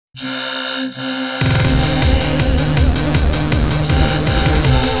Hey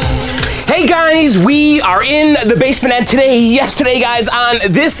guys, we are in the basement, and today guys, on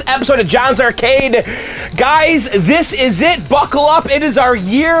this episode of John's Arcade, guys, this is it. Buckle up. It is our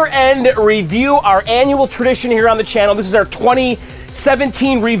year-end review, our annual tradition here on the channel. This is our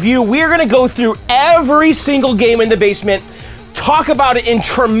 2017 review. We are going to go through every single game in the basement, talk about it in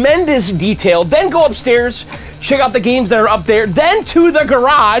tremendous detail, then go upstairs, check out the games that are up there, then to the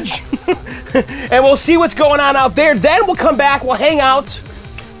garage, and we'll see what's going on out there. Then we'll come back, we'll hang out,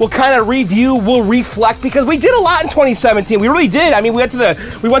 we'll kind of review, we'll reflect, because we did a lot in 2017. We really did. I mean, we went to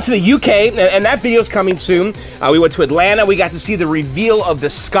the UK, and that video's coming soon. We went to Atlanta. We got to see the reveal of the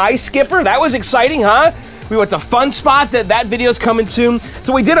Sky Skipper. That was exciting, huh? We went to Fun Spot. That video's coming soon.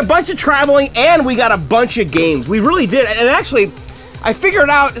 So we did a bunch of traveling, and we got a bunch of games. We really did. And actually, I figured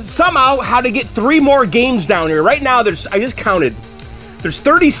out somehow how to get 3 more games down here. Right now, I just counted. There's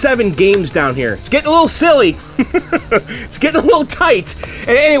 37 games down here. It's getting a little silly. It's getting a little tight.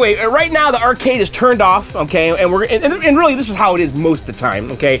 And anyway, right now the arcade is turned off, okay? And really this is how it is most of the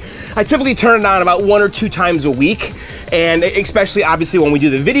time, okay? I typically turn it on about 1 or 2 times a week, and especially obviously when we do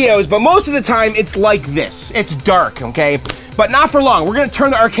the videos, but most of the time it's like this. It's dark, okay? But not for long. We're gonna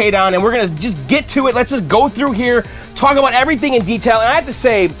turn the arcade on and we're gonna just get to it. Let's just go through here, talk about everything in detail. And I have to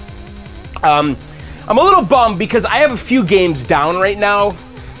say, I'm a little bummed because I have a few games down right now.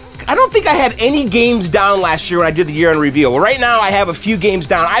 I don't think I had any games down last year when I did the year-end review. Well, right now I have a few games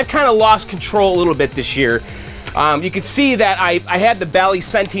down. I've kind of lost control a little bit this year. You can see that I had the Bally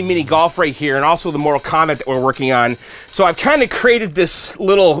Sente mini golf right here, and also the Mortal Kombat that we're working on. So I've kind of created this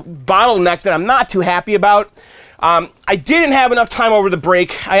little bottleneck that I'm not too happy about. I didn't have enough time over the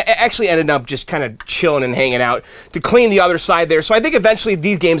break. I actually ended up just kind of chilling and hanging out to clean the other side there. So I think eventually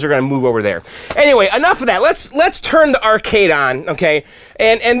these games are going to move over there. Anyway, enough of that. Let's turn the arcade on, okay?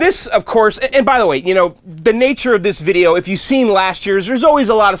 And this, of course, and by the way, you know, the nature of this video, if you've seen last year's, there's always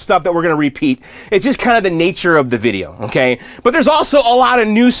a lot of stuff that we're going to repeat. It's just kind of the nature of the video, okay? But there's also a lot of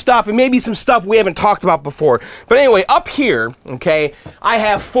new stuff and maybe some stuff we haven't talked about before. But anyway, up here, okay, I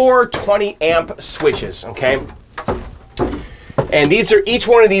have 4 20 amp switches, okay? And each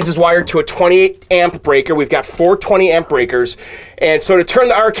one of these is wired to a 28 amp breaker. We've got 4 20 amp breakers. And so to turn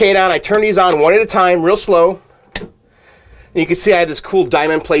the arcade on, I turn these on one at a time, real slow. And you can see I have this cool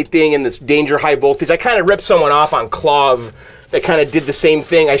diamond plate thing and this danger high voltage. I kind of ripped someone off on Clove that kind of did the same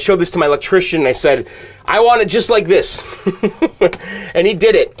thing. I showed this to my electrician and I said, I want it just like this. And he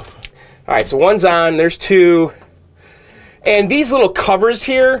did it. All right, so one's on, there's 2. And these little covers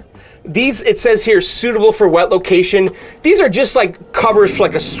here, these, it says here, suitable for wet location. These are just like covers for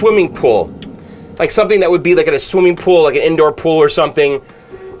like a swimming pool. Like something that would be like at a swimming pool, like an indoor pool or something.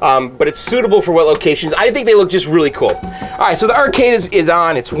 But it's suitable for wet locations. I think they look just really cool. All right, so the arcade is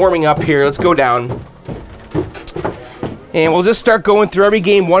on. It's warming up here. Let's go down. And we'll just start going through every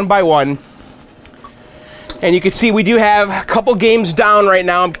game one by one. And you can see we do have a couple games down right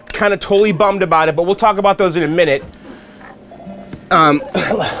now. I'm kind of totally bummed about it, but we'll talk about those in a minute.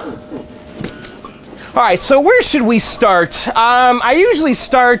 All right, so where should we start? I usually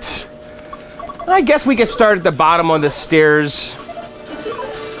start, I guess we could start at the bottom of the stairs.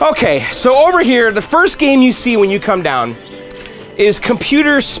 Okay, so over here, the first game you see when you come down is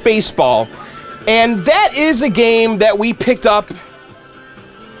Computer Spaceball. And that is a game that we picked up.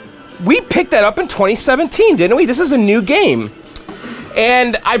 We picked that up in 2017, didn't we? This is a new game.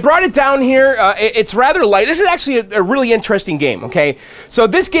 And I brought it down here. It's rather light. This is actually a really interesting game, okay? So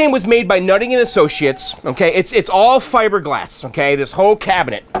this game was made by Nutting and Associates, okay? It's all fiberglass, okay? This whole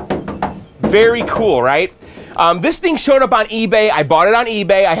cabinet. Very cool, right? This thing showed up on eBay. I bought it on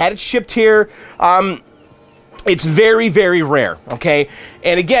eBay. I had it shipped here. It's very, very rare, okay?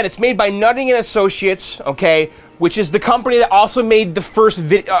 And again, it's made by Nutting and Associates, okay? Which is the company that also made the first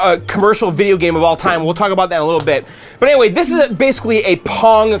commercial video game of all time. We'll talk about that in a little bit. But anyway, this is basically a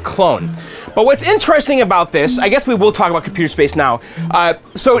Pong clone. But what's interesting about this, I guess we will talk about Computer Space now. All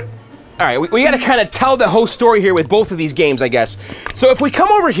right, we got to kind of tell the whole story here with both of these games, I guess. So if we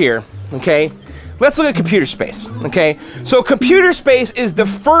come over here, okay, let's look at Computer Space, okay? So Computer Space is the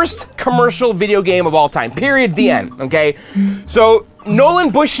first commercial video game of all time, period, the end, okay? So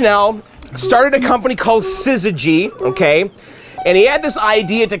Nolan Bushnell started a company called Syzygy, okay? And he had this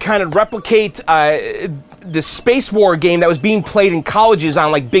idea to kind of replicate the Space War game that was being played in colleges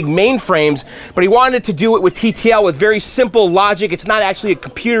on like big mainframes, but he wanted to do it with TTL with very simple logic. It's not actually a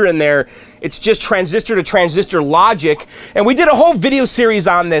computer in there. It's just transistor to transistor logic. And we did a whole video series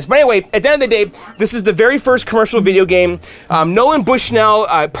on this. But anyway, at the end of the day, this is the very first commercial video game. Nolan Bushnell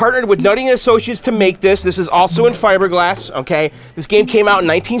partnered with Nutting and Associates to make this. This is also in fiberglass, okay? This game came out in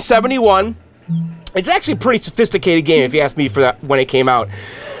 1971. It's actually a pretty sophisticated game, if you ask me, for that when it came out.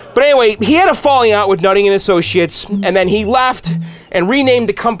 But anyway, he had a falling out with Nutting and Associates, and then he left and renamed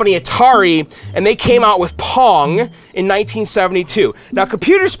the company Atari, and they came out with Pong in 1972. Now,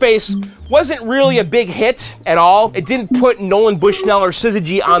 Computer Space wasn't really a big hit at all. It didn't put Nolan Bushnell or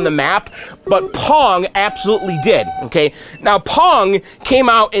Syzygy on the map, but Pong absolutely did, okay? Now, Pong came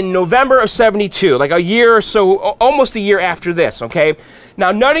out in November of 72, like a year or so, almost a year after this, okay?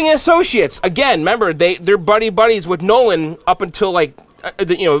 Now, Nutting and Associates, again, remember, they're buddies with Nolan up until, like,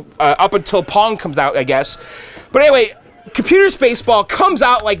 up until Pong comes out, I guess. But anyway, Computer Spaceball comes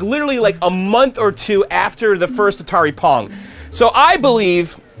out like literally like a month or two after the first Atari Pong. So I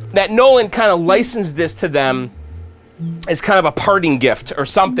believe that Nolan kind of licensed this to them as kind of a parting gift or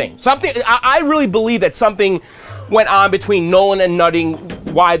something. I really believe that something went on between Nolan and Nutting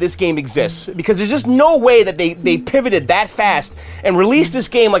why this game exists, because there's just no way that they pivoted that fast and released this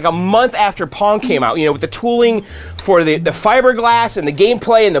game like a month after Pong came out, you know, with the tooling for the fiberglass and the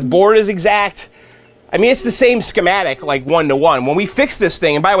gameplay and the board is exact. I mean, it's the same schematic, like one-to-one. When we fixed this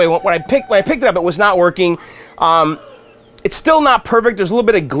thing, and by the way, when I picked it up, it was not working. It's still not perfect. There's a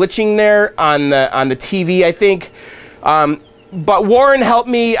little bit of glitching there on the TV, I think. But Warren helped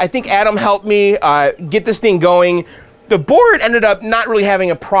me, I think Adam helped me get this thing going. The board ended up not really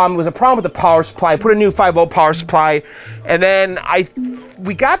having a problem. It was a problem with the power supply. I put a new 5-volt power supply, and then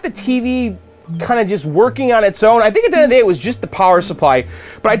we got the TV kind of just working on its own. I think at the end of the day it was just the power supply,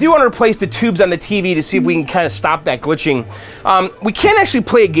 but I do want to replace the tubes on the TV to see if we can kind of stop that glitching. We can't actually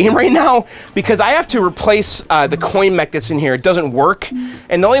play a game right now because I have to replace the coin mech that's in here. It doesn't work,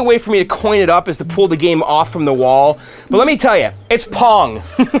 and the only way for me to coin it up is to pull the game off from the wall. But let me tell you, it's Pong.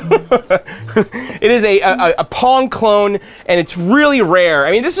 It is a Pong clone, and it's really rare.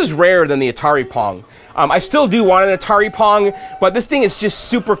 I mean, this is rarer than the Atari Pong. I still do want an Atari Pong, but this thing is just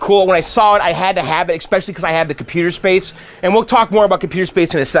super cool. When I saw it, I had to have it, especially because I have the Computer Space. And we'll talk more about Computer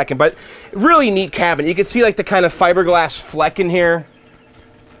Space in a second, but really neat cabinet. You can see like the kind of fiberglass fleck in here.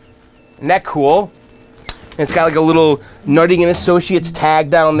 Isn't that cool? And it's got like a little Nutting and Associates tag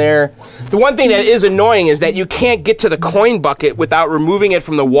down there. The one thing that is annoying is that you can't get to the coin bucket without removing it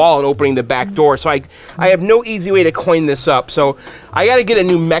from the wall and opening the back door. So I have no easy way to coin this up. So I got to get a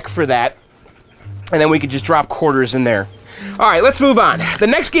new mech for that. And then we could just drop quarters in there. All right, let's move on. The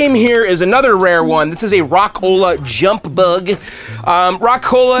next game here is another rare one. This is a Rockola Jump Bug.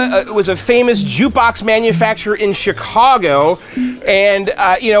 Rockola was a famous jukebox manufacturer in Chicago. And,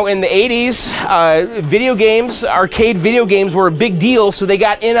 you know, in the 80s, video games, arcade video games were a big deal, so they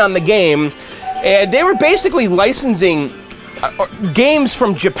got in on the game. And they were basically licensing games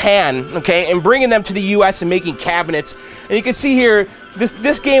from Japan, okay, and bringing them to the U.S. and making cabinets. And you can see here,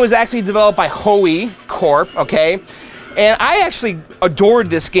 this game was actually developed by Hoey Corp, okay? And I actually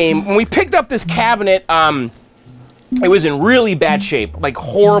adored this game. When we picked up this cabinet, it was in really bad shape, like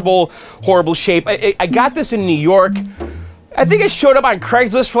horrible, horrible shape. I got this in New York. I think it showed up on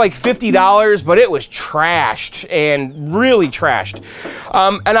Craigslist for like $50, but it was trashed, and really trashed.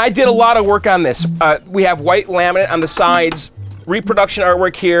 And I did a lot of work on this. We have white laminate on the sides, reproduction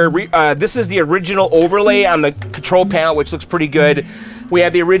artwork here. This is the original overlay on the control panel, which looks pretty good. We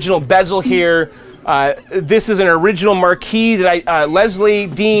have the original bezel here. This is an original marquee that Leslie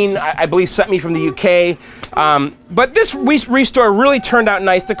Dean, I believe, sent me from the UK. But this restore really turned out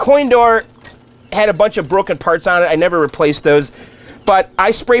nice. The coin door had a bunch of broken parts on it. I never replaced those. But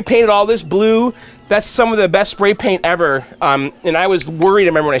I spray painted all this blue. That's some of the best spray paint ever. And I was worried, I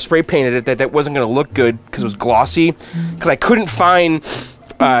remember when I spray painted it, that that wasn't going to look good because it was glossy. Because I couldn't find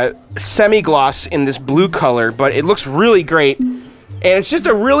semi-gloss in this blue color, but it looks really great. And it's just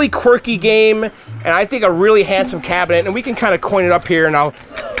a really quirky game, and I think a really handsome cabinet. And we can kind of coin it up here, and I'll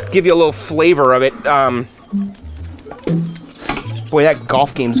give you a little flavor of it. Boy, that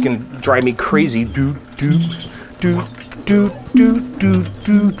golf game's gonna drive me crazy. Do do do do do do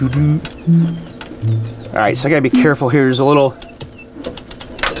do do do. All right, so I gotta be careful here. There's a little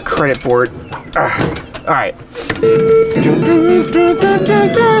credit board. All right.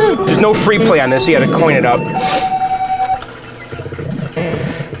 There's no free play on this. You gotta coin it up.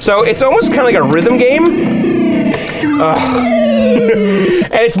 So it's almost kind of like a rhythm game.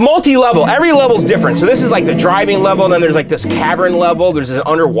 And it's multi-level. Every level's different. So this is like the driving level, and then there's like this cavern level, there's an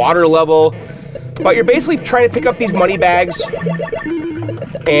underwater level. But you're basically trying to pick up these money bags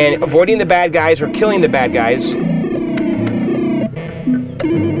and avoiding the bad guys or killing the bad guys.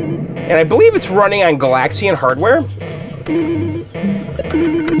 And I believe it's running on Galaxian hardware.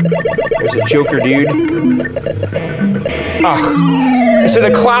 There's a Joker dude. Ugh. So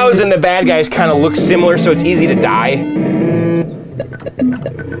the clouds and the bad guys kind of look similar, so it's easy to die.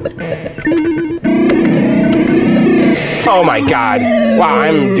 Oh my god. Wow,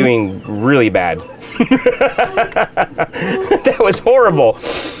 I'm doing really bad. That was horrible.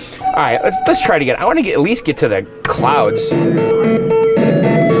 Alright, let's try it again. I want to at least get to the clouds.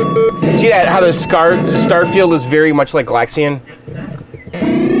 See that? How the Starfield is very much like Galaxian?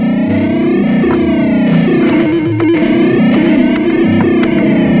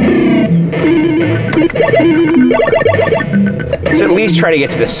 Let's at least try to get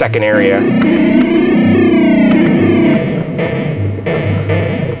to the second area.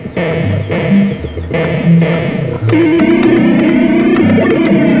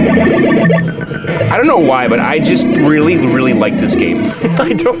 I don't know why, but I just really, really like this game.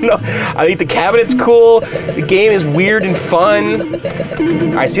 I don't know. I think the cabinet's cool. The game is weird and fun.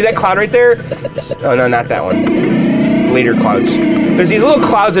 I see that cloud right there? Oh, no, not that one. Later clouds. There's these little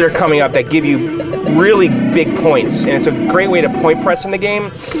clouds that are coming up that give you really big points, and it's a great way to point press in the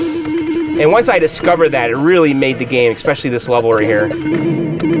game. And once I discovered that, it really made the game, especially this level right here.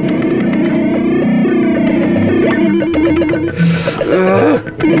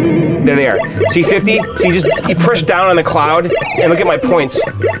 There they are. See 50? So you push down on the cloud and look at my points.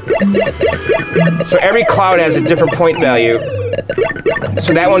 So every cloud has a different point value.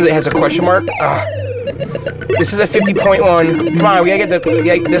 So that one that has a question mark. This is a 50.1. Come on, we gotta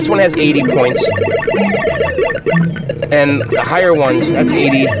get this one has 80 points. And the higher ones, that's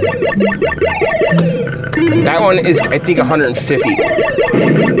 80. That one is, I think, 150.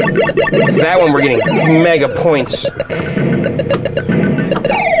 So that one we're getting mega points.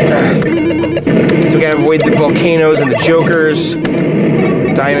 So we gotta avoid the volcanoes and the jokers,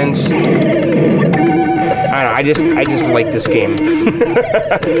 diamonds. I don't know, I just like this game.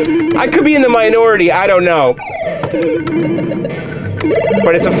 I could be in the minority, I don't know.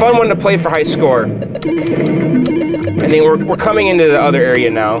 But it's a fun one to play for high score. And then we're coming into the other area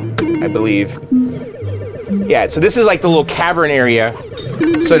now, I believe. Yeah, so this is like the little cavern area.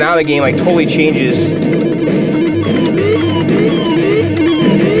 So now the game like totally changes.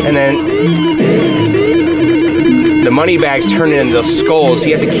 And then the money bags turn into the skulls, so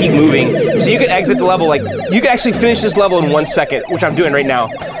you have to keep moving. So you can exit the level, like, you can actually finish this level in 1 second, which I'm doing right now.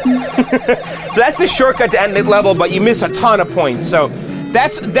 So that's the shortcut to end the level, but you miss a ton of points. So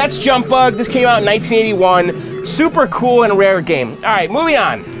that's Jump Bug. This came out in 1981. Super cool and rare game. All right, moving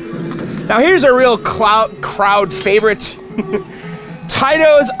on. Now here's a real crowd favorite.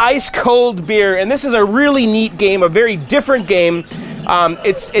 Tito's Ice Cold Beer, and this is a really neat game, a very different game.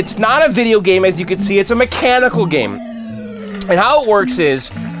 It's not a video game, as you can see. It's a mechanical game. And how it works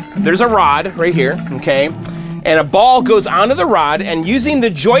is there's a rod right here, okay? And a ball goes onto the rod, and using the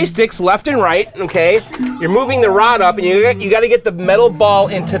joysticks left and right, okay, you're moving the rod up, and you got to get the metal ball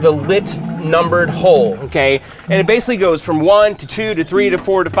into the lit numbered hole, okay? And it basically goes from 1 to 2 to 3 to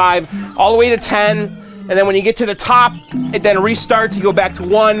 4 to 5, all the way to 10. And then when you get to the top, it then restarts, you go back to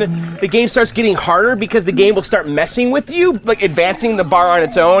 1. The game starts getting harder because the game will start messing with you, like advancing the bar on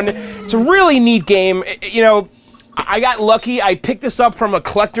its own. It's a really neat game. You know, I got lucky. I picked this up from a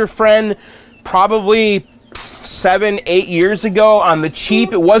collector friend probably 7, 8 years ago on the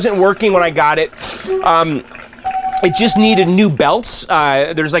cheap. It wasn't working when I got it. It just needed new belts.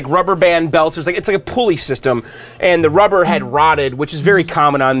 There's like rubber band belts. It's like a pulley system, and the rubber had rotted, which is very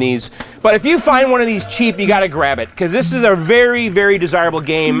common on these. But if you find one of these cheap, you gotta grab it, because this is a very, very desirable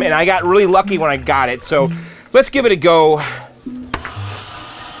game, and I got really lucky when I got it. So let's give it a go.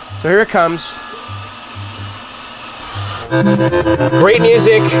 So here it comes. Great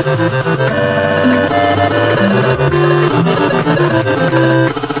music.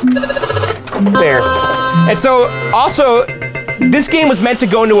 There. And so, also, this game was meant to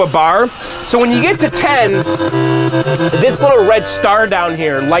go into a bar. So when you get to 10, this little red star down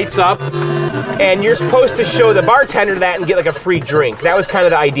here lights up, and you're supposed to show the bartender that and get like a free drink. That was kind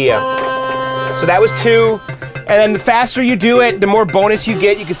of the idea. So that was 2. And then the faster you do it, the more bonus you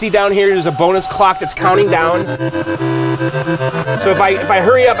get. You can see down here, there's a bonus clock that's counting down. So if I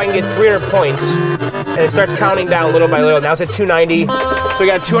hurry up, I can get 300 points. And it starts counting down little by little. Now it's at 290. So we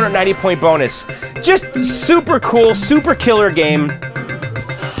got a 290 point bonus. Just super cool, super killer game.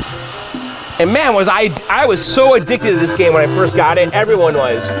 And man, was I was so addicted to this game when I first got it. Everyone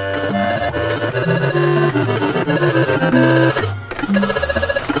was.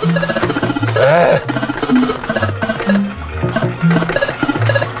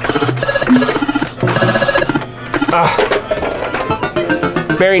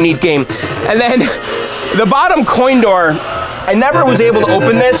 Very neat game. And then the bottom coin door, I never was able to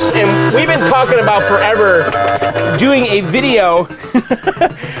open this, and we've been talking about forever doing a video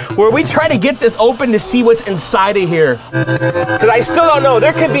where we try to get this open to see what's inside of here. Because I still don't know.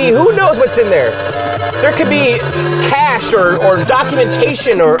 There could be, who knows what's in there? There could be cash or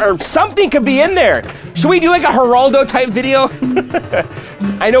documentation or something could be in there. Should we do like a Geraldo type video?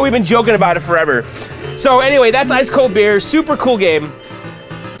 I know we've been joking about it forever. So anyway, that's Ice Cold Beer. Super cool game.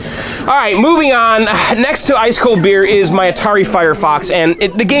 All right, moving on. Next to Ice Cold Beer is my Atari Firefox, and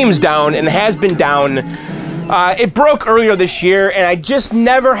the game's down and has been down. It broke earlier this year, and I just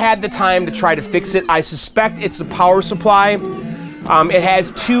never had the time to try to fix it. I suspect it's the power supply. It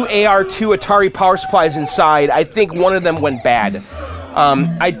has two AR2 Atari power supplies inside. I think one of them went bad.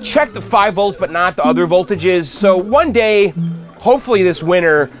 I checked the 5 volts, but not the other voltages. So one day, hopefully this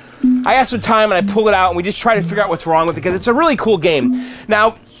winter, I have some time and I pull it out and we just try to figure out what's wrong with it because it's a really cool game.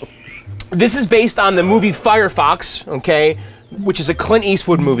 Now, this is based on the movie Firefox, okay, which is a Clint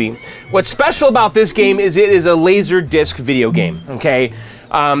Eastwood movie. What's special about this game is it is a laser disc video game, okay?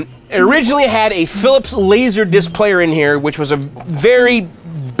 It originally had a Philips laser disc player in here, which was a very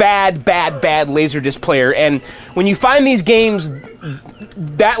bad laser disc player. And when you find these games,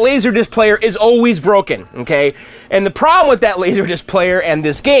 that laser disc player is always broken, okay? And the problem with that laser disc player and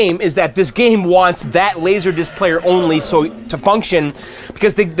this game is that this game wants that laser disc player only so to function,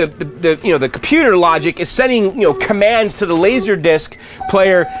 because the computer logic is sending commands to the laser disc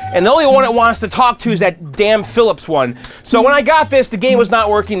player, and the only one it wants to talk to is that damn Philips one. So when I got this, the game was not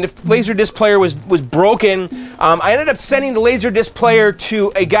working. The laser disc player was broken. I ended up sending the laser disc player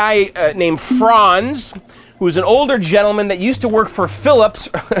to a guy named Franz, who's an older gentleman that used to work for Philips,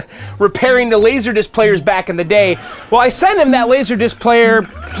 repairing the Laserdisc players back in the day. Well, I sent him that Laserdisc player,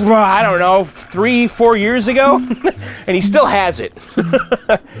 I don't know, 3-4 years ago, and he still has it.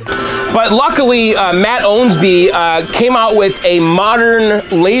 But luckily, Matt Owensby came out with a modern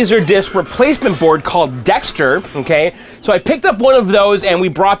Laserdisc replacement board called Dexter, okay? So I picked up one of those and we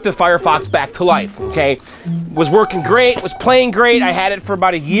brought the Firefox back to life, okay? Was working great, was playing great. I had it for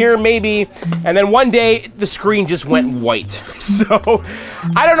about a year maybe, and then one day the screen just went white. So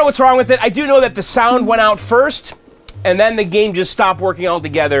I don't know what's wrong with it. I do know that the sound went out first and then the game just stopped working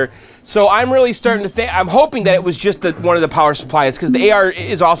altogether. So I'm really starting to think, I'm hoping that it was just one of the power supplies, because the AR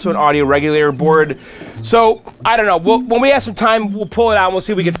is also an audio regulator board. So I don't know, when we have some time, we'll pull it out and we'll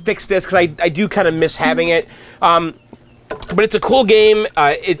see if we can fix this, because I do kind of miss having it. But it's a cool game.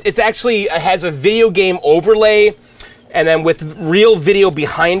 It's actually has a video game overlay, and then with real video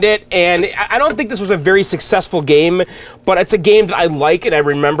behind it. And I don't think this was a very successful game, but it's a game that I like and I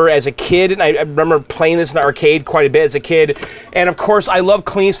remember as a kid. And I remember playing this in the arcade quite a bit as a kid. And of course, I love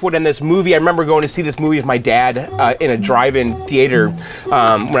Clint Eastwood in this movie. I remember going to see this movie with my dad in a drive-in theater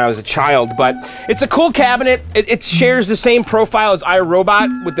when I was a child. But it's a cool cabinet. It shares the same profile as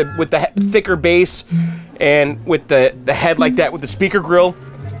iRobot with the thicker base and with the head like that with the speaker grill.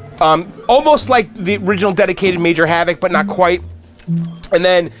 Almost like the original dedicated Major Havoc, but not quite. And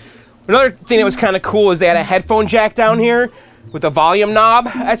then another thing that was kind of cool is they had a headphone jack down here with a volume knob.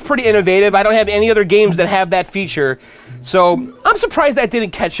 That's pretty innovative. I don't have any other games that have that feature. So I'm surprised that didn't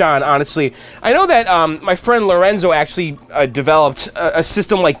catch on, honestly. I know that my friend Lorenzo actually developed a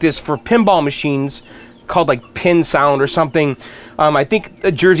system like this for pinball machines called like Pin Sound or something. I think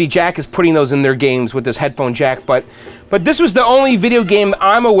Jersey Jack is putting those in their games with this headphone jack, but this was the only video game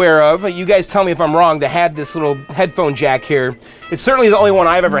I'm aware of, you guys tell me if I'm wrong, that had this little headphone jack here. It's certainly the only one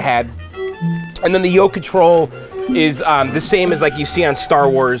I've ever had. And then the yoke control is the same as like you see on Star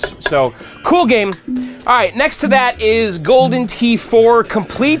Wars. So, cool game. All right, next to that is Goldentee Fore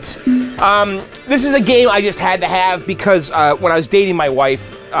Complete. This is a game I just had to have because when I was dating my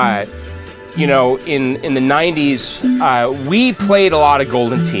wife, you know, in the 90s, we played a lot of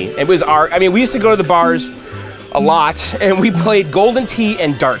Goldentee. It was I mean, we used to go to the bars a lot, and we played Goldentee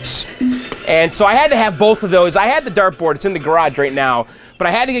and darts. And so I had to have both of those. I had the dartboard, it's in the garage right now, but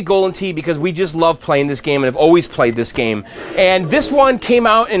I had to get Goldentee because we just love playing this game and have always played this game. And this one came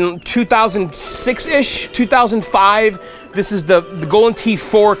out in 2006-ish, 2005. This is the Goldentee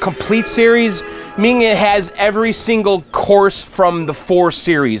Fore Complete series, meaning it has every single course from the Fore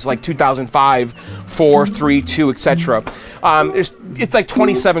series, like 2005, 4, 3, 2, etc. It's like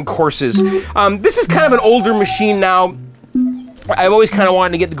 27 courses. This is kind of an older machine now. I've always kind of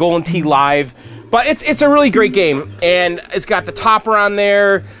wanted to get the Goldentee live, but it's a really great game, and it's got the topper on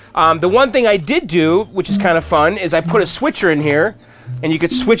there. The one thing I did do, which is kind of fun, is I put a switcher in here, and you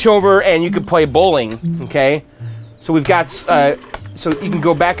could switch over and you could play bowling, okay? So we've got, so you can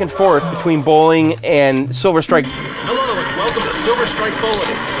go back and forth between bowling and Silver Strike. Hello and Welcome to Silver Strike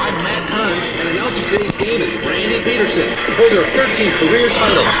Bulletin. I'm Matt Hunt, and announcing today's game is Randy Peterson, holder of 13 career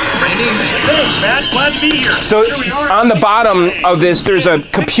titles. Randy? Thanks, Matt. Glad to be here. So on the bottom of this, there's a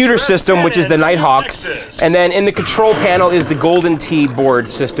computer system, which is the Nighthawk, and then in the control panel is the Goldentee board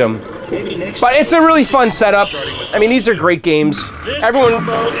system. But it's a really fun setup. I mean, these are great games. Everyone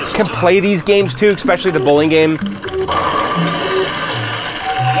can play these games too, especially the bowling game.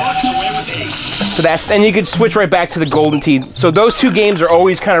 So that's, and you could switch right back to the Goldentee. So those two games are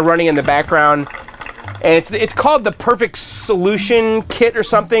always kind of running in the background. And it's called the Perfect Solution Kit or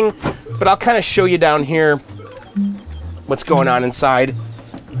something. But I'll kind of show you down here what's going on inside.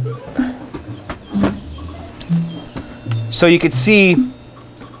 So you could see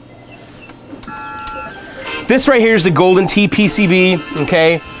this right here is the Goldentee PCB,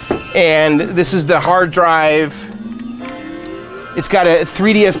 okay? And this is the hard drive. It's got a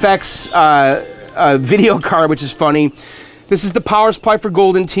 3D effects video card, which is funny. This is the power supply for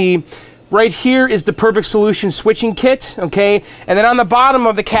Goldentee. Right here is the Perfect Solution switching kit, okay? And then on the bottom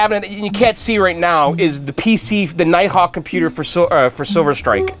of the cabinet that you can't see right now is the PC, the Nighthawk computer for Silver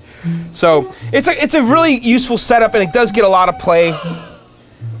Strike. So it's a really useful setup, and it does get a lot of play.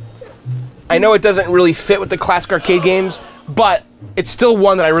 I know it doesn't really fit with the classic arcade games, but it's still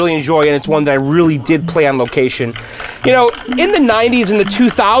one that I really enjoy, and it's one that I really did play on location. You know, in the 90s and the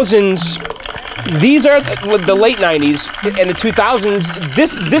 2000s, these are the late 90s and the 2000s,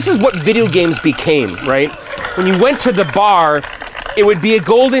 this is what video games became, right? When you went to the bar, it would be a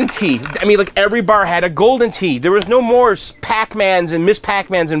Goldentee. I mean, like, every bar had a Goldentee. There was no more Pac-Mans and Miss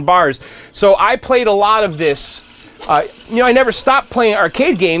Pac-Mans in bars. So I played a lot of this. You know, I never stopped playing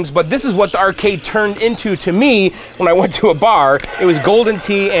arcade games, but this is what the arcade turned into to me when I went to a bar. It was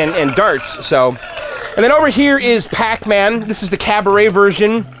Goldentee and darts. So, and then over here is Pac-Man. This is the cabaret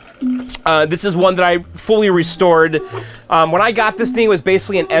version. This is one that I fully restored. When I got this thing, it was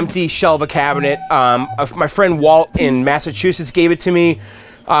basically an empty shell of a cabinet. My friend Walt in Massachusetts gave it to me.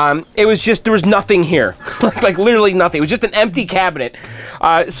 It was just, there was nothing here. like literally nothing. It was just an empty cabinet.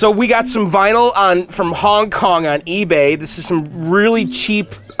 So we got some vinyl from Hong Kong on eBay. This is some really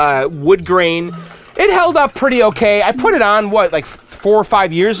cheap wood grain. It held up pretty okay. I put it on, what, like 4 or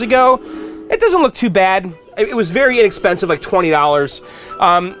 5 years ago? It doesn't look too bad. It was very inexpensive, like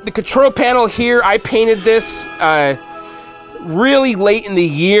 $20. The control panel here, I painted this really late in the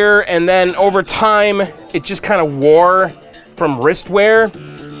year, and then over time, it just kind of wore from wrist wear,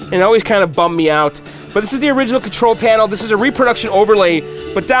 and it always kind of bummed me out. But this is the original control panel. This is a reproduction overlay,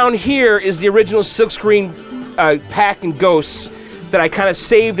 but down here is the original silkscreen pack and ghosts that I kind of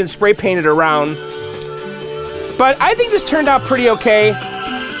saved and spray painted around. But I think this turned out pretty okay.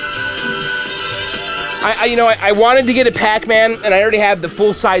 You know, I wanted to get a Pac-Man, and I already have the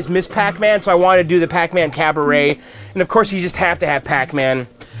full-size Miss Pac-Man, so I wanted to do the Pac-Man Cabaret. And of course, you just have to have Pac-Man.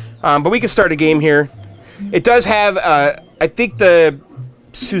 But we can start a game here. It does have, I think, the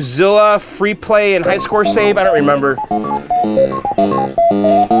Suzilla free play and high score save. I don't remember.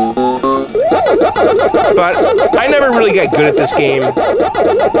 But I never really got good at this game.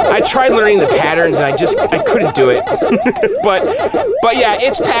 I tried learning the patterns, and I couldn't do it. but yeah,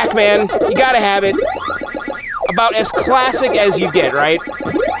 it's Pac-Man. You gotta have it. About as classic as you get, right?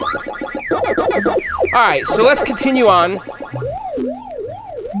 Alright, so let's continue on.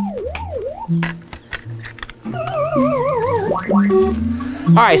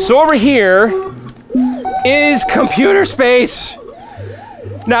 Alright, so over here is Computer Space.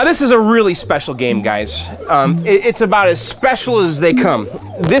 Now, this is a really special game, guys. It's about as special as they come.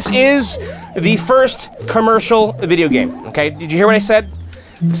 This is the first commercial video game, okay? Did you hear what I said?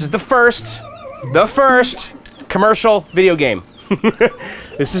 This is the first commercial video game.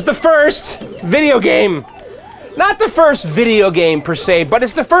 This is the first video game. Not the first video game per se, but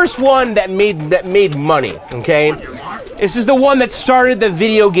it's the first one that made money, okay? This is the one that started the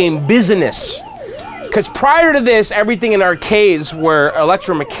video game business. Because prior to this, everything in arcades were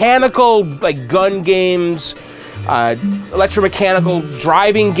electromechanical, like gun games, electromechanical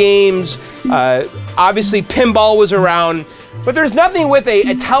driving games. Obviously, pinball was around. But there's nothing with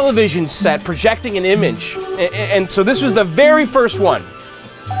a television set projecting an image. And so this was the very first one.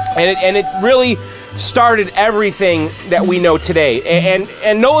 And it really started everything that we know today.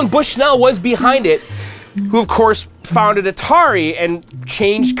 And Nolan Bushnell was behind it, who of course founded Atari and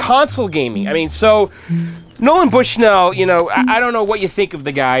changed console gaming. I mean, so Nolan Bushnell, you know, I don't know what you think of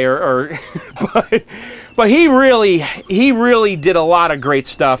the guy, but he really did a lot of great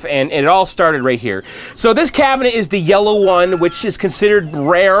stuff, and it all started right here. So this cabinet is the yellow one, which is considered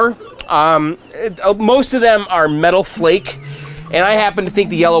rare. Most of them are metal flake, and I happen to think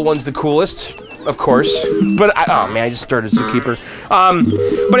the yellow one's the coolest. of course. But oh man, I just started Zookeeper.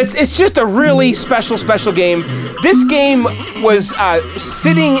 But it's just a really special game. This game was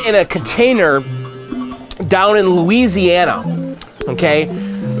sitting in a container down in Louisiana. Okay,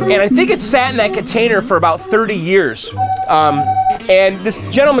 and I think it sat in that container for about 30 years. And this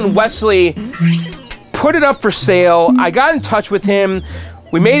gentleman Wesley put it up for sale. I got in touch with him.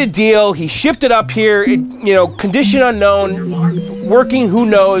 We made a deal. He shipped it up here. You know, condition unknown, working who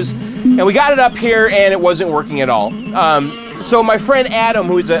knows. And we got it up here, and it wasn't working at all. So my friend Adam,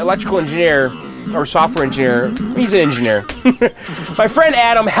 who is an electrical engineer or software engineer, he's an engineer. My friend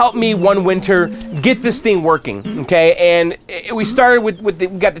Adam helped me one winter get this thing working. Okay, and we started we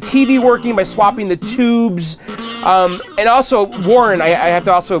got the TV working by swapping the tubes, and also Warren. I have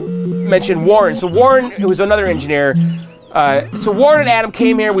to also mention Warren. So Warren, who's another engineer. So Warren and Adam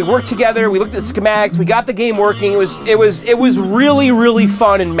came here. We worked together. We looked at schematics. We got the game working. It was really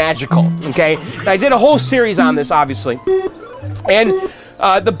fun and magical. Okay, and I did a whole series on this, obviously. And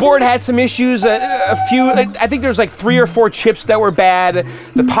the board had some issues. A few. I think there's like 3 or 4 chips that were bad.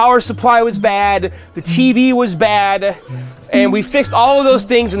 The power supply was bad. The TV was bad. And we fixed all of those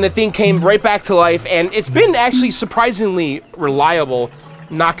things, and the thing came right back to life. And it's been actually surprisingly reliable.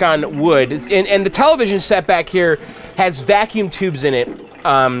 Knock on wood. And the television set back here has vacuum tubes in it,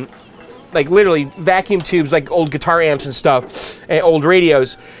 like literally vacuum tubes, like old guitar amps and stuff, and old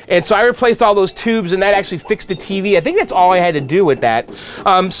radios. And so I replaced all those tubes, and that actually fixed the TV. I think that's all I had to do with that.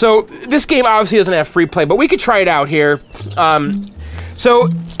 So this game obviously doesn't have free play, but we could try it out here. So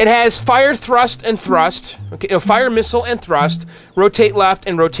it has fire, thrust, and thrust. Okay, you know, fire, missile, and thrust. Rotate left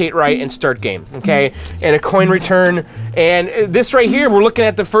and rotate right and start game. Okay, and a coin return. And this right here, we're looking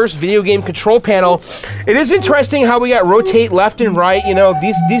at the first video game control panel. It is interesting how we got rotate left and right. You know,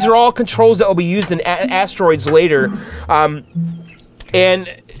 these are all controls that will be used in Asteroids later. But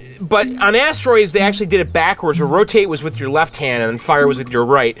on Asteroids, they actually did it backwards, where rotate was with your left hand and then fire was with your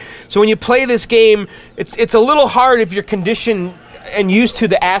right. So when you play this game, it's a little hard if you're conditioned and used to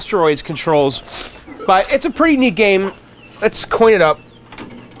the Asteroids controls, but it's a pretty neat game. Let's coin it up.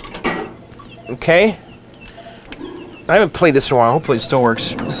 Okay. I haven't played this in a while. Hopefully it still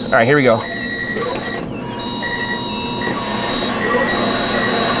works. All right, here we go.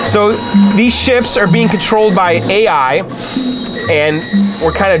 So these ships are being controlled by AI, and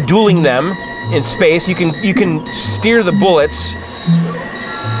we're kind of dueling them in space. You can steer the bullets.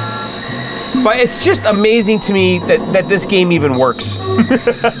 But it's just amazing to me that this game even works.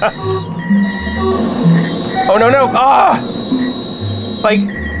 Oh, no. Ah! Like,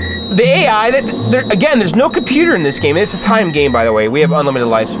 the AI, again, there's no computer in this game. It's a time game, by the way. We have unlimited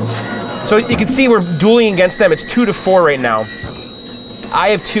lives. So you can see we're dueling against them. It's 2-4 right now. I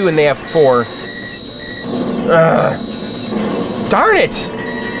have 2 and they have 4. Darn it!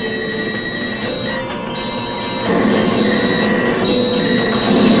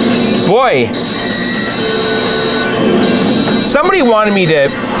 Boy, somebody wanted me to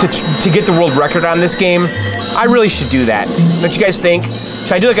get the world record on this game. I really should do that. Don't you guys think?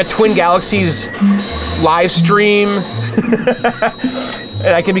 Should I do like a Twin Galaxies live stream?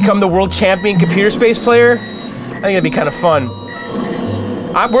 And I can become the world champion computer space player? I think it'd be kind of fun.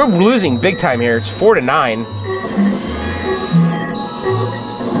 We're losing big time here. It's 4-9.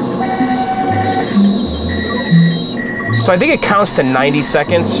 So I think it counts to 90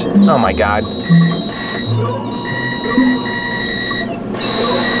 seconds. Oh my god.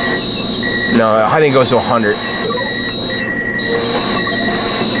 No, I think it goes to 100.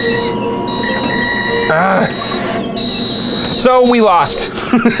 So we lost.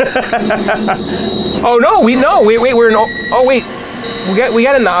 Oh no, wait, we're in. Oh wait, we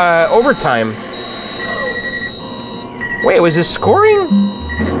got an overtime. Wait, was this scoring?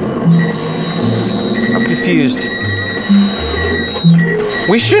 I'm confused.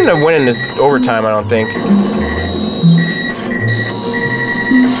 We shouldn't have went into overtime, I don't think.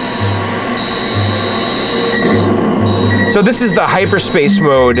 So this is the hyperspace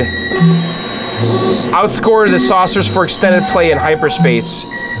mode. Outscore the saucers for extended play in hyperspace.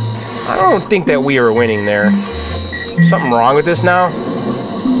 I don't think that we are winning there. Something wrong with this now?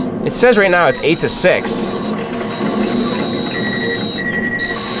 It says right now it's 8-6.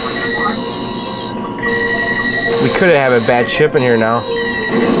 We could have a bad chip in here now.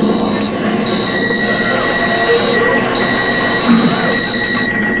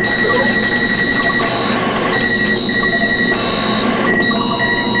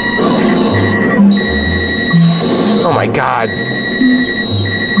 Oh my god.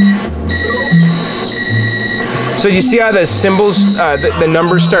 So you see how the symbols, the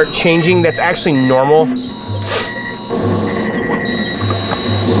numbers start changing? That's actually normal.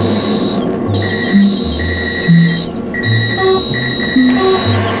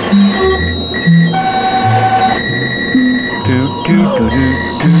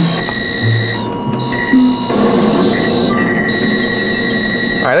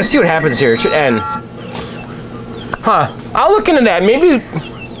 let's see what happens here. It should end. Huh. I'll look into that. Maybe...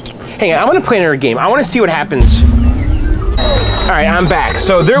 Hang on, I'm gonna play another game. I wanna see what happens. Alright, I'm back.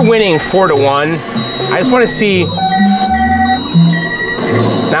 So they're winning 4-1. I just wanna see...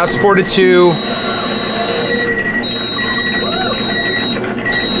 Now it's 4-2.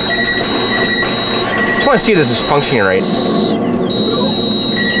 Just wanna see if this is functioning right.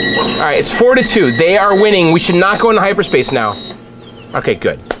 Alright, it's 4-2. They are winning. We should not go into hyperspace now. Okay,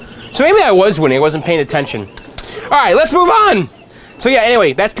 good. So maybe I was winning. I wasn't paying attention. Alright, let's move on! So yeah,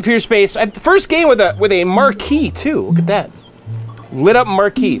 anyway, that's Computer Space. The first game with a marquee, too. Look at that. Lit up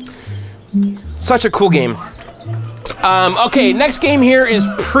marquee. Such a cool game. Okay, next game here is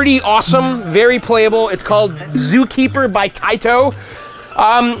pretty awesome. Very playable. It's called Zookeeper by Taito.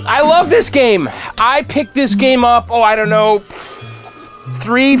 I love this game. I picked this game up, oh, I don't know,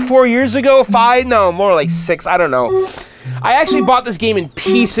 3-4 years ago? 5? No, more like 6. I don't know. I actually bought this game in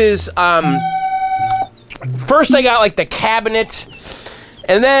pieces. First I got like the cabinet,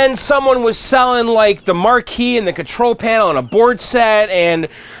 and then someone was selling like the marquee and the control panel and a board set, and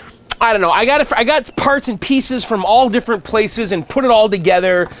I don't know. I got parts and pieces from all different places and put it all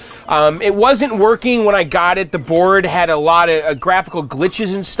together. It wasn't working when I got it. The board had a lot of graphical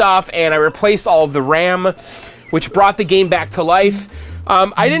glitches and stuff, and I replaced all of the RAM, which brought the game back to life.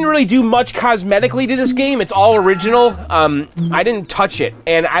 I didn't really do much cosmetically to this game. It's all original. I didn't touch it,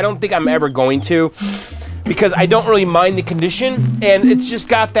 and I don't think I'm ever going to, because I don't really mind the condition, and it's just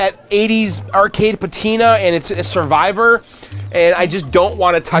got that 80s arcade patina, and it's a Survivor, and I just don't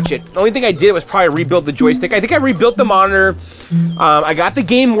want to touch it. The only thing I did was probably rebuild the joystick. I think I rebuilt the monitor. I got the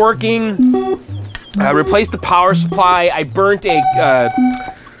game working. I replaced the power supply. I burnt a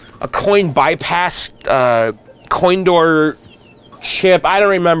coin bypass coin door chip. I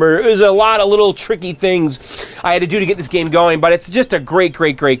don't remember. It was a lot of little tricky things I had to do to get this game going, but it's just a great,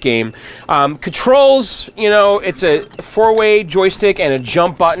 great, great game. Controls, you know, it's a 4-way joystick and a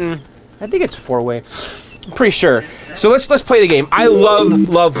jump button. I think it's 4-way. I'm pretty sure. So let's play the game. I love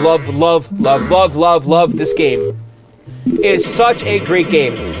this game. It is such a great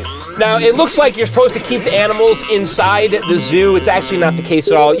game. Now, it looks like you're supposed to keep the animals inside the zoo. It's actually not the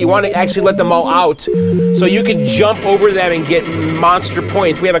case at all. You want to actually let them all out so you can jump over them and get monster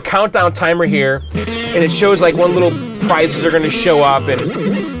points. We have a countdown timer here, and it shows like when little prizes are going to show up, and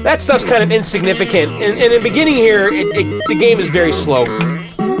that stuff's kind of insignificant. And in the beginning here, the game is very slow.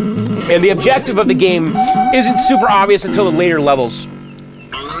 And the objective of the game isn't super obvious until the later levels.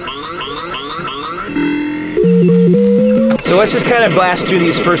 So let's just kind of blast through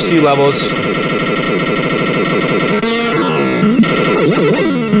these first few levels.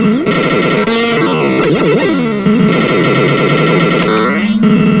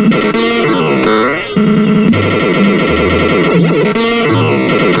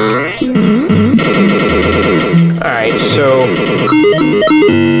 Alright, so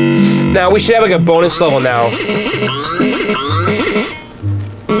now we should have like a bonus level now.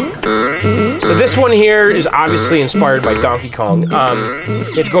 So this one here is obviously inspired by Donkey Kong. You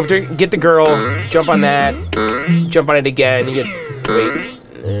have to go up there, get the girl, jump on that, jump on it again. You get, wait.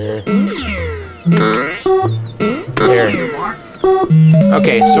 There.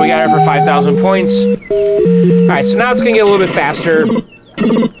 Okay, so we got her for 5,000 points. Alright, so now it's going to get a little bit faster.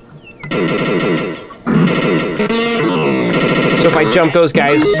 So if I jump those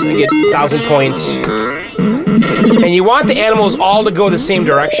guys, I get 1,000 points. And you want the animals all to go the same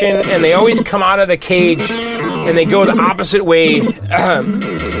direction, and they always come out of the cage, and they go the opposite way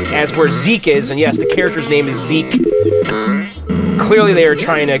as where Zeke is. And yes, the character's name is Zeke. Clearly they are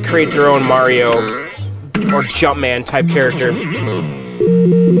trying to create their own Mario or Jumpman type character.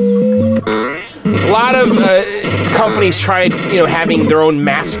 A lot of companies tried, you know, having their own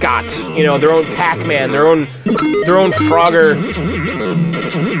mascot, you know, their own Pac-Man, their own Frogger.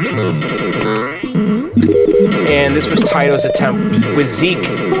 And this was Taito's attempt with Zeke.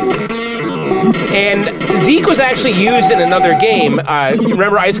 And Zeke was actually used in another game.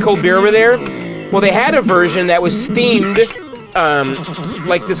 Remember Ice Cold Beer over there? Well, they had a version that was themed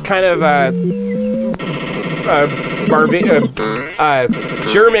like this kind of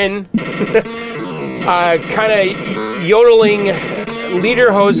German kind of yodeling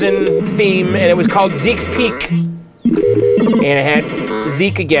Lederhosen theme, and it was called Zeke's Peak. And it had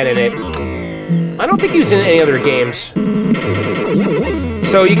Zeke again in it. I don't think he was in any other games.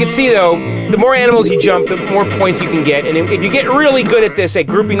 So you can see, though, the more animals you jump, the more points you can get. And if you get really good at this, at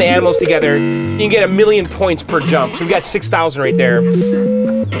grouping the animals together, you can get 1,000,000 points per jump. So we got 6,000 right there.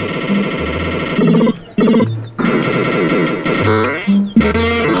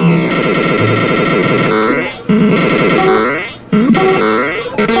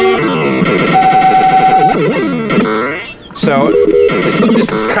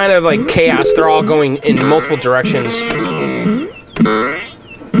 kind of like chaos. They're all going in multiple directions.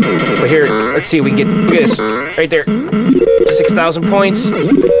 But here, let's see, we can get, look at this, right there. 6,000 points,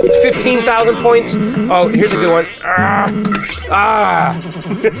 15,000 points. Oh, here's a good one.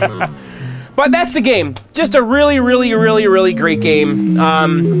 But that's the game. Just a really, really, really, really great game.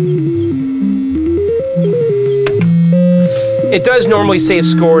 It does normally save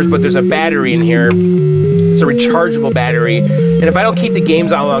scores, but there's a battery in here. It's a rechargeable battery. And if I don't keep the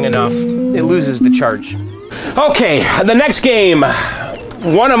games on long enough, it loses the charge. Okay, the next game.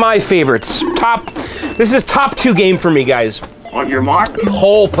 One of my favorites. This is top 2 game for me, guys. On your mark.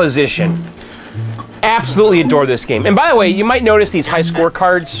 Pole position. Absolutely adore this game. And by the way, you might notice these high score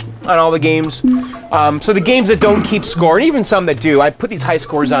cards on all the games. So the games that don't keep score, and even some that do, I put these high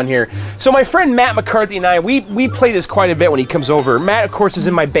scores on here. So my friend Matt McCarthy and I, we play this quite a bit when he comes over. Matt, of course, is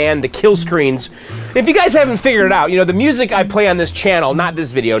in my band, The Kill Screens. If you guys haven't figured it out, you know, the music I play on this channel, not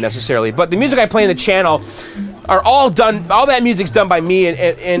this video necessarily, but the music I play on the channel are all done, all that music's done by me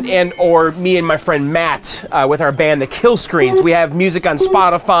or me and my friend Matt with our band, The Kill Screens. We have music on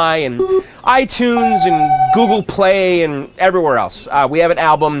Spotify and iTunes and Google Play and everywhere else. We have an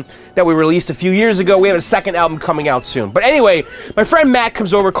album that we released a few years ago. We have a second album coming out soon. But anyway, my friend Matt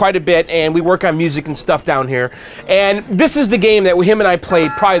comes over quite a bit and we work on music and stuff down here. And this is the game that him and I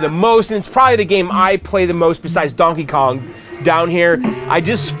played probably the most, and it's probably the game I play the most besides Donkey Kong down here. I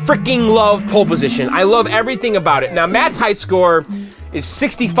just freaking love pole position. I love everything about it. Now, Matt's high score is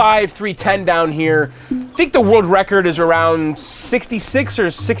 65,310 down here. I think the world record is around 66 or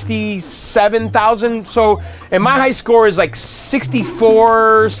 67,000. So, and my high score is like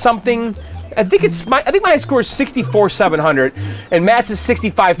 64 something. I think my high score is 64,700, and Matt's is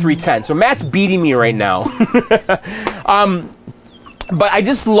 65,310. So Matt's beating me right now. But I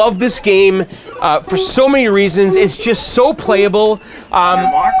just love this game for so many reasons. It's just so playable.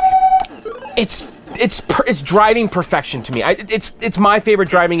 It's driving perfection to me. It's my favorite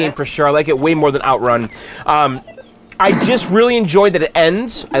driving game for sure. I like it way more than Outrun. I just really enjoyed that it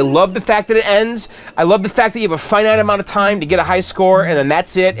ends. I love the fact that it ends. I love the fact that you have a finite amount of time to get a high score, and then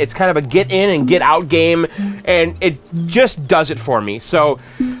that's it. It's kind of a get in and get out game, and it just does it for me. So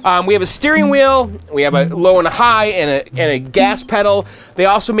we have a steering wheel, we have a low and a high, and a gas pedal. They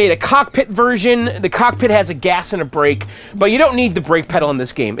also made a cockpit version. The cockpit has a gas and a brake, but you don't need the brake pedal in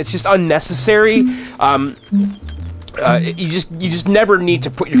this game. It's just unnecessary. You just never need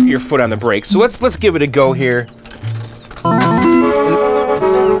to put your foot on the brake. So let's give it a go here. Alright,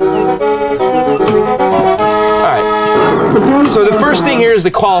 so the first thing here is the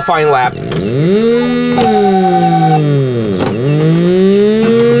qualifying lap.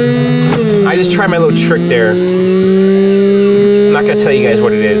 I just tried my little trick there. I'm not going to tell you guys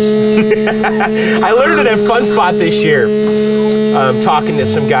what it is. I learned it at Fun Spot this year, talking to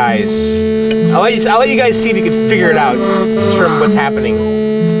some guys. I'll let you guys see if you can figure it out just from what's happening.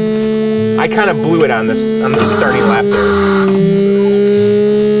 I kind of blew it on this starting lap there.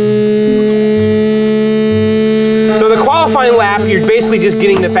 So the qualifying lap, you're basically just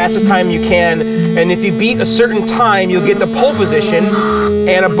getting the fastest time you can, and if you beat a certain time, you'll get the pole position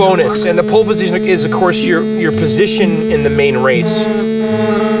and a bonus. And the pole position is, of course, your position in the main race.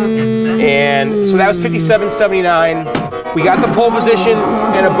 And so that was 57.79. We got the pole position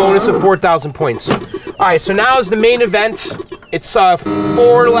and a bonus of 4,000 points. All right, so now is the main event. It's 4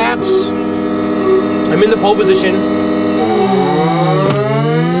 laps. I'm in the pole position.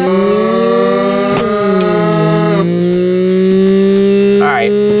 All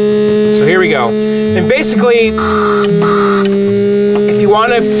right, so here we go. And basically, if you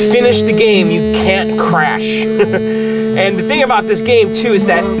want to finish the game, you can't crash. And the thing about this game too is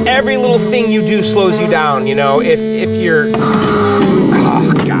that every little thing you do slows you down. You know, if you're,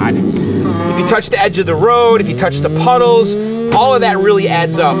 oh God, if you touch the edge of the road, if you touch the puddles, all of that really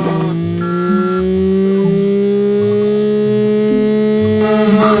adds up.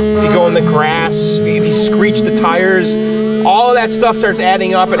 If you go in the grass, if you screech the tires, all of that stuff starts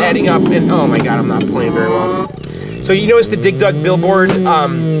adding up, and oh my God, I'm not playing very well. So you notice the Dig Dug billboard,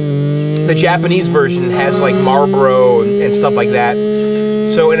 the Japanese version has like Marlboro and stuff like that.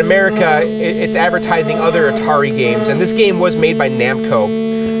 So in America, it's advertising other Atari games, and this game was made by Namco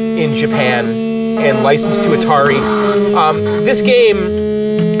in Japan and licensed to Atari. This game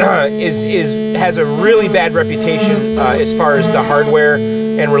has a really bad reputation as far as the hardware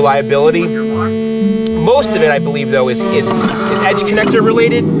and reliability. Most of it, I believe, though, is edge connector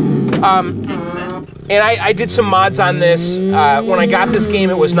related. And I did some mods on this. When I got this game,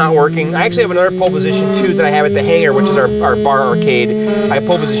 it was not working. I actually have another pole position too that I have at the hangar, which is our bar arcade. I have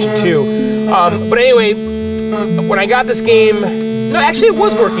pole position 2. But anyway, when I got this game, No, actually, it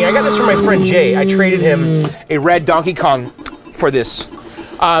was working. I got this from my friend Jay. I traded him a red Donkey Kong for this,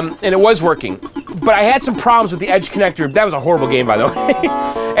 and it was working. But I had some problems with the edge connector. That was a horrible game, by the way.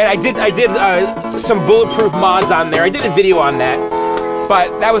 And I did some bulletproof mods on there. I did a video on that,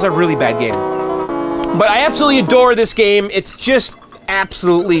 but that was a really bad game. But I absolutely adore this game. It's just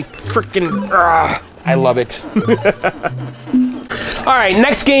absolutely freaking... I love it. All right,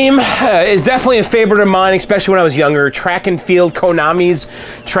 next game is definitely a favorite of mine, especially when I was younger. Track and Field, Konami's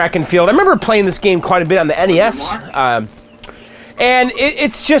Track and Field. I remember playing this game quite a bit on the NES. And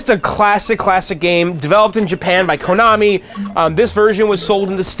it's just a classic game, developed in Japan by Konami. This version was sold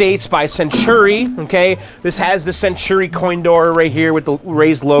in the States by Century, okay? This has the Century coin door right here with the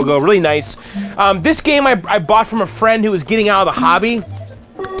raised logo, really nice. This game I bought from a friend who was getting out of the hobby,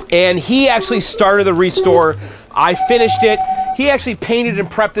 and he actually started the restore. I finished it. He actually painted and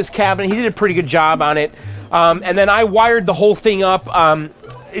prepped this cabinet. He did a pretty good job on it. And then I wired the whole thing up.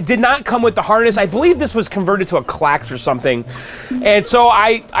 It did not come with the harness. I believe this was converted to a Clax or something. And so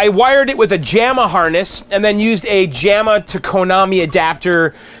I wired it with a JAMA harness and then used a JAMA to Konami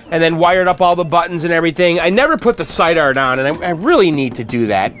adapter and then wired up all the buttons and everything. I never put the sight art on, and I really need to do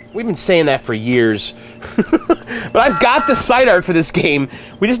that. We've been saying that for years. But I've got the sight art for this game.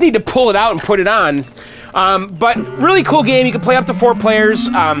 We just need to pull it out and put it on. But really cool game. You can play up to 4 players.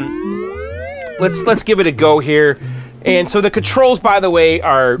 Let's give it a go here. And so the controls, by the way,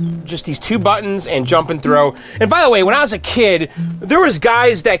 are just these 2 buttons and jump and throw. And by the way, when I was a kid, there was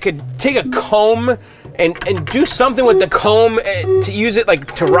guys that could take a comb and do something with the comb to use it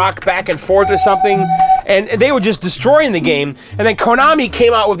like to rock back and forth or something. And they were just destroying the game. And then Konami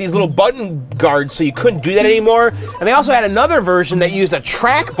came out with these little button guards so you couldn't do that anymore. And they also had another version that used a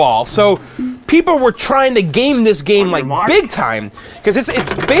trackball. So people were trying to game this game like big time, because it's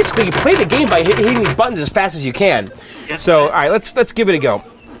basically you play the game by hitting these buttons as fast as you can. So all right, let's give it a go.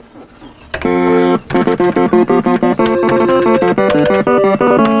 All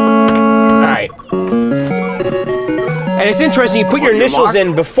right, and it's interesting. You put your initials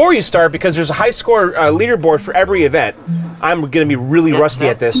in before you start because there's a high score leaderboard for every event. I'm going to be really rusty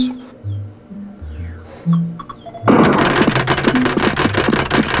at this.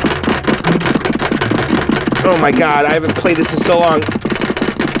 Oh my god, I haven't played this in so long.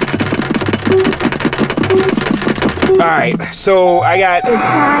 Alright, so I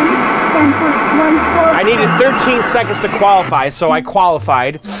needed 13 seconds to qualify, so I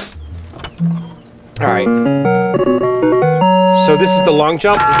qualified. Alright. So this is the long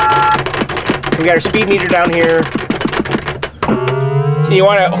jump. We got our speed meter down here. You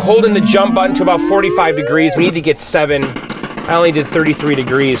want to hold in the jump button to about 45 degrees. We need to get 7. I only did 33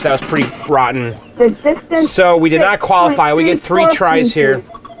 degrees. That was pretty rotten. So we did not qualify. We get 3 tries here.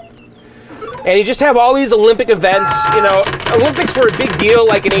 And you just have all these Olympic events. You know, Olympics were a big deal,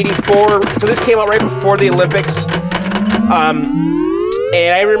 like in '84. So this came out right before the Olympics. And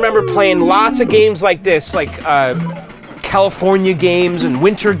I remember playing lots of games like this, like California games and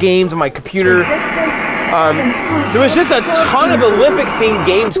winter games on my computer. There was just a ton of Olympic-themed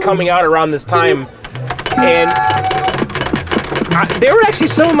games coming out around this time. And they were actually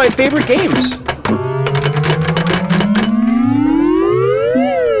some of my favorite games.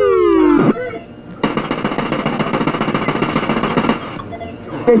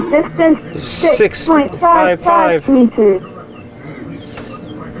 The distance 6.55 meters.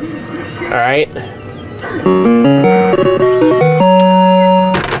 All right.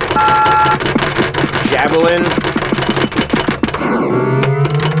 Javelin.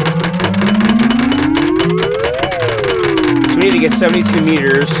 So we need to get 72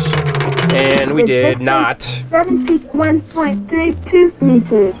 meters, and we did not. 71.32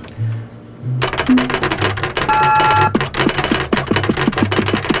 meters.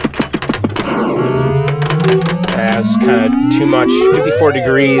 That's kind of too much. 54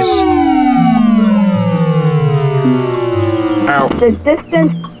 degrees. Ow. The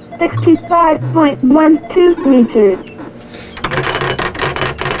distance 65.12 meters.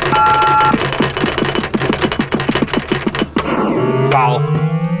 Foul.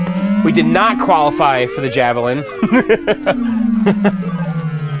 We did not qualify for the javelin.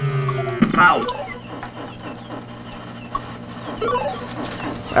 Ow.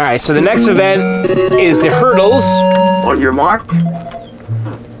 Alright, so the next event is the hurdles. On your mark.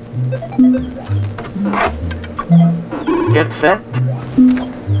 Get set.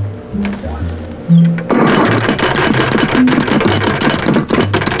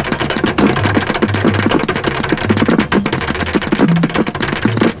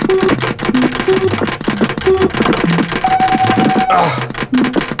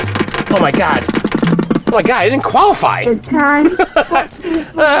 Oh my god. Oh my god, I didn't qualify. The time,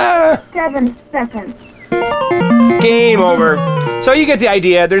 7 seconds. Game over. So you get the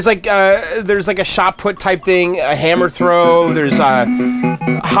idea. There's like a shot put type thing, a hammer throw. There's a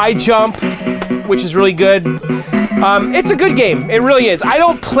high jump, which is really good. It's a good game. It really is. I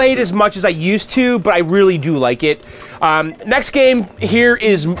don't play it as much as I used to, but I really do like it. Next game here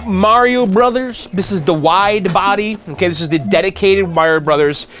is Mario Brothers. This is the wide body. Okay, this is the dedicated Mario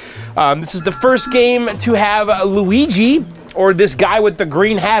Brothers. This is the first game to have Luigi, or this guy with the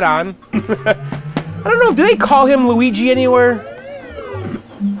green hat on. I don't know, do they call him Luigi anywhere?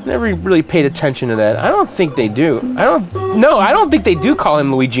 Never really paid attention to that. I don't think they do. I don't think they do call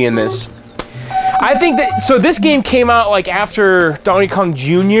him Luigi in this. I think that, so this game came out like after Donkey Kong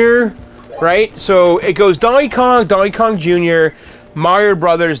Jr., right? So it goes Donkey Kong Jr., Mario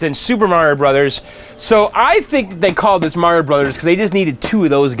Brothers, then Super Mario Brothers. So I think they called this Mario Brothers because they just needed 2 of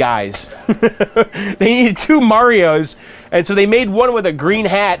those guys. They needed 2 Marios, and so they made one with a green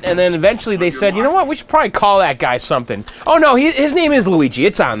hat, and then eventually they said, you know what, we should probably call that guy something. Oh no, his name is Luigi,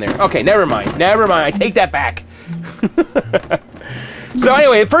 it's on there. Okay, never mind, I take that back. So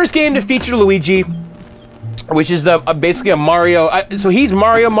anyway, the first game to feature Luigi, which is the basically a Mario. So he's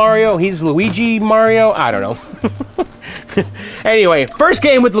Mario, he's Luigi Mario. I don't know. Anyway, first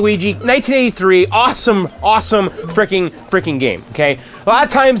game with Luigi, 1983. Awesome freaking game. Okay, a lot of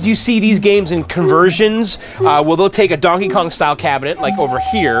times you see these games in conversions. Well, they'll take a Donkey Kong style cabinet like over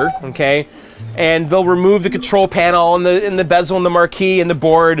here. Okay. And they'll remove the control panel and the bezel and the marquee and the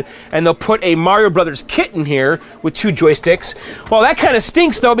board, and they'll put a Mario Brothers kit in here with 2 joysticks. Well, that kind of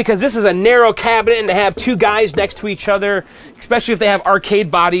stinks though, because this is a narrow cabinet, and to have 2 guys next to each other, especially if they have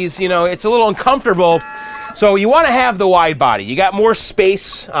arcade bodies, you know, it's a little uncomfortable. So you want to have the wide body. You got more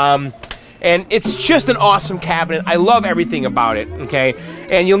space, and it's just an awesome cabinet. I love everything about it, okay?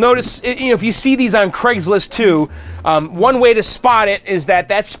 And you'll notice, you know, if you see these on Craigslist too, one way to spot it is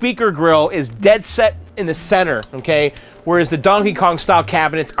that speaker grill is dead set in the center, okay? Whereas the Donkey Kong style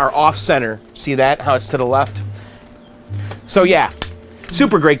cabinets are off center. See that, how it's to the left? So yeah,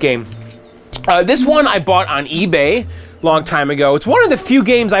 super great game. This one I bought on eBay long time ago. It's one of the few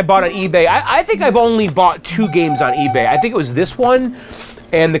games I bought on eBay. I think I've only bought 2 games on eBay. I think it was this one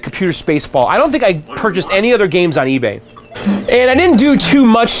and the Computer Spaceball. I don't think I purchased any other games on eBay. And I didn't do too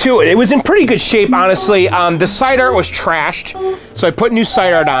much to it. It was in pretty good shape, honestly. The side art was trashed, so I put new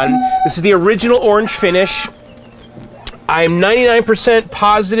side art on. This is the original orange finish. I'm 99%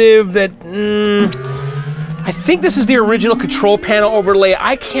 positive that, I think this is the original control panel overlay.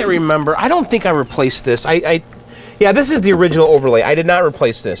 I can't remember. I don't think I replaced this. Yeah, this is the original overlay. I did not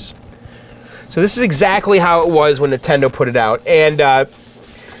replace this. So this is exactly how it was when Nintendo put it out. And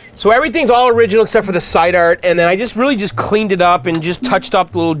so everything's all original except for the side art. And then I really just cleaned it up and just touched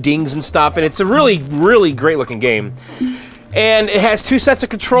up the little dings and stuff. And it's a really great looking game. And it has 2 sets of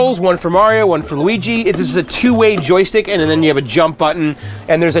controls, one for Mario, one for Luigi. It's just a 2-way joystick, and then you have a jump button.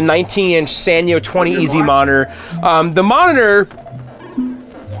 And there's a 19-inch Sanyo 20 Easy monitor. The monitor,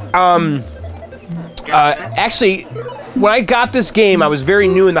 actually, when I got this game, I was very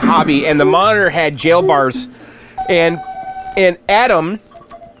new in the hobby, and the monitor had jail bars, and Adam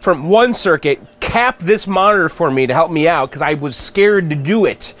from One Circuit capped this monitor for me to help me out because I was scared to do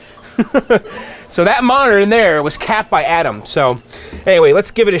it. So that monitor in there was capped by Adam. So anyway, let's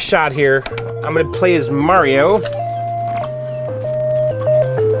give it a shot here. I'm gonna play as Mario.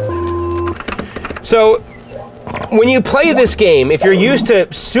 So when you play this game, if you're used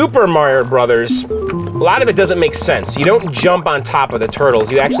to Super Mario Brothers, a lot of it doesn't make sense. You don't jump on top of the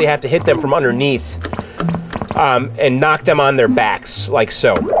turtles. You actually have to hit them from underneath and knock them on their backs, like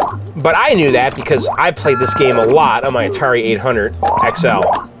so. But I knew that because I played this game a lot on my Atari 800 XL.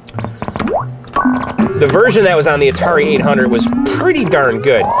 The version that was on the Atari 800 was pretty darn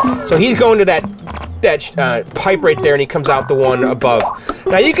good. So he's going to that pipe right there, and he comes out the one above.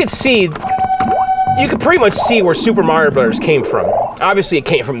 Now you can see, you can pretty much see where Super Mario Bros. Came from. Obviously it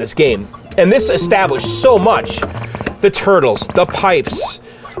came from this game. And this established so much. The turtles, the pipes,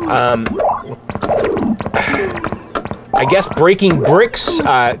 I guess breaking bricks,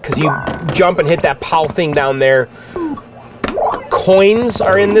 because you jump and hit that POW thing down there. Coins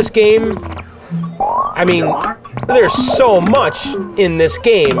are in this game. I mean, there's so much in this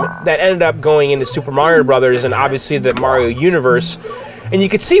game that ended up going into Super Mario Brothers and obviously the Mario universe. And you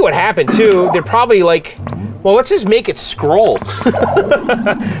could see what happened too. They're probably like, well, let's just make it scroll.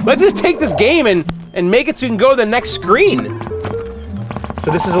 Let's just take this game and make it so you can go to the next screen.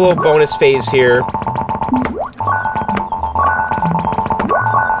 So this is a little bonus phase here.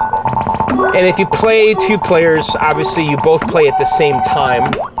 And if you play 2 players, obviously you both play at the same time.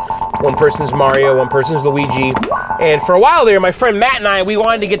 one person's Mario, one person's Luigi. And for a while there, my friend Matt and I, we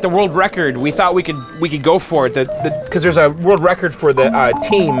wanted to get the world record. We thought we could go for it, because there's a world record for the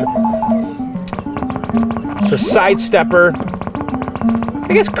team. So Sidestepper.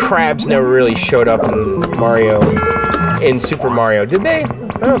 I guess crabs never really showed up in Super Mario, did they?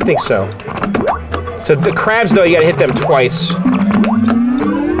 I don't think so. So the crabs, though, you gotta hit them twice.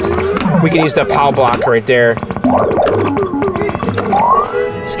 We can use that POW block right there.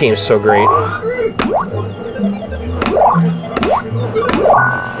 This game's so great.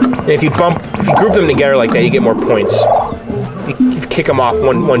 And if you group them together like that, you get more points. You kick them off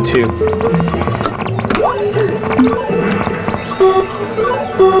 1, 2.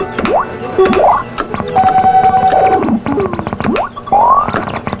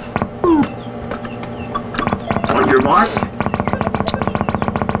 On your mark.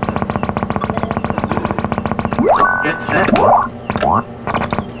 Get set.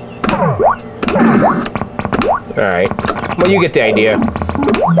 Alright. Well, you get the idea.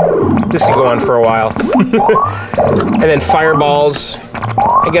 This could go on for a while. And then fireballs.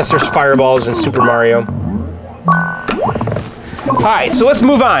 I guess there's fireballs in Super Mario. Alright, so let's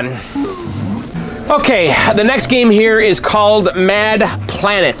move on. Okay, the next game here is called Mad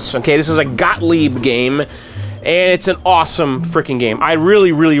Planets. Okay, this is a Gottlieb game, and it's an awesome freaking game. I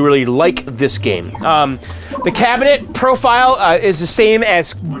really, really, really like this game. The cabinet profile is the same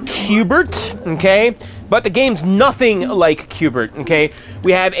as Q*bert, okay? But the game's nothing like Q*bert, okay?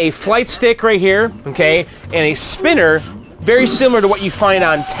 We have a flight stick right here, okay? And a spinner, very similar to what you find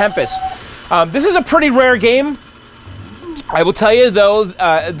on Tempest. This is a pretty rare game. I will tell you, though,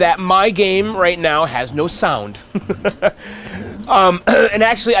 that my game right now has no sound. And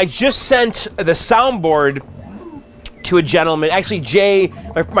actually, I just sent the soundboard to a gentleman. Actually, Jay,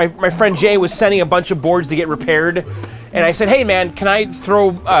 my friend Jay was sending a bunch of boards to get repaired. And I said, hey, man, can I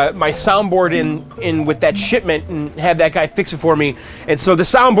throw my soundboard in with that shipment and have that guy fix it for me? And so the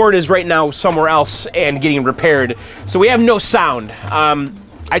soundboard is right now somewhere else and getting repaired. So we have no sound.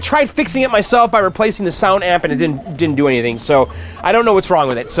 I tried fixing it myself by replacing the sound amp, and it didn't do anything. So I don't know what's wrong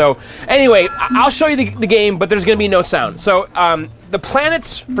with it. So anyway, I'll show you the game, but there's going to be no sound. So the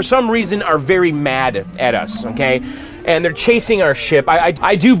planets, for some reason, are very mad at us, okay? And they're chasing our ship.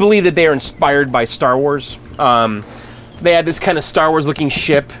 I do believe that they are inspired by Star Wars. They had this kind of Star Wars-looking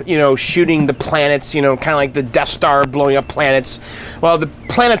ship, you know, shooting the planets, you know, kind of like the Death Star blowing up planets. Well, the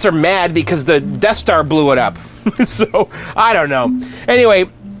planets are mad because the Death Star blew it up. So, I don't know. Anyway,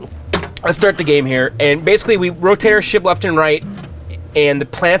 let's start the game here. And basically, we rotate our ship left and right, and the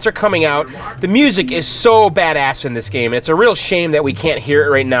planets are coming out. The music is so badass in this game. It's a real shame that we can't hear it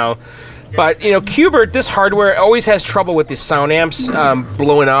right now. But, you know, Q*bert, this hardware always has trouble with the sound amps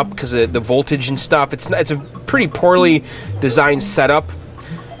blowing up because of the voltage and stuff. It's a pretty poorly designed setup.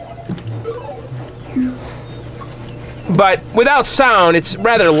 But without sound, it's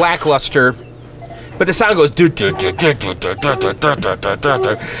rather lackluster. But the sound goes...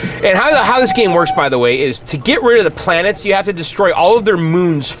 And how this game works, by the way, is to get rid of the planets, you have to destroy all of their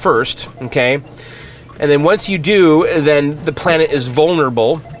moons first, okay? And then once you do, then the planet is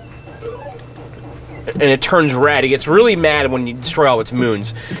vulnerable. And it turns red. It gets really mad when you destroy all its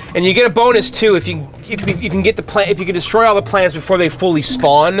moons. And you get a bonus too if you can get if you can destroy all the planets before they fully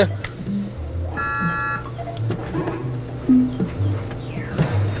spawn.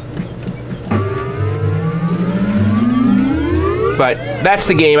 But that's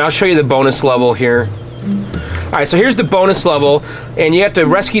the game. I'll show you the bonus level here. Alright, so here's the bonus level, and you have to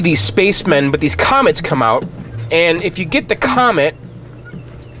rescue these spacemen, but these comets come out. And if you get the comet,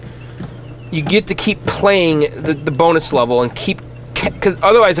 you get to keep playing the bonus level and keep... Because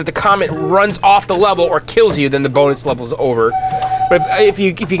otherwise, if the comet runs off the level or kills you, then the bonus level's over. But if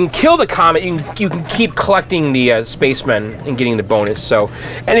you can kill the comet, you can keep collecting the spacemen and getting the bonus. So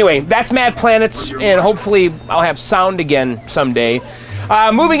anyway, that's Mad Planets, and hopefully I'll have sound again someday.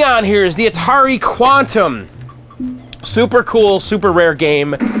 Moving on here is the Atari Quantum. Super cool, super rare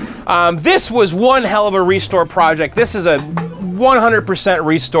game. This was one hell of a restore project. This is a 100%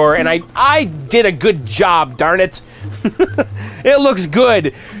 restore, and I did a good job, darn it. It looks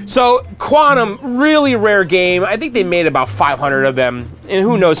good. So, Quantum, really rare game. I think they made about 500 of them, and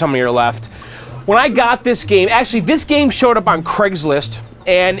who knows how many are left. When I got this game, actually, this game showed up on Craigslist,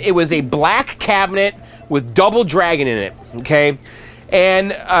 and it was a black cabinet with Double Dragon in it, okay? And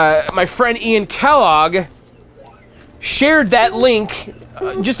my friend Ian Kellogg shared that link,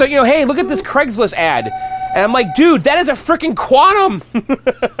 just, you know, hey, look at this Craigslist ad. And I'm like, dude, that is a freaking Quantum!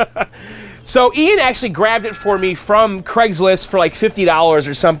 So Ian actually grabbed it for me from Craigslist for like $50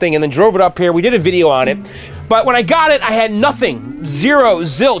 or something, and then drove it up here. We did a video on it. But when I got it, I had nothing. Zero,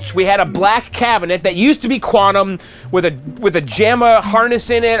 zilch. We had a black cabinet that used to be quantum with a JAMA harness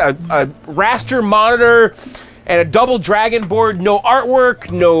in it, a raster monitor, and a double dragon board. No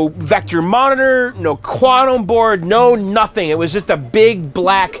artwork, no vector monitor, no quantum board, no nothing. It was just a big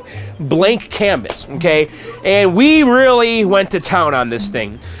black blank canvas, okay? And we really went to town on this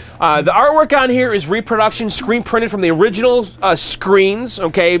thing. The artwork on here is reproduction, screen printed from the original screens,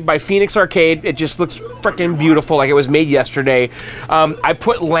 okay, by Phoenix Arcade. It just looks freaking beautiful, like it was made yesterday. I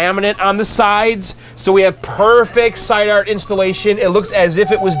put laminate on the sides, so we have perfect side art installation. It looks as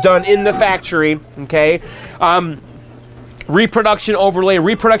if it was done in the factory, okay? Reproduction overlay,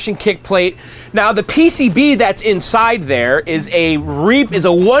 reproduction kick plate. Now the PCB that's inside there is a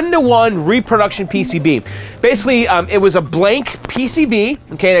one-to-one reproduction PCB. Basically, it was a blank PCB,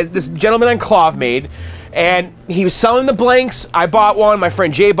 okay, that this gentleman on Clove made, and he was selling the blanks. I bought one, my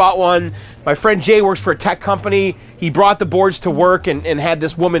friend Jay bought one. My friend Jay works for a tech company. He brought the boards to work and had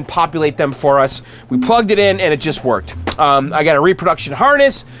this woman populate them for us. We plugged it in and it just worked. I got a reproduction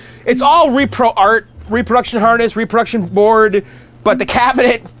harness. It's all repro art. Reproduction harness, reproduction board, but the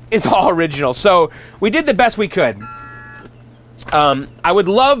cabinet is all original. So we did the best we could. I would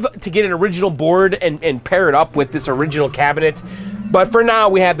love to get an original board and pair it up with this original cabinet, but for now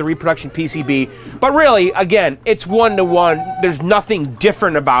we have the reproduction PCB. But really, again, it's one-to-one. There's nothing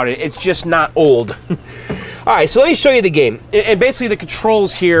different about it. It's just not old. All right, so let me show you the game. And basically the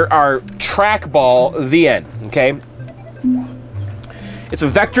controls here are trackball, the end, okay? It's a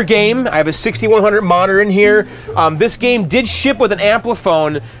vector game. I have a 6100 monitor in here. This game did ship with an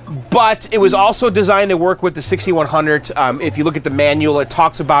Ampliphone, but it was also designed to work with the 6100. If you look at the manual, it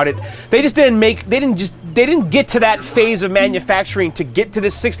talks about it. They just didn't make, they didn't get to that phase of manufacturing to get to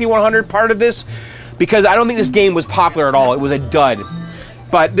the 6100 part of this, because I don't think this game was popular at all. It was a dud.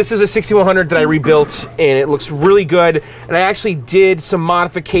 But this is a 6100 that I rebuilt, and it looks really good. And I actually did some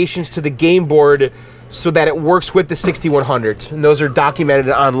modifications to the game board so that it works with the 6100, and those are documented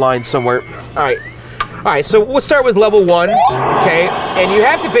online somewhere. All right, so we'll start with level 1, okay? And you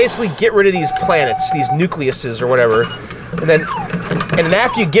have to basically get rid of these planets, these nucleuses or whatever, and then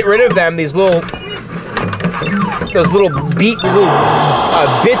after you get rid of them, these little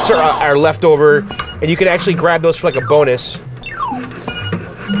bits are left over, and you can actually grab those for like a bonus.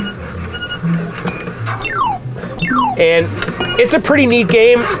 And it's a pretty neat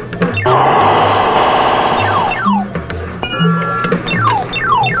game.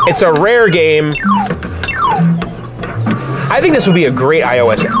 It's a rare game. I think this would be a great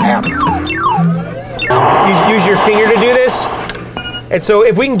iOS app. Use your finger to do this. And so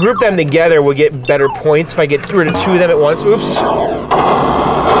if we can group them together, we'll get better points if I get rid of 2 of them at once. Oops.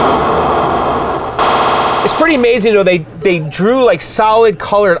 It's pretty amazing, though. They drew like solid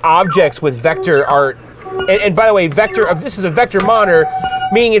colored objects with vector art. And by the way, this is a vector monitor,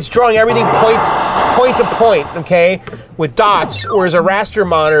 meaning it's drawing everything point to point, okay, with dots, whereas a raster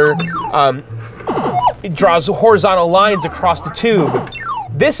monitor, it draws horizontal lines across the tube.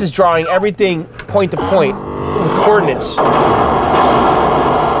 This is drawing everything point to point with coordinates.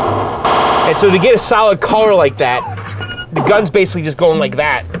 And so to get a solid color like that, the gun's basically just going like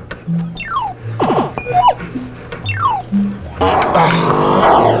that.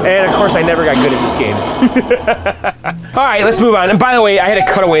 And of course, I never got good at this game. All right, let's move on. And by the way, I had a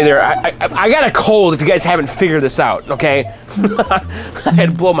cutaway there. I got a cold if you guys haven't figured this out, okay? I had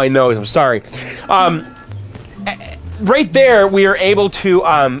to blow my nose, I'm sorry. Right there, we are able to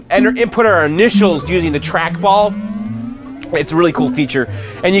input our initials using the trackball. It's a really cool feature.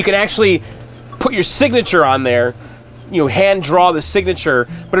 And you can actually put your signature on there, you know, hand draw the signature,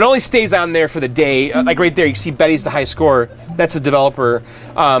 but it only stays on there for the day. Like right there, you see Betty's the high score. That's the developer.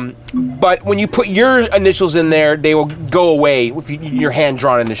 But when you put your initials in there, they will go away with your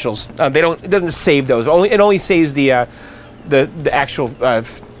hand-drawn initials. It doesn't save those. It only saves the actual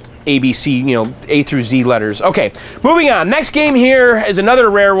ABC, you know, A through Z letters. Okay, moving on. Next game here is another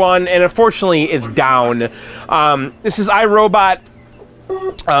rare one, and unfortunately, it's down. This is iRobot.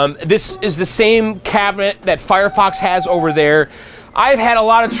 This is the same cabinet that Firefox has over there. I've had a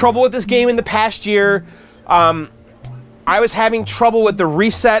lot of trouble with this game in the past year. I was having trouble with the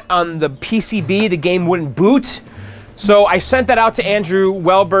reset on the PCB. The game wouldn't boot. So I sent that out to Andrew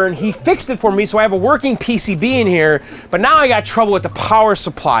Welburn. He fixed it for me, so I have a working PCB in here. But now I got trouble with the power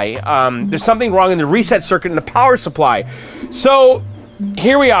supply. There's something wrong in the reset circuit in the power supply. So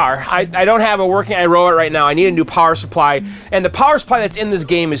here we are. I don't have a working iRobot right now. I need a new power supply, and the power supply that's in this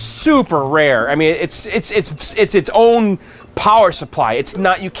game is super rare. I mean, it's its own power supply. It's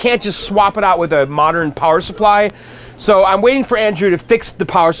not, you can't just swap it out with a modern power supply. So I'm waiting for Andrew to fix the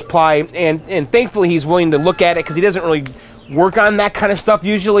power supply, and thankfully he's willing to look at it because he doesn't really work on that kind of stuff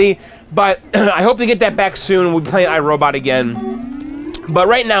usually. But I hope to get that back soon, and we'll be playing iRobot again. But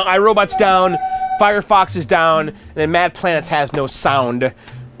right now, iRobot's down, Firefox is down, and then Mad Planets has no sound.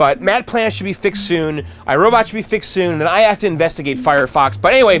 But Mad Planets should be fixed soon, iRobot should be fixed soon, and then I have to investigate Firefox.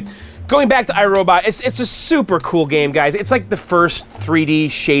 But anyway, going back to iRobot, it's a super cool game, guys. It's like the first 3D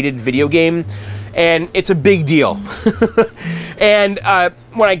shaded video game, and it's a big deal. And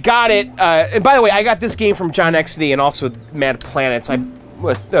when I got it, and by the way, I got this game from John XD and also Mad Planets. I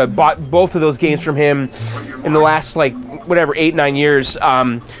bought both of those games from him in the last, like, whatever, 8-9 years.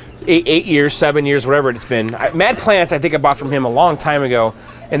 8 years, 7 years, whatever it's been. Mad Planets, I think I bought from him a long time ago.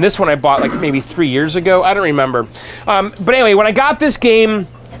 And this one I bought, like, maybe 3 years ago. I don't remember. But anyway, when I got this game,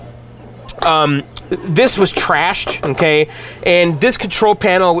 this was trashed, okay? And this control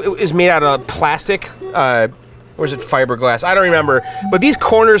panel is made out of plastic. Or is it fiberglass? I don't remember. But these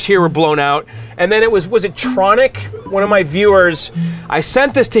corners here were blown out. And then it was it Tronic? One of my viewers, I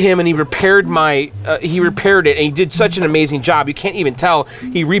sent this to him and he repaired he repaired it, and he did such an amazing job. You can't even tell.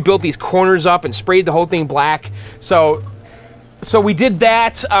 He rebuilt these corners up and sprayed the whole thing black. So we did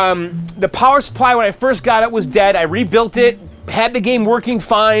that. The power supply when I first got it was dead. I rebuilt it, had the game working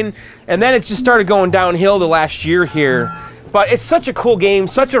fine, and then it just started going downhill the last year here. But it's such a cool game,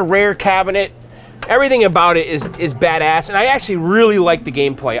 such a rare cabinet. Everything about it is badass, and I actually really like the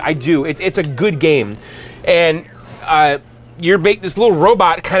gameplay. I do. It's a good game, and you're this little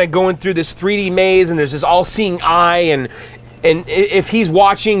robot kind of going through this 3D maze, and there's this all-seeing eye, and if he's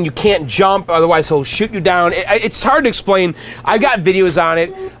watching, you can't jump, otherwise he'll shoot you down. It's hard to explain. I've got videos on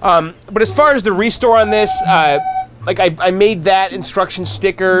it, but as far as the restore on this, like I made that instruction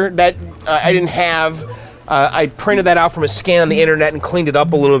sticker that I didn't have. I printed that out from a scan on the internet and cleaned it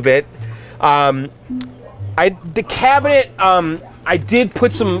up a little bit. The cabinet, I did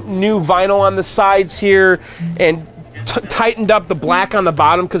put some new vinyl on the sides here and tightened up the black on the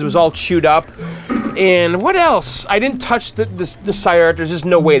bottom because it was all chewed up. And what else? I didn't touch the side art. There's just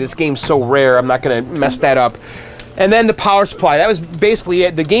no way. This game's so rare. I'm not going to mess that up. And then the power supply. That was basically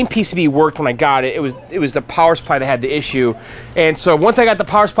it. The game PCB worked when I got it. It was the power supply that had the issue. And so once I got the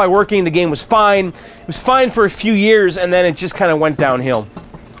power supply working, the game was fine. It was fine for a few years, and then it just kind of went downhill.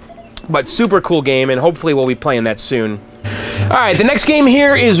 But super cool game, and hopefully we'll be playing that soon. All right, the next game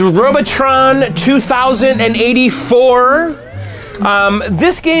here is Robotron 2084.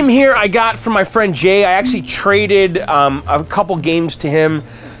 This game here I got from my friend Jay. I actually traded a couple games to him.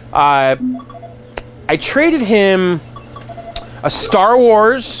 I traded him a Star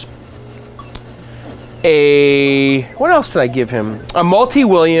Wars, what else did I give him? A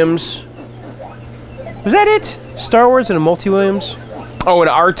Multi-Williams. Was that it? Star Wars and a Multi-Williams? Oh, an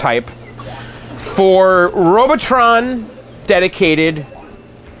R-Type. For Robotron dedicated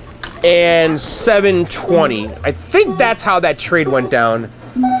and 720. I think that's how that trade went down.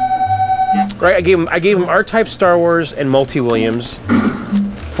 Right, I gave him R-Type Star Wars and Multi-Williams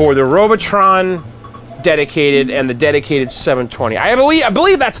for the Robotron dedicated and the dedicated 720. I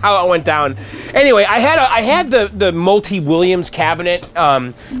believe that's how it went down. Anyway, I had the Multi-Williams cabinet,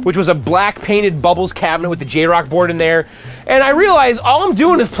 which was a black painted bubbles cabinet with the J-Rock board in there. And I realized all I'm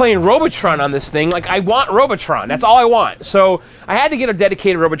doing is playing Robotron on this thing. Like, I want Robotron. That's all I want. So I had to get a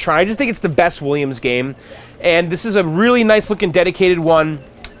dedicated Robotron. I just think it's the best Williams game. And this is a really nice looking dedicated one.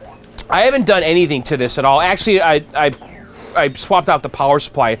 I haven't done anything to this at all. Actually, I swapped out the power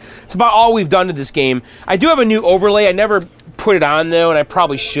supply. It's about all we've done to this game. I do have a new overlay. I never put it on, though, and I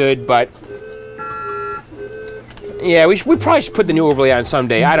probably should, but yeah, we probably should put the new overlay on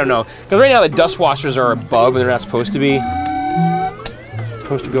someday. I don't know. Because right now the dust washers are above, and they're not supposed to be. It's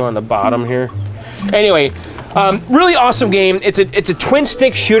supposed to go on the bottom here. Anyway, really awesome game. It's a twin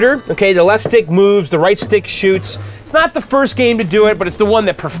stick shooter. Okay, the left stick moves, the right stick shoots. It's not the first game to do it, but it's the one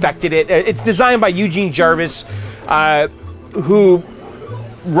that perfected it. It's designed by Eugene Jarvis, who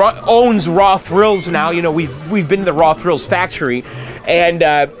owns Raw Thrills now. You know, we've been to the Raw Thrills factory, and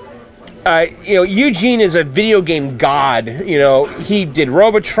you know, Eugene is a video game god. You know, he did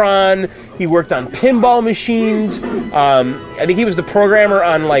Robotron. He worked on pinball machines. I think he was the programmer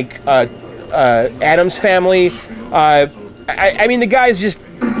on like Addams Family. I mean, the guy's just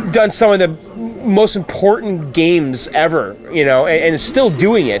done some of the most important games ever. You know, and is still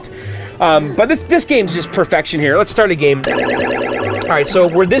doing it. But this game's just perfection here. Let's start a game. All right, so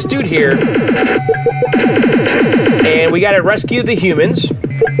we're this dude here, and we got to rescue the humans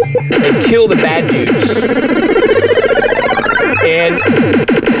and kill the bad dudes. And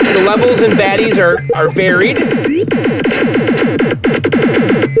the levels and baddies are varied.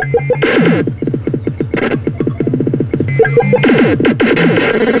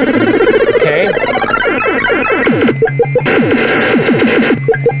 Okay.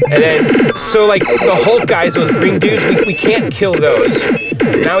 And then, so like the Hulk guys, those green dudes, we can't kill those.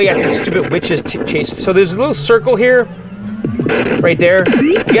 Now we got these stupid witches chasing. So there's a little circle here, right there.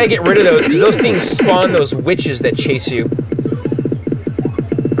 You gotta get rid of those because those things spawn those witches that chase you.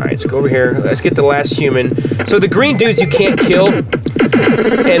 All right, let's go over here. Let's get the last human. So the green dudes you can't kill,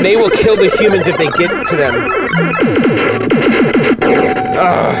 and they will kill the humans if they get to them.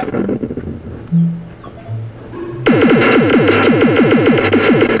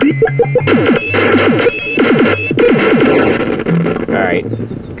 All right,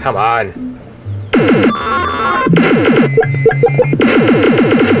 come on.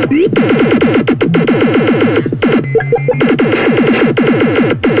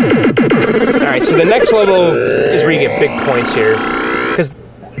 Alright, so the next level is where you get big points here. Because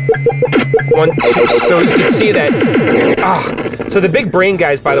 1, 2, so you can see that. So the big brain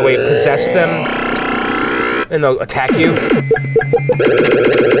guys, by the way, possess them and they'll attack you.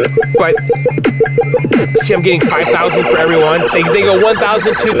 But see, I'm getting 5,000 for everyone. They go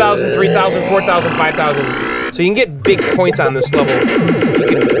 1,000, 2,000, 3,000, 4,000, 5,000. So you can get big points on this level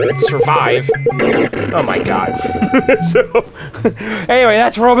if you can survive. Oh my god. So, anyway,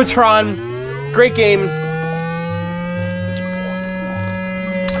 that's Robotron. Great game.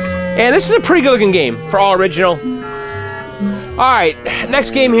 And this is a pretty good looking game for all original. Alright,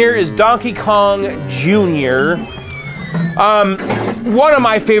 next game here is Donkey Kong Jr. One of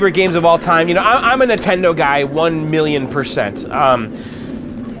my favorite games of all time. You know, I'm a Nintendo guy,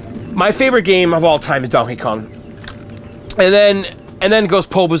 1,000,000%. My favorite game of all time is Donkey Kong. And then goes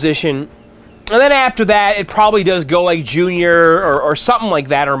pole position. And then after that, it probably does go like Junior or something like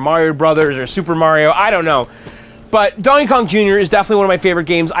that, or Mario Brothers or Super Mario, I don't know. But Donkey Kong Jr. is definitely one of my favorite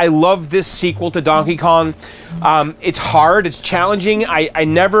games. I love this sequel to Donkey Kong. It's hard, it's challenging. I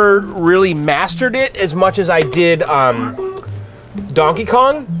never really mastered it as much as I did Donkey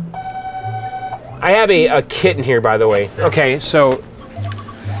Kong. I have a kit in here, by the way. Okay, so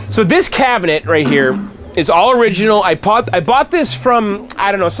this cabinet right here is all original. I bought this from,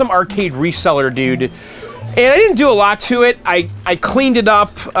 I don't know, some arcade reseller dude. And I didn't do a lot to it. I cleaned it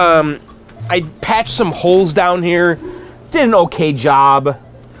up. I patched some holes down here. Did an okay job.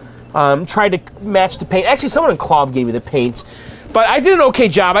 Tried to match the paint. Actually, someone in Clov gave me the paint. But I did an okay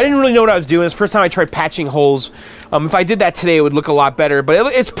job. I didn't really know what I was doing. It's the first time I tried patching holes. If I did that today, it would look a lot better.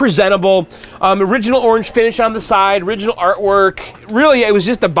 But it's presentable. Original orange finish on the side. Original artwork. Really, it was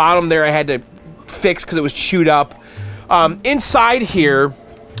just the bottom there I had to fix because it was chewed up. Inside here,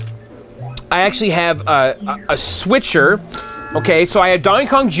 I actually have a switcher. Okay, so I have Donkey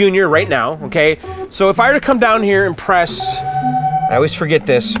Kong Jr. right now. Okay, so if I were to come down here and press, I always forget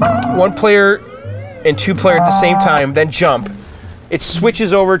this, 1 player and 2 player at the same time, then jump, it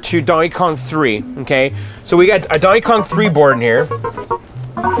switches over to Donkey Kong 3. Okay, so we got a Donkey Kong 3 board in here.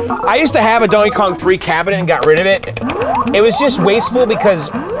 I used to have a Donkey Kong 3 cabinet and got rid of it. It was just wasteful because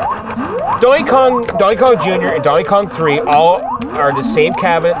Donkey Kong Jr. and Donkey Kong 3 all are the same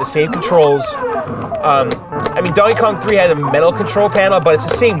cabinet, the same controls. I mean, Donkey Kong 3 has a metal control panel, but it's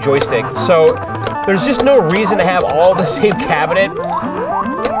the same joystick. So there's just no reason to have all the same cabinet.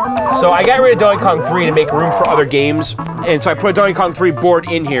 So I got rid of Donkey Kong 3 to make room for other games. And so I put a Donkey Kong 3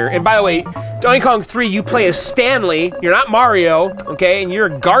 board in here. And by the way, Donkey Kong 3, you play as Stanley. You're not Mario, okay? And you're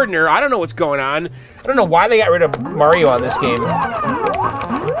a gardener. I don't know what's going on. I don't know why they got rid of Mario on this game.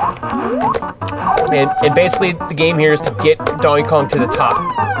 And basically, the game here is to get Donkey Kong to the top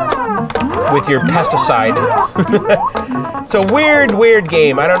with your pesticide. It's a weird, weird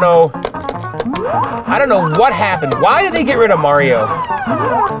game. I don't know what happened. Why did they get rid of Mario?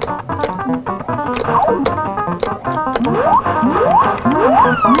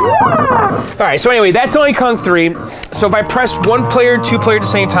 Alright, so anyway, that's Donkey Kong 3. So if I press 1 player, 2 player at the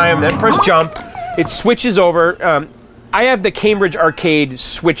same time, then press jump, it switches over. I have the Cambridge Arcade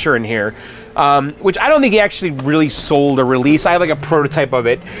switcher in here, which I don't think he actually really sold or released. I have like a prototype of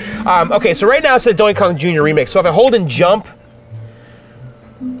it. Okay, so right now it says Donkey Kong Jr. Remix. So if I hold and jump,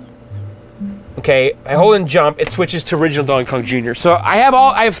 okay, I hold and jump, it switches to original Donkey Kong Jr. So I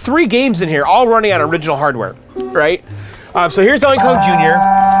have 3 games in here, all running on original hardware, right? So here's Donkey Kong Jr.,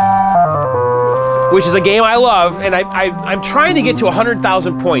 which is a game I love, and I'm trying to get to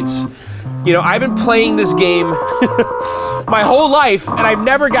 100,000 points. You know, I've been playing this game my whole life, and I've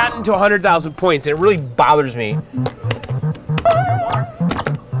never gotten to 100,000 points, and it really bothers me.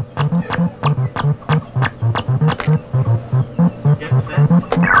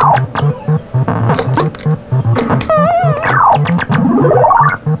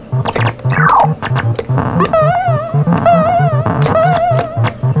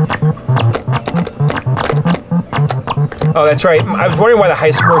 Oh, that's right. I was wondering why the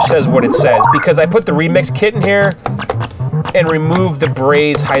high score says what it says. Because I put the remix kit in here and removed the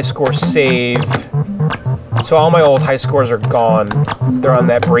Braze high score save. So all my old high scores are gone. They're on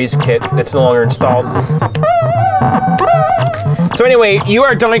that Braze kit that's no longer installed. So anyway, you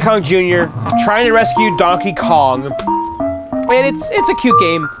are Donkey Kong Jr. trying to rescue Donkey Kong. And it's a cute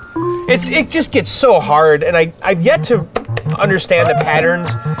game. It just gets so hard, and I've yet to understand the patterns.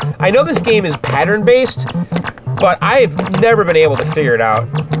 I know this game is pattern-based, but I've never been able to figure it out.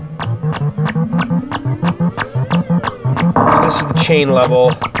 So this is the chain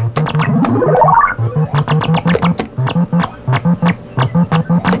level.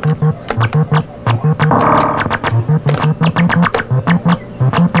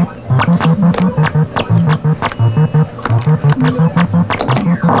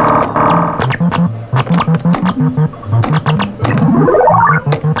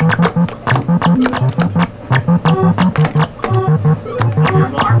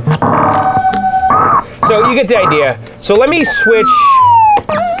 So you get the idea. So let me switch.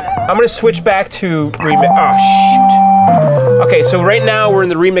 I'm gonna switch back to remix. Oh shoot. Okay, so right now we're in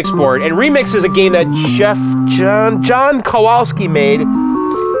the remix board, and remix is a game that John Kowalski made. Did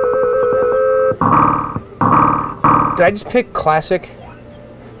I just pick classic?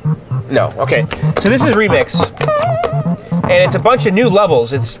 No. Okay. So this is remix, and it's a bunch of new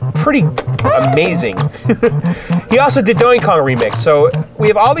levels. It's pretty amazing. He also did Donkey Kong remix, so we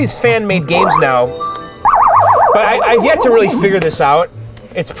have all these fan-made games now. But I've yet to really figure this out.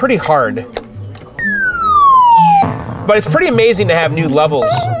 It's pretty hard. But it's pretty amazing to have new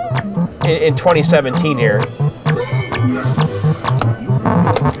levels in 2017 here.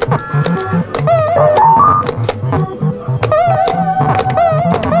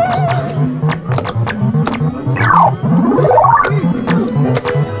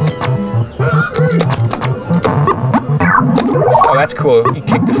 Oh, that's cool. You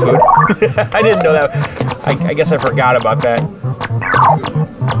kicked the food. I didn't know that. I guess I forgot about that.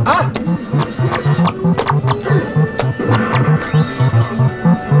 Ah!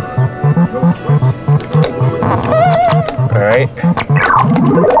 All right.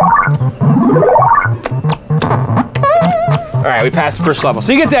 All right, we passed the first level.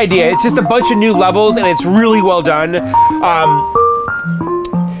 So you get the idea. It's just a bunch of new levels, and it's really well done.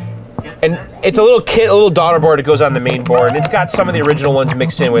 And it's a little kit, a little daughter board that goes on the main board, and it's got some of the original ones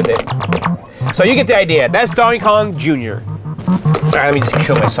mixed in with it. So you get the idea. That's Donkey Kong Jr. All right, let me just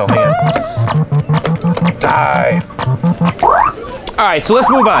kill myself again. Die. All right, so let's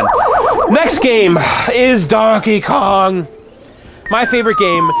move on. Next game is Donkey Kong. My favorite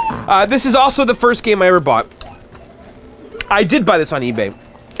game. This is also the first game I ever bought. I did buy this on eBay,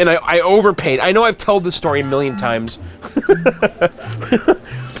 and I overpaid. I know I've told this story a million times.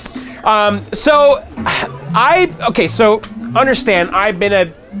 So understand, I've been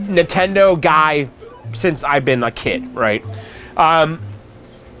a Nintendo guy since I've been a kid, right? And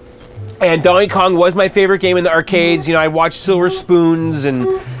Donkey Kong was my favorite game in the arcades. You know, I watched Silver Spoons and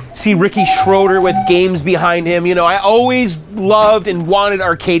see Ricky Schroeder with games behind him. You know, I always loved and wanted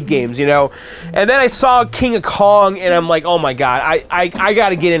arcade games, you know? And then I saw King of Kong, and I'm like, oh my God, I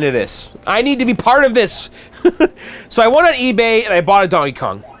gotta get into this. I need to be part of this. So I went on eBay, and I bought a Donkey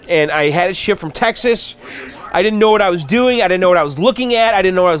Kong. And I had it shipped from Texas. I didn't know what I was doing. I didn't know what I was looking at. I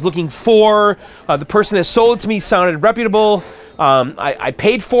didn't know what I was looking for. The person that sold it to me sounded reputable. I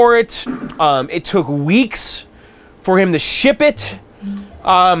paid for it. It took weeks for him to ship it.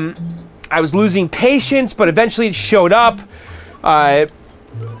 I was losing patience, but eventually it showed up. I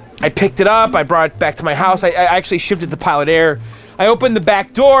picked it up. I brought it back to my house. I actually shipped it to Pilot Air. I opened the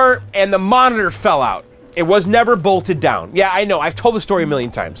back door, and the monitor fell out. It was never bolted down. Yeah, I know. I've told the story a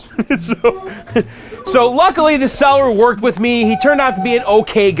million times. So luckily the seller worked with me. He turned out to be an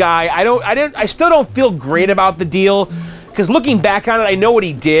okay guy. I still don't feel great about the deal, because looking back on it, I know what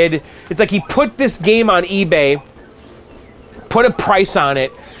he did. It's like he put this game on eBay, put a price on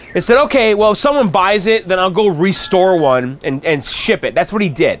it, and said, okay, well, if someone buys it, then I'll go restore one and ship it. That's what he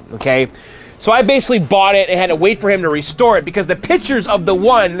did, okay? So I basically bought it and had to wait for him to restore it, because the pictures of the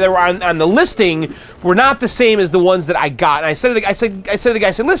one that were on the listing were not the same as the ones that I got. And I said to the guy,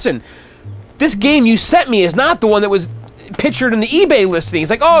 I said, listen, this game you sent me is not the one that was pictured in the eBay listing. He's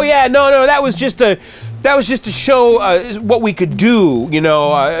like, oh yeah, no, that was just to show what we could do. You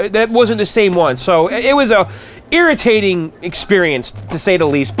know, that wasn't the same one. So it was irritating experience, to say the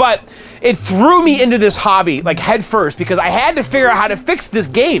least, but it threw me into this hobby like head first because I had to figure out how to fix this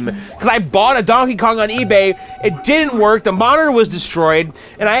game because I bought a Donkey Kong on eBay. It didn't work. The monitor was destroyed,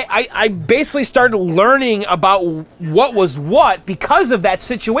 and I basically started learning about what was what because of that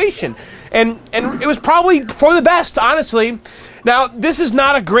situation, and it was probably for the best, honestly. Now, this is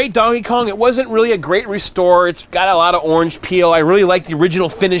not a great Donkey Kong. It wasn't really a great restore. It's got a lot of orange peel. I really like the original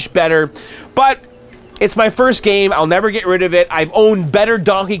finish better, but it's my first game. I'll never get rid of it. I've owned better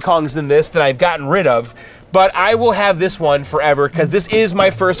Donkey Kongs than this that I've gotten rid of, but I will have this one forever because this is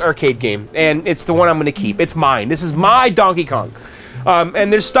my first arcade game, and it's the one I'm going to keep. It's mine. This is my Donkey Kong.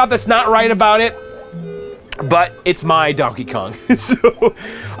 And there's stuff that's not right about it, but it's my Donkey Kong. So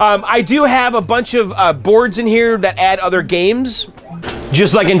I do have a bunch of boards in here that add other games.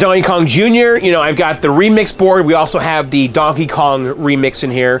 Just like in Donkey Kong Jr., you know, I've got the remix board. We also have the Donkey Kong remix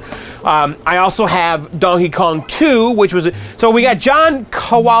in here. I also have Donkey Kong 2, which was... So we got John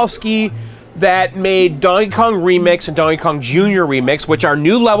Kowalski that made Donkey Kong Remix and Donkey Kong Jr. Remix, which are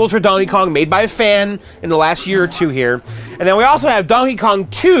new levels for Donkey Kong made by a fan in the last year or two here. And then we also have Donkey Kong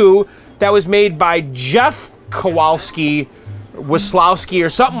 2 that was made by Jeff Kowalski, Waslowski, or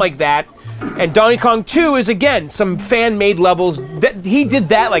something like that. And Donkey Kong 2 is, again, some fan-made levels. He did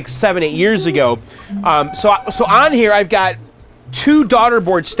that like 7-8 years ago. So on here, I've got 2 daughter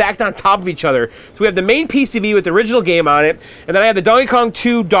boards stacked on top of each other. So we have the main PCB with the original game on it, and then I have the Donkey Kong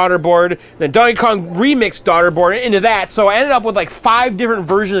 2 daughter board, and the Donkey Kong Remix daughter board into that. So I ended up with like 5 different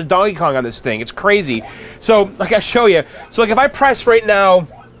versions of Donkey Kong on this thing. It's crazy. So, like, I'll show you. So, like, if I press right now,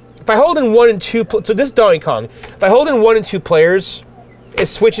 if I hold in 1 and 2, so this is Donkey Kong. If I hold in 1 and 2 players, it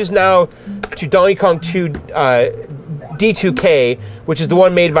switches now to Donkey Kong 2 D2K, which is the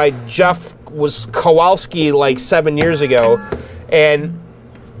one made by Jeff Kowalski like 7 years ago. And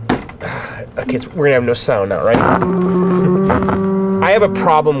okay, we're gonna have no sound now, right? I have a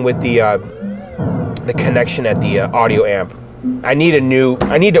problem with the connection at the audio amp. I need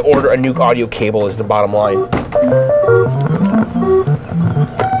to order a new audio cable. Is the bottom line.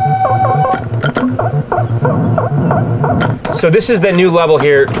 So this is the new level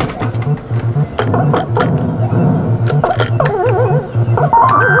here.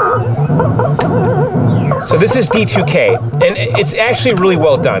 So this is D2K, and it's actually really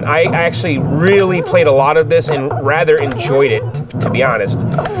well done. I actually really played a lot of this and rather enjoyed it, to be honest.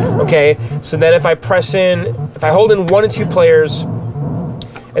 Okay, so then if I press in, if I hold in 1 and 2 players,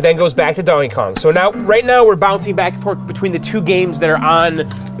 it then goes back to Donkey Kong. So now, right now, we're bouncing back and forth between the 2 games that are on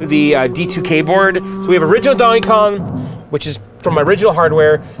the D2K board. So we have original Donkey Kong, which is from my original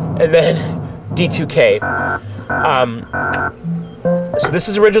hardware, and then D2K. So this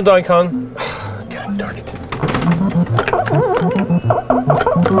is original Donkey Kong. God darn it.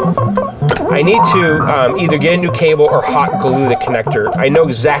 I need to either get a new cable or hot glue the connector. I know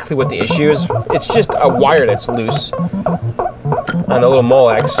exactly what the issue is. It's just a wire that's loose on the little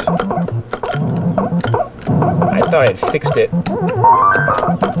Molex. I thought I had fixed it.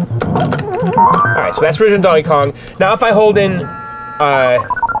 Alright, so that's original Donkey Kong. Now if I hold in, I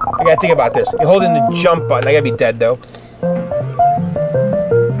gotta think about this. You hold in the jump button. I gotta be dead though.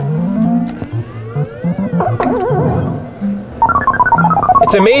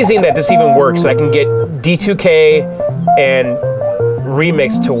 It's amazing that this even works. I can get D2K and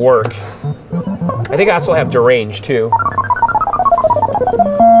Remix to work. I think I also have Derange too.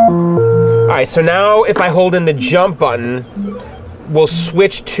 Alright, so now if I hold in the jump button, we'll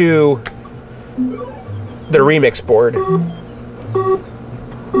switch to the Remix board.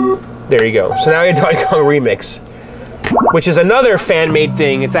 There you go. So now you're Donkey Kong Remix, which is another fan-made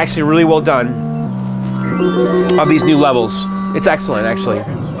thing. It's actually really well done of these new levels. It's excellent, actually.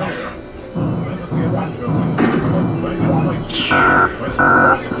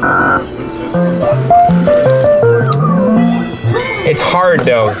 It's hard,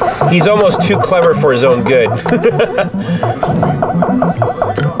 though. He's almost too clever for his own good.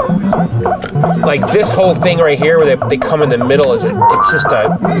 Like this whole thing right here, where they come in the middle, it just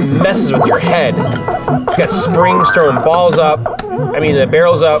messes with your head. It's got springs throwing balls up. I mean, the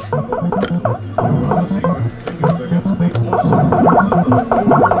barrels up.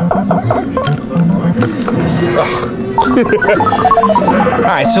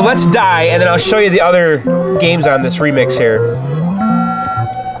 Alright, so let's die, and then I'll show you the other games on this remix here.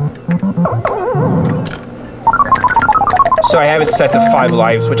 So I have it set to 5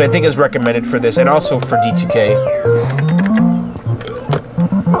 lives, which I think is recommended for this, and also for D2K.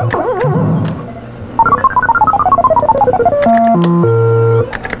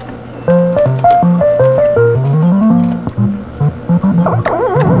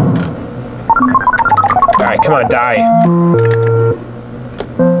 come on, die.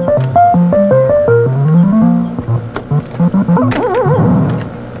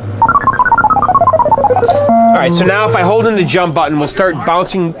 Alright, so now if I hold in the jump button, we'll start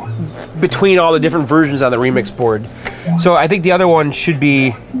bouncing between all the different versions on the remix board. So I think the other one should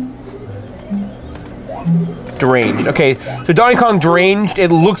be Deranged. Okay, so Donkey Kong Deranged, it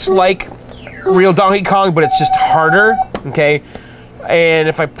looks like real Donkey Kong, but it's just harder, okay? And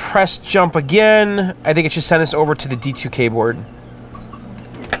if I press jump again, I think it should send us over to the D2K board.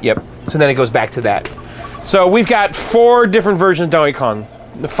 Yep, so then it goes back to that. So we've got 4 different versions of Donkey Kong.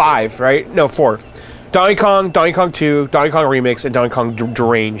 5, right? No, 4. Donkey Kong 2, Donkey Kong Remix, and Donkey Kong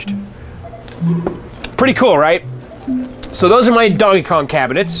Deranged. Pretty cool, right? So those are my Donkey Kong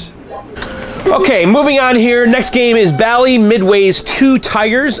cabinets. Okay, moving on here. Next game is Bally Midway's 2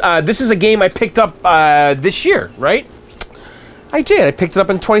 Tigers. This is a game I picked up this year, right? I did. I picked it up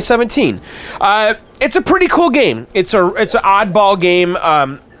in 2017. It's a pretty cool game. It's an oddball game.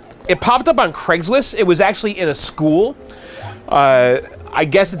 It popped up on Craigslist. It was actually in a school. I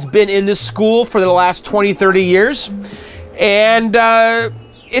guess it's been in this school for the last 20, 30 years. And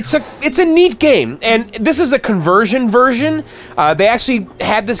it's a neat game, and this is a conversion version. They actually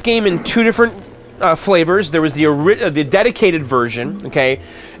had this game in 2 different flavors. There was the dedicated version, okay,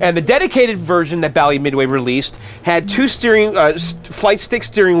 and the dedicated version that Bally Midway released had 2 flight stick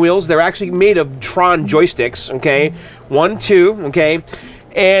steering wheels. They're actually made of Tron joysticks, okay, 1, 2, okay,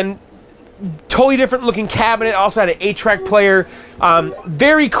 and totally different looking cabinet. Also had an 8-track player.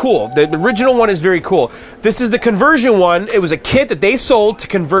 Very cool. The original one is very cool. This is the conversion one. It was a kit that they sold to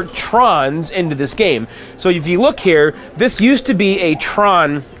convert Trons into this game. So if you look here, this used to be a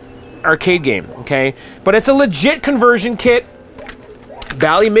Tron arcade game, okay? But it's a legit conversion kit.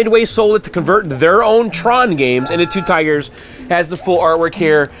 Bally Midway sold it to convert their own Tron games into 2 Tigers. Has the full artwork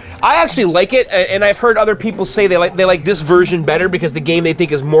here. I actually like it, and I've heard other people say they like this version better because the game they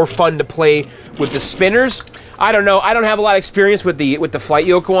think is more fun to play with the spinners. I don't know. I don't have a lot of experience with the Flight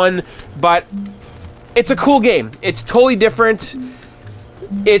Yoke one, but it's a cool game. It's totally different.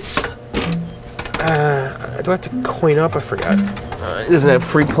 It's do I have to coin up? I forgot. It doesn't have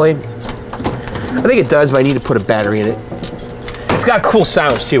free play. I think it does, but I need to put a battery in it. It's got cool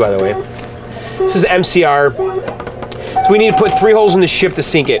sounds too, by the way. This is MCR. So we need to put 3 holes in the ship to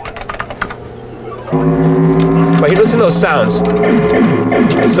sink it. But here, listen to those sounds.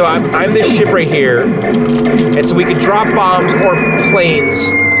 So I'm this ship right here, and so we can drop bombs or planes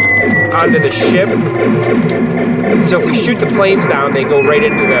onto the ship. So if we shoot the planes down, they go right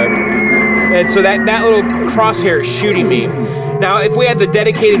into the... And so that little crosshair is shooting me. Now, if we had the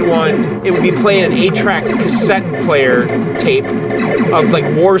dedicated one, it would be playing an 8-track cassette player tape of, like,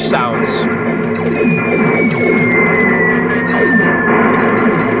 war sounds.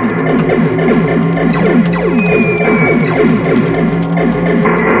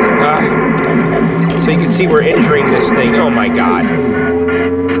 So you can see we're injuring this thing. Oh my god.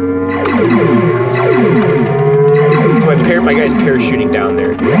 My guy's parachuting down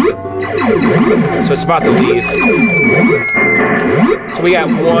there. So it's about to leave. So we got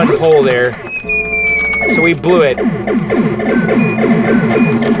 1 hole there. So we blew it.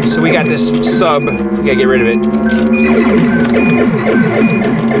 So we got this sub. We gotta get rid of it.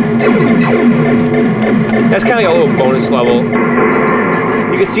 That's kind of like a little bonus level.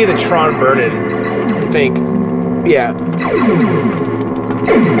 You can see the Tron burning, I think. Yeah.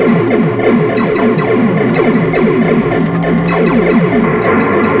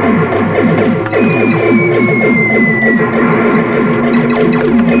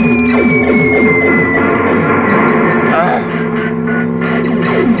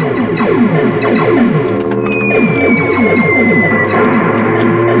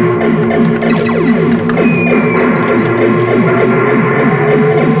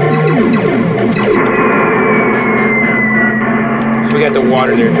 So we got the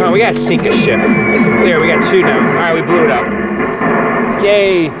water there. Come on, we gotta sink a ship. There, we got 2 now. Alright, we blew it up.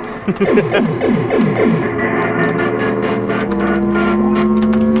 Yay!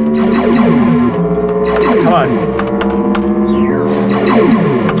 Come on.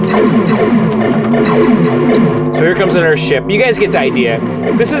 So here comes another ship. You guys get the idea.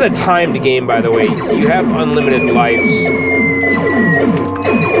 This is a timed game, by the way. You have unlimited lives.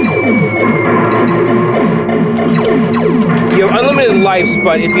 You have unlimited lives,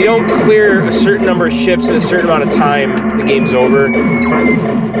 but if you don't clear a certain number of ships in a certain amount of time, the game's over.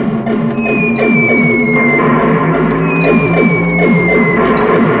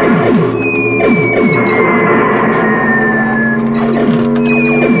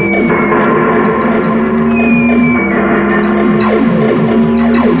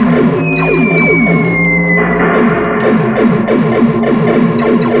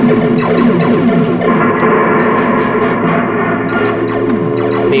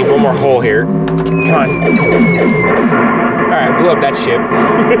 more hole here. Come on. Alright, blew up that ship.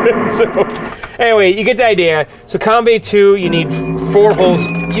 So, anyway, you get the idea. So, Kombat 2, you need 4 holes.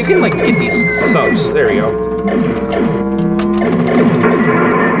 You can, like, get these subs. There we go.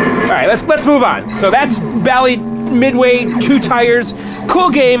 Alright, let's move on. So, that's Bally Midway, 2 tires. Cool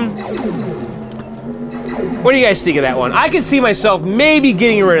game. What do you guys think of that one? I can see myself maybe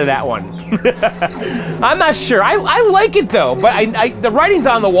getting rid of that one. I'm not sure. I like it though, but the writing's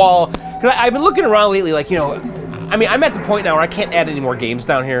on the wall. Because I've been looking around lately, like, you know, I mean, I'm at the point now where I can't add any more games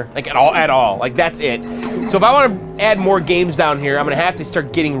down here, like at all. Like, that's it. So if I want to add more games down here, I'm gonna have to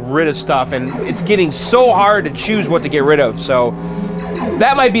start getting rid of stuff, and it's getting so hard to choose what to get rid of. So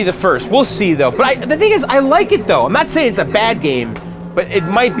that might be the first. We'll see though. But the thing is, I like it though. I'm not saying it's a bad game, but it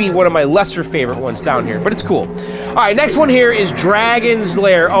might be one of my lesser favorite ones down here, but it's cool. All right, next one here is Dragon's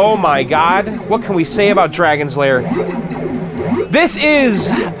Lair. Oh my God, what can we say about Dragon's Lair? This is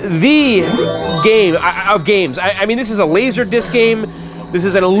the game of games. I mean, this is a Laserdisc game. This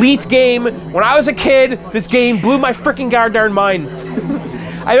is an Elite game. When I was a kid, this game blew my freaking goddamn mind.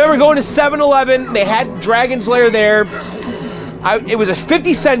 I remember going to 7-Eleven, they had Dragon's Lair there. It was a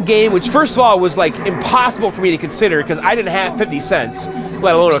 50-cent game, which first of all was like impossible for me to consider because I didn't have 50 cents,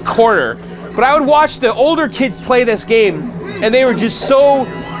 let alone a quarter. But I would watch the older kids play this game, and they were just so,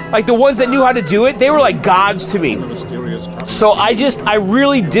 like the ones that knew how to do it, they were like gods to me. So I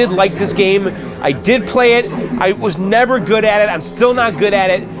really did like this game. I did play it. I was never good at it. I'm still not good at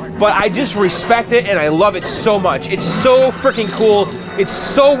it, but I just respect it and I love it so much. It's so freaking cool. It's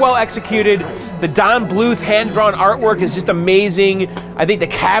so well executed. The Don Bluth hand-drawn artwork is just amazing. I think the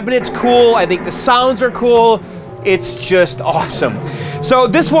cabinet's cool. I think the sounds are cool. It's just awesome. So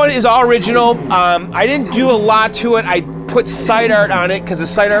this one is all original. I didn't do a lot to it. I put side art on it because the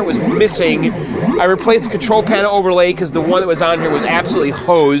side art was missing. I replaced the control panel overlay because the one that was on here was absolutely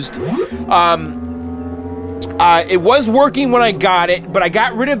hosed. It was working when I got it, but I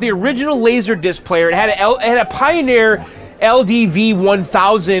got rid of the original Laserdisc player. It had a Pioneer LDV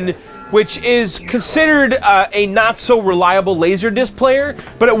 1000, which is considered a not so reliable Laserdisc player,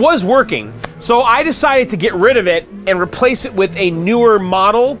 but it was working. So I decided to get rid of it and replace it with a newer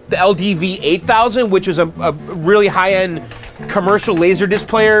model, the LDV 8000, which was a really high-end commercial Laserdisc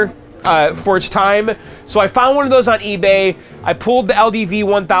player for its time. So I found one of those on eBay. I pulled the LDV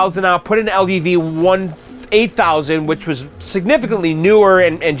 1000 out, put in an LDV 8000, which was significantly newer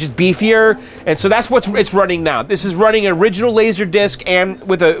and just beefier, and so that's what it's running now. This is running an original Laserdisc and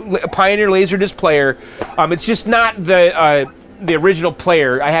with a Pioneer Laserdisc player. It's just not the original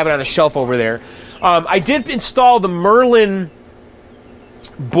player. I have it on a shelf over there. I did install the Merlin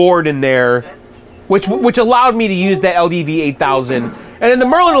board in there, which allowed me to use that LDV 8000. And then the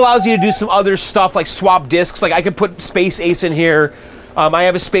Merlin allows you to do some other stuff like swap discs. Like I could put Space Ace in here. I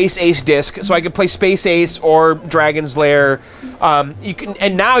have a Space Ace disc, so I can play Space Ace or Dragon's Lair. Now you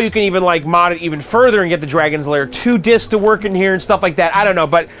can even like mod it even further and get the Dragon's Lair 2 disc to work in here and stuff like that. I don't know,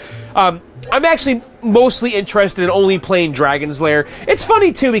 but I'm actually mostly interested in only playing Dragon's Lair. It's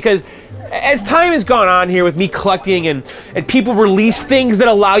funny too because as time has gone on here with me collecting and people release things that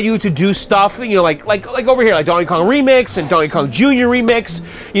allow you to do stuff, you know, like over here, like Donkey Kong Remix and Donkey Kong Jr. Remix.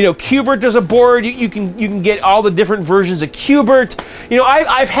 You know, Qbert does a board. You can get all the different versions of Qbert. You know,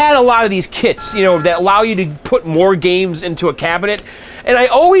 I've had a lot of these kits, you know, that allow you to put more games into a cabinet, and I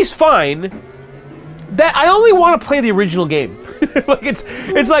always find that I only want to play the original game. Like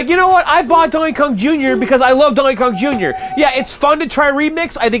it's like, you know what? I bought Donkey Kong Jr. because I love Donkey Kong Jr. Yeah, it's fun to try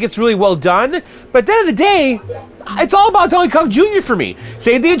Remix. I think it's really well done. But at the end of the day, it's all about Donkey Kong Jr. for me.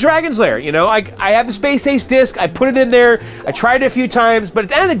 Same thing at Dragon's Lair. You know, I have the Space Ace disc. I put it in there. I tried it a few times. But at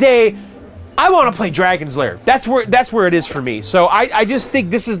the end of the day, I want to play Dragon's Lair. That's where it is for me. So I just think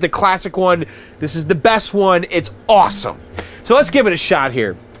this is the classic one. This is the best one. It's awesome. So let's give it a shot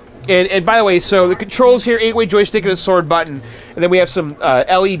here. And by the way, so the controls here, 8-way joystick and a sword button, and then we have some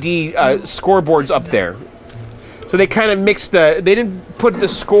LED scoreboards up there. So they kind of mixed they didn't put the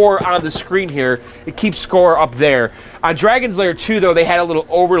score on the screen here. It keeps score up there. On Dragon's Lair 2, though, they had a little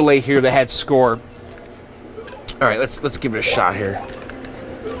overlay here that had score. All right, let's give it a shot here.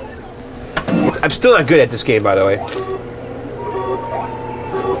 I'm still not good at this game, by the way.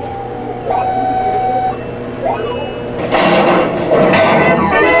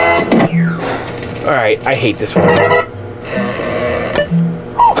 Alright, I hate this one. A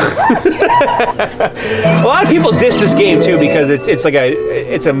lot of people diss this game too because it's like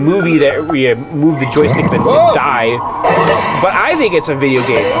it's a movie that where you move the joystick and then die. But I think it's a video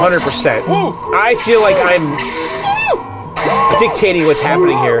game, 100%. I feel like I'm dictating what's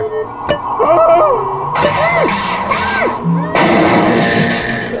happening here.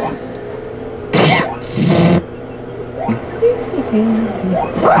 So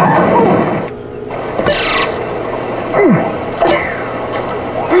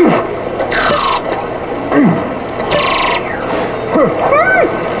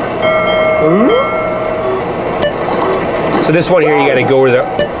this one here, you gotta go where the...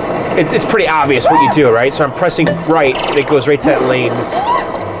 It's pretty obvious what you do, right? So I'm pressing right, and it goes right to that lane.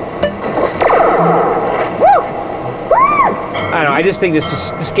 I don't know, I just think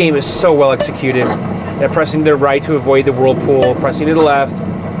this game is so well executed. And pressing to the right to avoid the whirlpool, pressing to the left.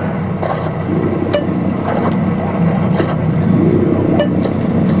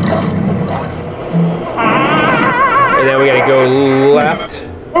 And then we gotta go left.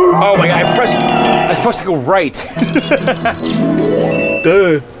 Oh my god, I was supposed to go right.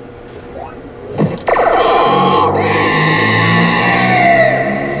 Duh.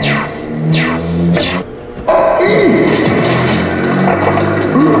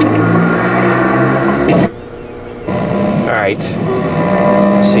 Alright.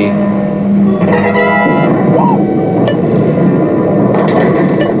 Let's see.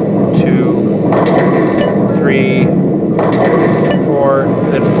 2, 3, 4,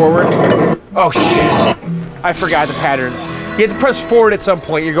 and then forward. Oh shit. I forgot the pattern. You have to press forward at some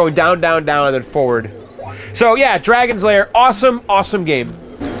point. You're going down, down, down, and then forward. So yeah, Dragon's Lair, awesome, awesome game.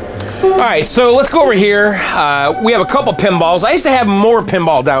 Alright, so let's go over here. We have a couple pinballs. I used to have more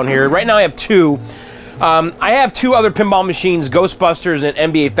pinball down here. Right now I have 2. I have 2 other pinball machines, Ghostbusters and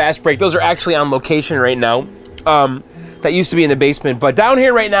NBA Fast Break. Those are actually on location right now. That used to be in the basement. But down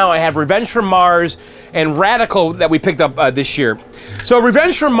here right now I have Revenge from Mars and Radical that we picked up this year. So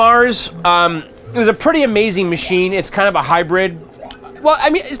Revenge from Mars, it was a pretty amazing machine. It's kind of a hybrid. Well,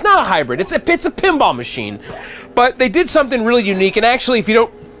 I mean, it's not a hybrid. It's a pinball machine. But they did something really unique. And actually, if you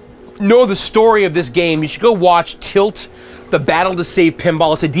don't know the story of this game, you should go watch Tilt, The Battle to Save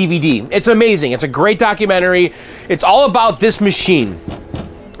Pinball. It's a DVD. It's amazing. It's a great documentary. It's all about this machine.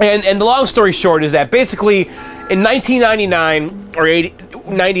 And the long story short is that basically in 1999 or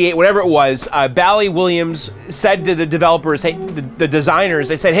 98, whatever it was, Bally Williams said to the developers, hey, the designers,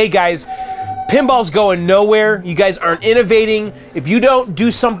 they said, hey guys, pinball's going nowhere. You guys aren't innovating. If you don't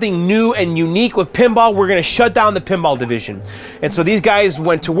do something new and unique with pinball, we're going to shut down the pinball division. And so these guys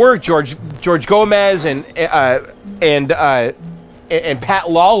went to work, George Gomez and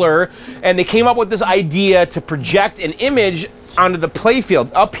Pat Lawler, and they came up with this idea to project an image onto the playfield.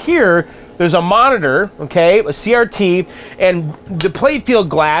 Up here, there's a monitor, okay, a CRT, and the playfield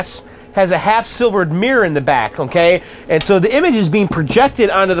glass has a half-silvered mirror in the back, okay? And so the image is being projected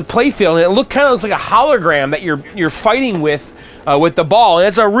onto the playfield, and it kind of looks like a hologram that you're fighting with the ball, and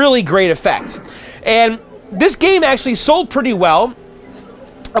it's a really great effect. And this game actually sold pretty well,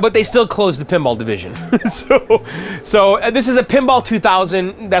 but they still closed the pinball division. so this is a Pinball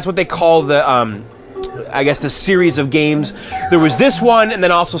 2000. That's what they call the, I guess, the series of games. There was this one, and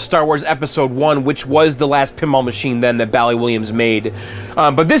then also Star Wars Episode 1, which was the last pinball machine then that Bally Williams made.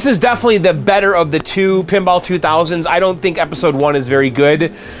 But this is definitely the better of the 2 Pinball 2000s. I don't think Episode 1 is very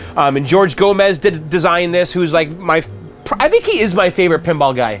good. And George Gomez did design this, who's like I think he is my favorite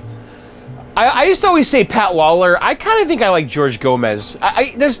pinball guy. I used to always say Pat Lawler. I kind of think I like George Gomez.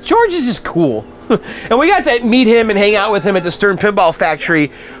 George is just cool. And we got to meet him and hang out with him at the Stern Pinball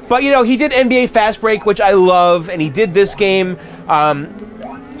Factory. But, you know, he did NBA Fast Break, which I love, and he did this game.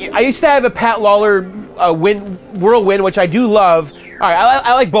 I used to have a Pat Lawler Whirlwind, which I do love. All right,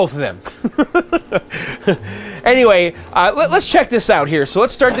 I like both of them. Anyway, let's check this out here. So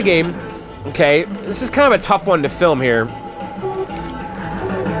let's start the game. Okay, this is kind of a tough one to film here.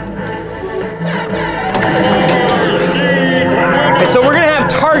 And so we're going to have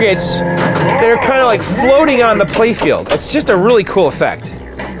targets that are kind of like floating on the playfield. It's just a really cool effect.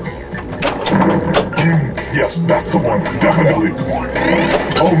 Yes, that's the one, definitely.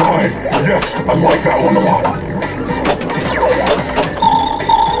 Oh my, yes, I like that one a lot.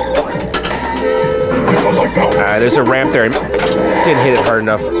 Yes, I like that one. There's a ramp there. Didn't hit it hard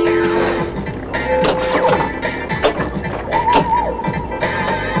enough.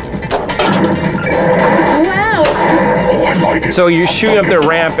 So you're shooting up the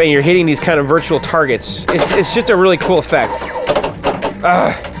ramp and you're hitting these kind of virtual targets. It's just a really cool effect.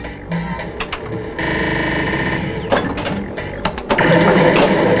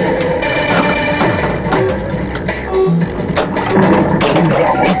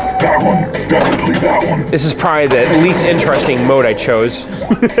 That one. This is probably the least interesting mode I chose.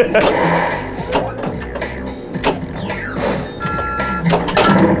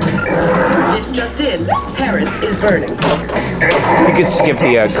 Just in, Paris is burning. You could skip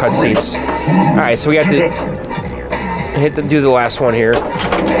the cutscenes. All right, so we have to do the last one here.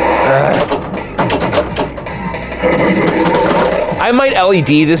 I might LED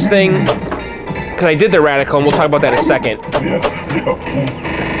this thing, because I did the radical, and we'll talk about that in a second.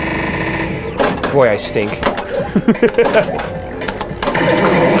 Boy, I stink.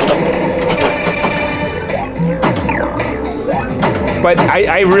 But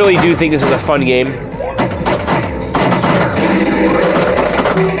I really do think this is a fun game.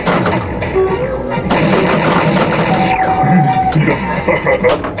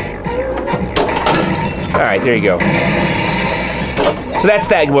 Alright, there you go. So that's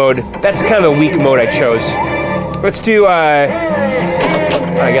that mode. That's kind of a weak mode I chose. Let's do, I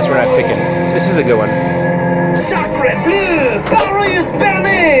guess we're not picking. This is a good one. Sacre bleu! Paris is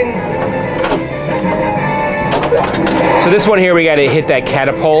burning! So this one here, we gotta hit that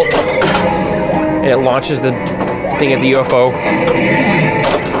catapult. And it launches the thing at the UFO. Go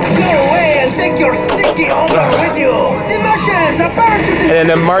away and take your sticky odor with you! The Martians! The parachute! And then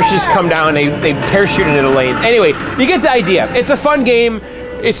the Martians come down, they parachute into the lanes. Anyway, you get the idea. It's a fun game.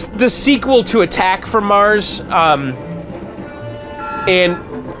 It's the sequel to Attack from Mars. And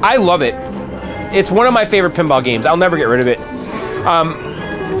I love it. It's one of my favorite pinball games. I'll never get rid of it.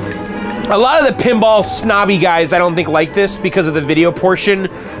 A lot of the pinball snobby guys I don't think like this because of the video portion,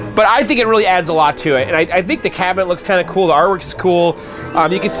 but I think it really adds a lot to it. And I think the cabinet looks kind of cool. The artwork is cool.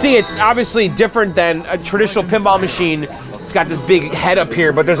 You can see it's obviously different than a traditional pinball machine. It's got this big head up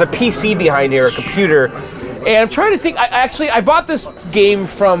here, but there's a PC behind here, a computer. And I'm trying to think, I bought this game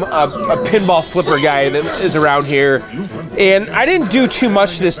from a pinball flipper guy that is around here. And I didn't do too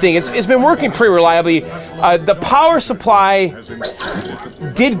much to this thing. It's been working pretty reliably. The power supply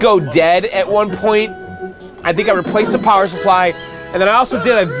did go dead at one point. I think I replaced the power supply. And then I also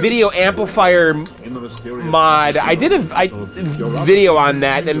did a video amplifier mod. I did a video on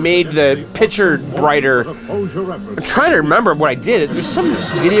that made the picture brighter. I'm trying to remember what I did. There's some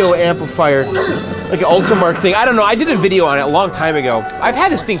video amplifier, like an Ultimark thing. I don't know. I did a video on it a long time ago. I've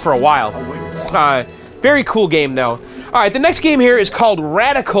had this thing for a while. Very cool game, though. All right, the next game here is called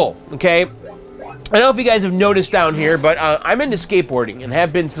Radical, okay? I don't know if you guys have noticed down here, but I'm into skateboarding and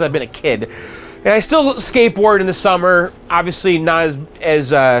have been since I've been a kid. And I still skateboard in the summer, obviously not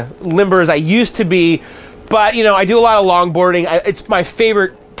as limber as I used to be, but, you know, I do a lot of longboarding. It's my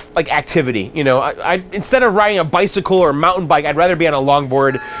favorite, like, activity, you know. I instead of riding a bicycle or a mountain bike, I'd rather be on a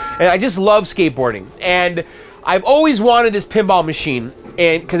longboard, and I just love skateboarding. And I've always wanted this pinball machine,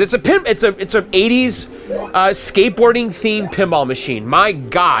 and because it's a 80s skateboarding themed pinball machine. My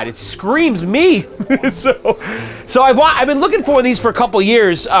God, it screams me. so I've been looking for these for a couple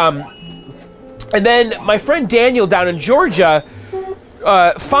years. And then my friend Daniel down in Georgia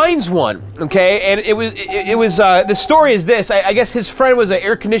finds one, okay? And it was the story is this. I guess his friend was an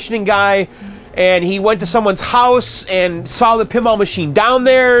air conditioning guy, and he went to someone's house and saw the pinball machine down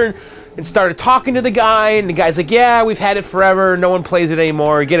there and started talking to the guy, and the guy's like, yeah, we've had it forever, no one plays it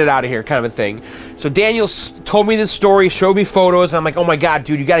anymore, get it out of here, kind of a thing. So Daniel told me this story, showed me photos, and I'm like, oh my God,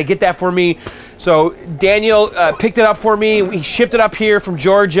 dude, you gotta get that for me. So Daniel picked it up for me, he shipped it up here from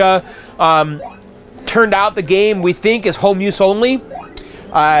Georgia. Turned out the game, we think, is home use only.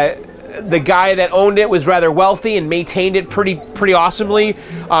 The guy that owned it was rather wealthy and maintained it pretty awesomely.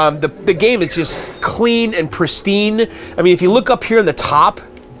 The game is just clean and pristine. I mean, if you look up here in the top,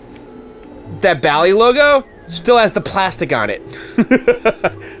 that Bally logo still has the plastic on it.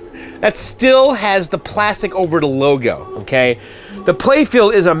 That still has the plastic over the logo, okay? The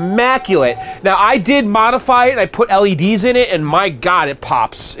playfield is immaculate. Now, I did modify it, and I put LEDs in it, and my God, it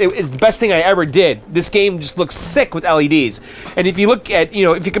pops. It's the best thing I ever did. This game just looks sick with LEDs. And if you look at, you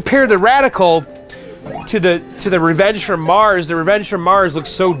know, if you compare the Radical to the Revenge from Mars, the Revenge from Mars looks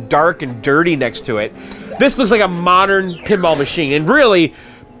so dark and dirty next to it. This looks like a modern pinball machine, and really,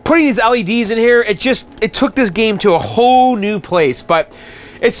 putting these LEDs in here, it took this game to a whole new place. But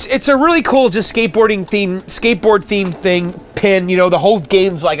it's a really cool just skateboard themed thing. Pin, you know, the whole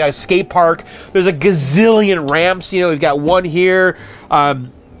game's like a skate park. There's a gazillion ramps. You know, we've got one here.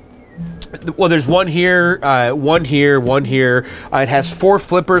 Well, there's one here, one here, one here. It has 4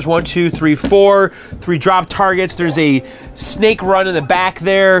 flippers, 1, 2, 3, 4, 3 drop targets. There's a snake run in the back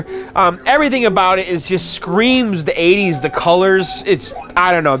there. Everything about it is just screams the 80s, the colors.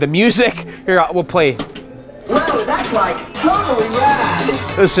 I don't know, the music. Here, we'll play. Whoa, that's like totally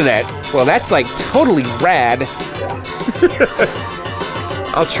rad! Listen to that. Well, that's like totally rad.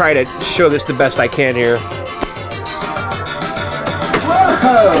 I'll try to show this the best I can here.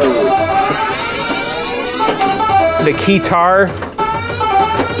 Whoa! The guitar.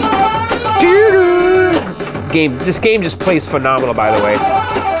 This game just plays phenomenal, by the way.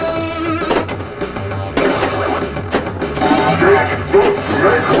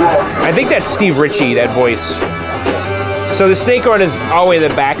 I think that's Steve Ritchie, that voice. So the snake run is all the way in the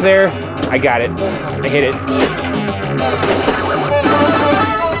back there. I got it. I hit it.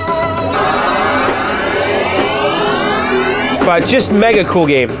 But just mega cool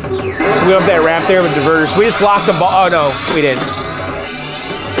game. So we went up that ramp there with diverters. We just locked the ball. Oh no, we didn't.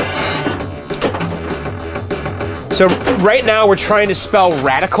 So right now we're trying to spell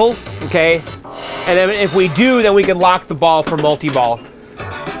radical, okay? And then if we do, then we can lock the ball for multi-ball.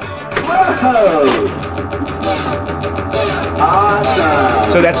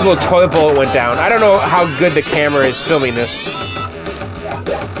 Awesome. So that's a little toilet bowl that went down. I don't know how good the camera is filming this.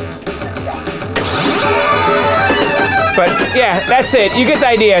 But yeah, that's it. You get the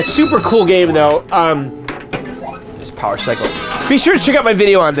idea. Super cool game though. Just power cycle. Be sure to check out my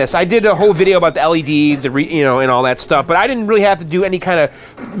video on this. I did a whole video about the LED, and all that stuff. But I didn't really have to do any kind of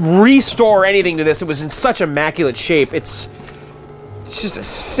restore anything to this. It was in such immaculate shape. It's just a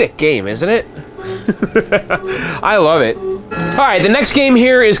sick game, isn't it? I love it. All right, the next game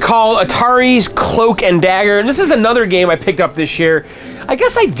here is called Atari's Cloak and Dagger, and this is another game I picked up this year. I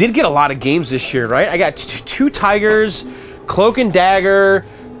guess I did get a lot of games this year, right? I got two Tigers, Cloak and Dagger,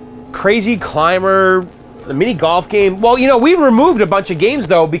 Crazy Climber, the mini golf game. Well, you know, we removed a bunch of games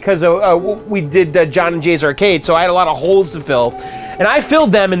though because we did John and Jay's Arcade, so I had a lot of holes to fill, and I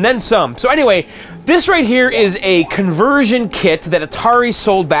filled them and then some. So anyway, this right here is a conversion kit that Atari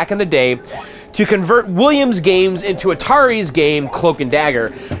sold back in the day to convert Williams games into Atari's game, Cloak and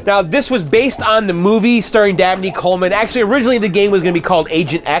Dagger. Now, this was based on the movie starring Dabney Coleman. Actually, originally the game was going to be called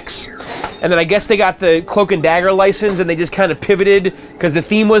Agent X, and then I guess they got the Cloak and Dagger license, and they just kind of pivoted because the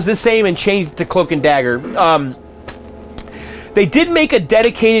theme was the same and changed it to Cloak and Dagger. They did make a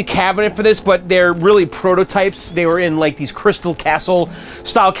dedicated cabinet for this, but they're really prototypes. They were in like these Crystal Castle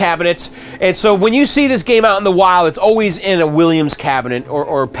style cabinets. And so when you see this game out in the wild, it's always in a Williams cabinet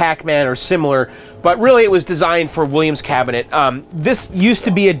or Pac-Man or similar. But really it was designed for Williams cabinet. This used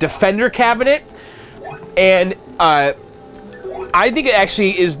to be a Defender cabinet. And I think it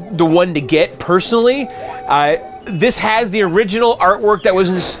actually is the one to get personally. This has the original artwork that was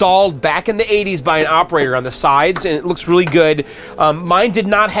installed back in the 80s by an operator on the sides, and it looks really good. Mine did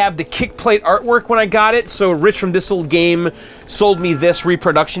not have the kick plate artwork when I got it, so Rich from This Old Game sold me this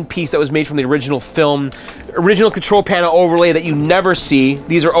reproduction piece that was made from the original film. Original control panel overlay that you never see.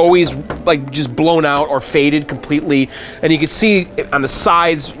 These are always like just blown out or faded completely. And you can see on the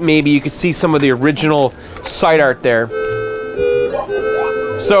sides, maybe you could see some of the original side art there.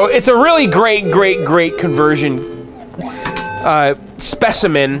 So it's a really great conversion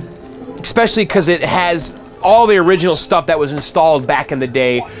specimen, especially because it has all the original stuff that was installed back in the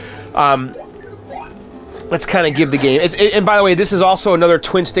day. Let's kind of give the game. And by the way, this is also another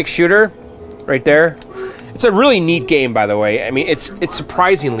twin stick shooter, right there. It's a really neat game, by the way. I mean, it's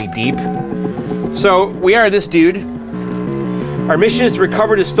surprisingly deep. So we are this dude. Our mission is to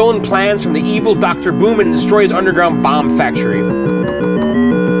recover the stolen plans from the evil Dr. Boom and destroy his underground bomb factory.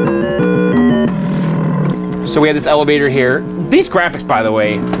 So we have this elevator here. These graphics, by the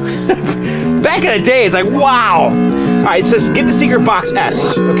way, back in the day, it's like, wow. All right, it says get the secret box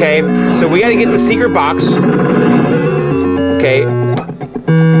S, okay? So we gotta get the secret box, okay?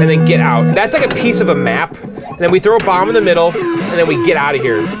 And then get out. That's like a piece of a map. And then we throw a bomb in the middle, and then we get out of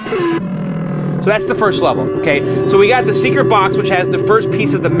here. So that's the first level, okay? So we got the secret box, which has the first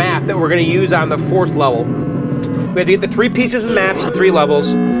piece of the map that we're gonna use on the 4th level. We have to get the 3 pieces of the maps in 3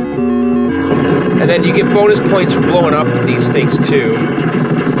 levels. And then you get bonus points for blowing up these things too.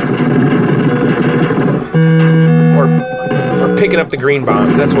 Or picking up the green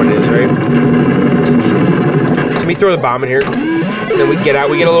bombs, that's what it is, right? So let me throw the bomb in here. And then we get out,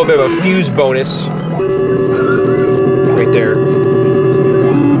 we get a little bit of a fuse bonus. Right there.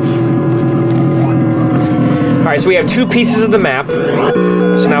 Alright, so we have 2 pieces of the map.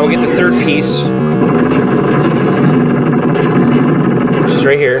 So now we'll get the 3rd piece. Which is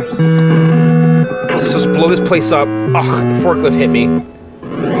right here. So let's blow this place up. Ugh, the forklift hit me.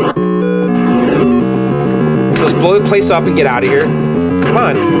 So let's blow the place up and get out of here. Come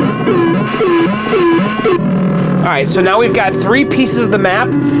on. Alright, so now we've got 3 pieces of the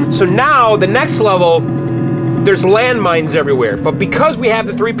map. So now, the next level, there's landmines everywhere. But because we have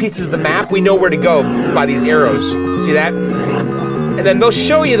the 3 pieces of the map, we know where to go by these arrows. See that? And then they'll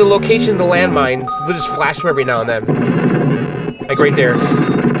show you the location of the landmine. So they'll just flash them every now and then. Like right there.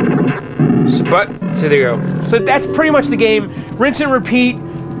 So there you go. So that's pretty much the game. Rinse and repeat.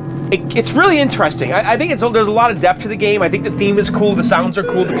 It's really interesting. I think there's a lot of depth to the game. I think the theme is cool. The sounds are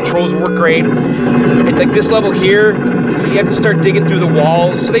cool. The controls work great. And like this level here, you have to start digging through the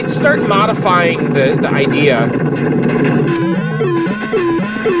walls. So they start modifying the idea.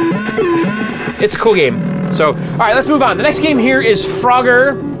 It's a cool game. So, all right, let's move on. The next game here is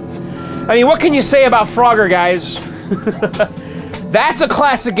Frogger. I mean, what can you say about Frogger, guys? That's a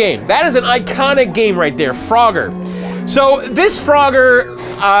classic game. That is an iconic game right there, Frogger. So this Frogger,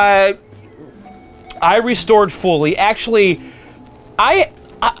 I restored fully. Actually,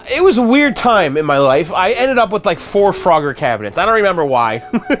 it was a weird time in my life. I ended up with like 4 Frogger cabinets. I don't remember why.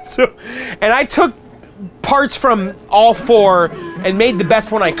 And I took parts from all 4 and made the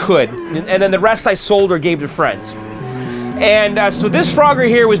best one I could. And then the rest I sold or gave to friends. And so this Frogger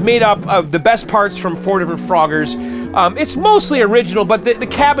here was made up of the best parts from 4 different Froggers. It's mostly original, but the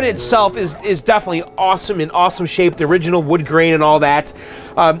cabinet itself is definitely awesome, in awesome shape. The original wood grain and all that.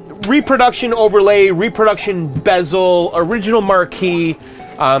 Reproduction overlay, reproduction bezel, original marquee.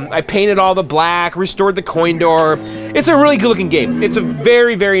 I painted all the black, restored the coin door. It's a really good looking game. It's a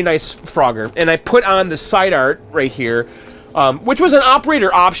very, very nice Frogger. And I put on the side art right here, which was an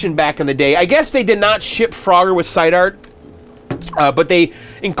operator option back in the day. I guess they did not ship Frogger with side art. But they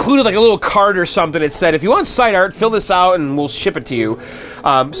included like a little card or something that said, if you want side art, fill this out and we'll ship it to you.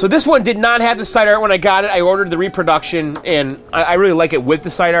 So this one did not have the side art when I got it. I ordered the reproduction, and I really like it with the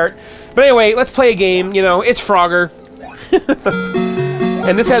side art. But anyway, let's play a game. You know, it's Frogger.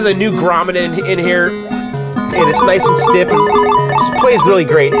 And this has a new grommet in here. And it's nice and stiff and it plays really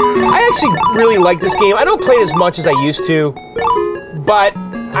great. I actually really like this game. I don't play it as much as I used to. But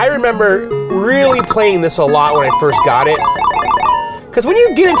I remember really playing this a lot when I first got it. Because when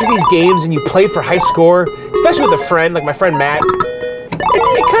you get into these games and you play for high score, especially with a friend, like my friend Matt,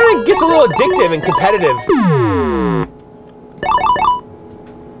 it kind of gets a little addictive and competitive.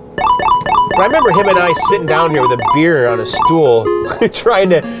 But I remember him and I sitting down here with a beer on a stool, trying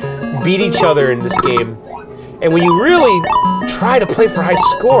to beat each other in this game. And when you really try to play for high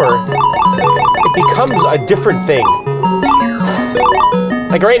score, it becomes a different thing.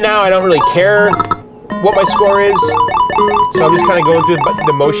 Like right now, I don't really care what my score is. So I'm just kind of going through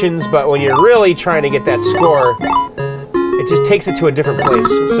the motions, but when you're really trying to get that score, it just takes it to a different place.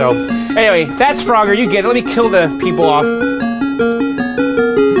 So anyway, that's Frogger. You get it. Let me kill the people off.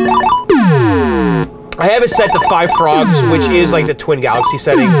 I have it set to 5 frogs, which is like the Twin Galaxy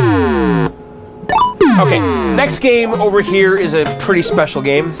setting. Okay, next game over here is a pretty special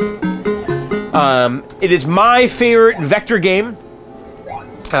game. It is my favorite vector game.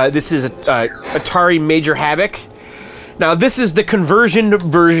 This is Atari Major Havoc. Now this is the conversion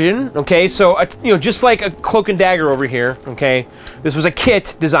version, okay? So, you know, just like a Cloak and Dagger over here, okay? This was a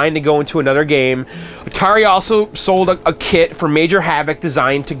kit designed to go into another game. Atari also sold a kit for Major Havoc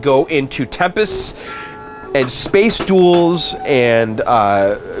designed to go into Tempest and Space Duels and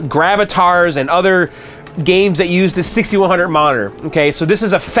Gravitars and other games that use the 6100 monitor, okay? So this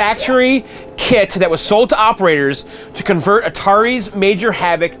is a factory kit that was sold to operators to convert Atari's Major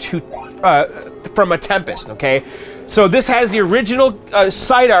Havoc to from a Tempest, okay? So this has the original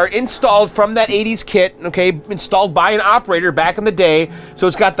side art installed from that 80s kit, okay, installed by an operator back in the day. So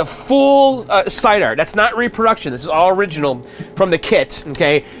it's got the full side art. That's not reproduction. This is all original from the kit,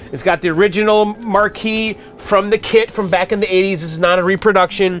 okay? It's got the original marquee from the kit from back in the 80s. This is not a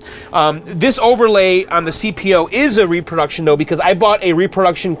reproduction. This overlay on the CPO is a reproduction, though, because I bought a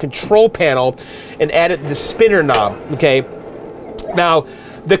reproduction control panel and added the spinner knob, okay? Now,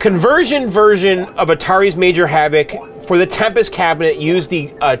 the conversion version of Atari's Major Havoc for the Tempest cabinet used the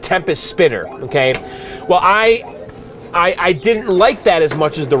Tempest spinner, okay? Well, I didn't like that as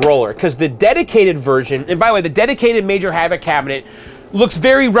much as the roller, because the dedicated version, and by the way, the dedicated Major Havoc cabinet looks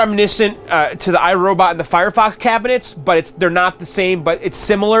very reminiscent to the iRobot and the Firefox cabinets, but they're not the same, but it's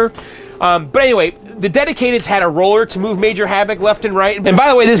similar. But anyway, the dedicateds had a roller to move Major Havoc left and right. And by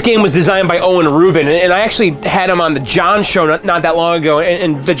the way, this game was designed by Owen Rubin, and I actually had him on the John Show not that long ago.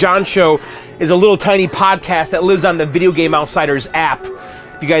 And the John Show is a little tiny podcast that lives on the Video Game Outsiders app,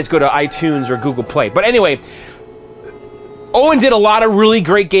 if you guys go to iTunes or Google Play. But anyway, Owen did a lot of really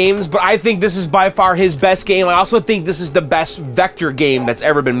great games, but I think this is by far his best game. I also think this is the best vector game that's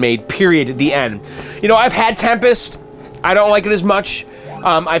ever been made, period, at the end. You know, I've had Tempest. I don't like it as much.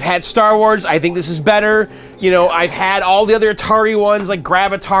 I've had Star Wars. I think this is better. You know, I've had all the other Atari ones like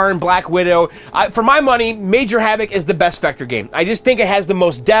Gravitar and Black Widow. For my money, Major Havoc is the best vector game. I just think it has the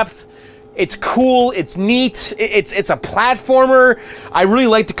most depth. It's cool. It's neat. It's a platformer. I really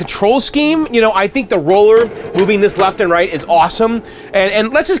like the control scheme. You know, I think the roller moving this left and right is awesome.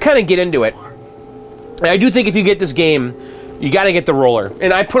 And let's just kind of get into it. I do think if you get this game, you got to get the roller.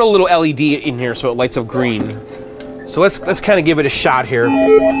 And I put a little LED in here so it lights up green. So let's kind of give it a shot here.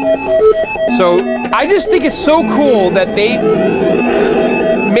 So I just think it's so cool that they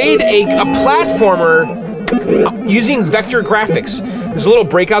made a platformer using vector graphics. There's a little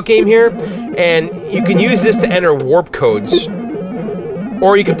breakout game here, and you can use this to enter warp codes,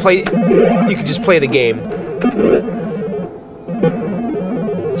 or you could just play the game.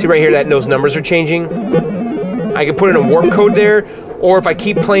 See right here that those numbers are changing? I can put in a warp code there, or if I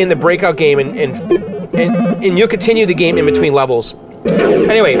keep playing the breakout game and you'll continue the game in between levels.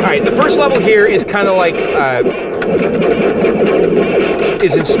 Anyway, all right, the first level here is kind of like,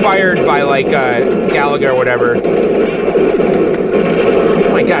 is inspired by like Galaga or whatever.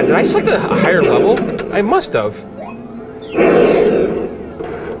 Oh my god, did I select a higher level? I must have.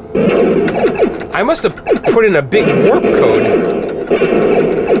 I must have put in a big warp code.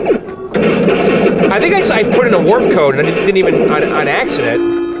 I think I put in a warp code and I didn't even on accident.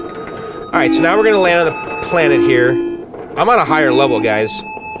 Alright, so now we're gonna land on the planet here. I'm on a higher level, guys.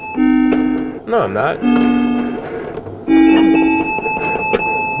 No, I'm not.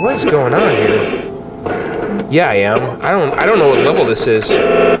 What is going on here? Yeah, I am. I don't know what level this is.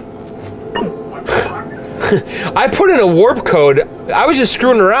 I put in a warp code. I was just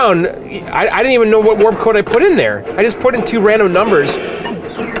screwing around. I didn't even know what warp code I put in there. I just put in 2 random numbers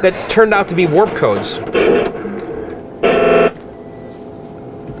that turned out to be warp codes.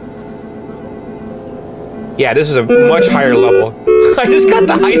 Yeah, this is a much higher level. I just got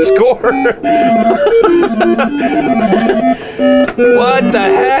the high score. What the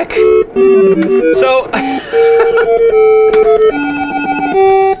heck? So...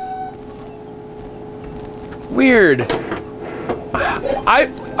 Weird.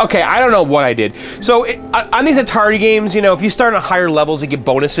 Okay, I don't know what I did. So, on these Atari games, you know, if you start on higher levels, you get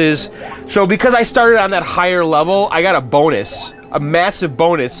bonuses. So, because I started on that higher level, I got a bonus. A massive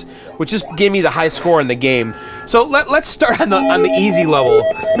bonus, which just gave me the high score in the game. So, let's start on the easy level.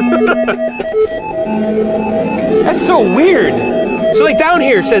 That's so weird. So, like, down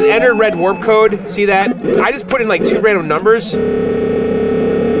here, it says enter red warp code. See that? I just put in, like, 2 random numbers.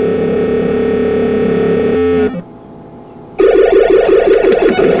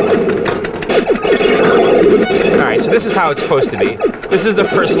 Alright, so this is how it's supposed to be. This is the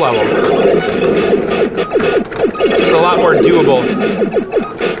first level. It's a lot more doable.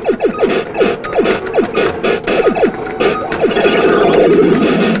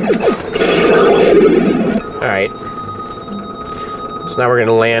 Alright. So now we're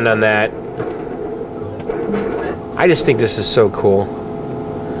gonna land on that. I just think this is so cool.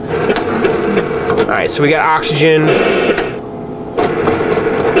 Alright, so we got oxygen.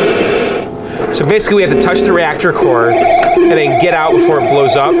 So basically we have to touch the reactor core and then get out before it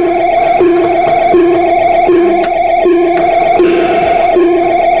blows up.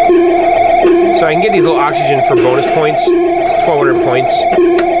 So I can get these little oxygen for bonus points. It's 1,200 points.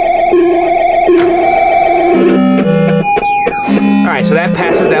 Alright, so that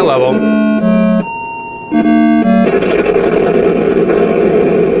passes that level.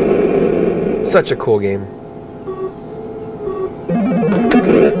 Such a cool game.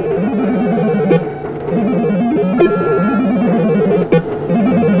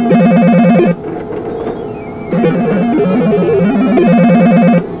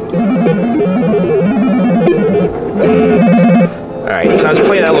 So I was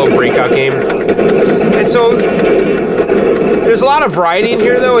playing that little breakout game. And so there's a lot of variety in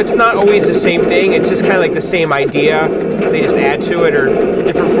here though. It's not always the same thing. It's just kind of like the same idea. They just add to it or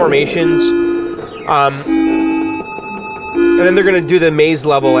different formations. And then they're gonna do the maze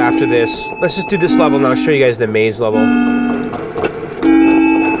level after this. Let's just do this level and I'll show you guys the maze level.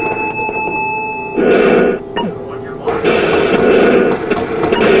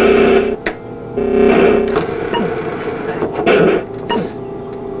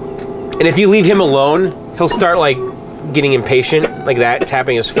 And if you leave him alone, he'll start, like, getting impatient, like that,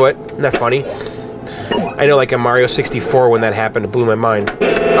 tapping his foot. Isn't that funny? I know, like, in Mario 64 when that happened, it blew my mind.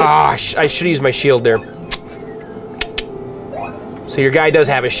 Ah, I should use my shield there. So your guy does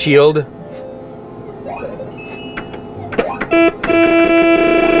have a shield.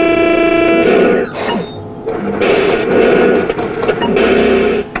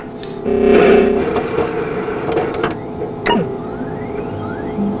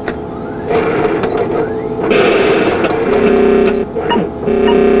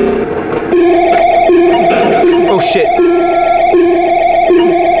 Shit.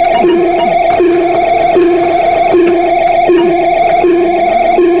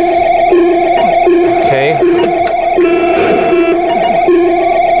 Okay.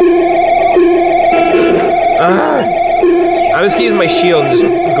 I'm just gonna use my shield and just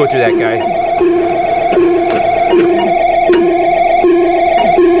go through that guy.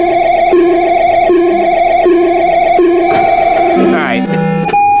 Alright.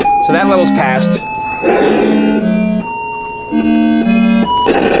 So that level's passed.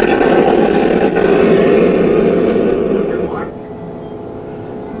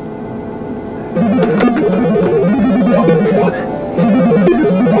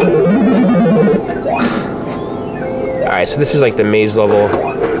 Alright, so this is like the maze level.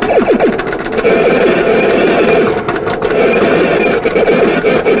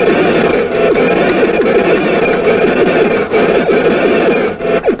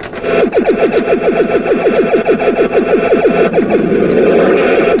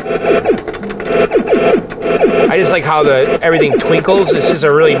 I just like how everything twinkles. It's just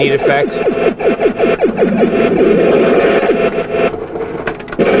a really neat effect.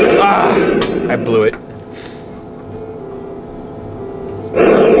 Ah, I blew it.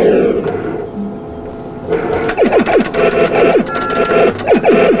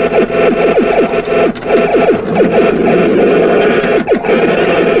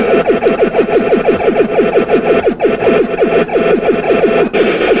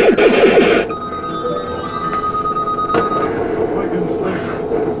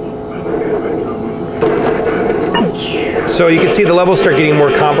 So you can see the levels start getting more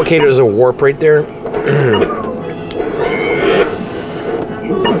complicated. There's a warp right there.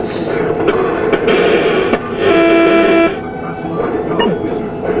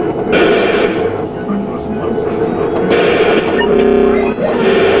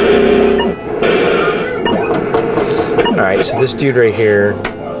 Alright, so this dude right here.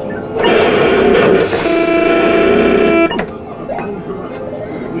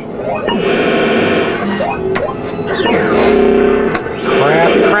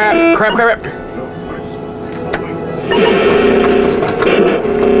 Crap.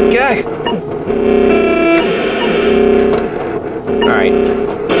 Get out. Alright.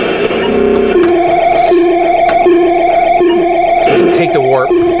 So take the warp.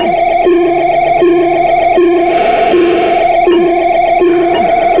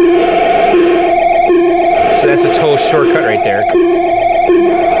 So that's a total shortcut right there.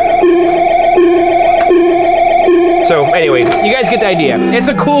 So anyway, you guys get the idea. It's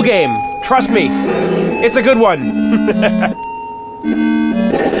a cool game. Trust me. It's a good one.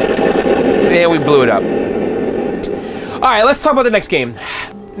 And we blew it up. Alright, let's talk about the next game.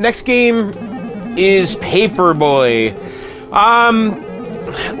 Next game is Paperboy.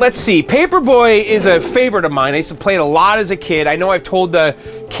 Let's see. Paperboy is a favorite of mine. I used to play it a lot as a kid. I know I've told the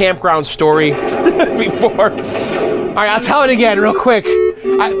campground story before. Alright, I'll tell it again real quick.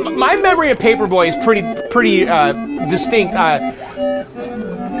 My memory of Paperboy is pretty distinct.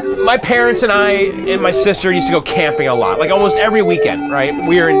 My parents and I and my sister used to go camping a lot, like almost every weekend, right?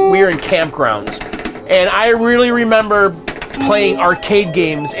 We were in campgrounds, and I really remember playing arcade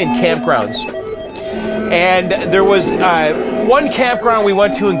games in campgrounds. And there was one campground we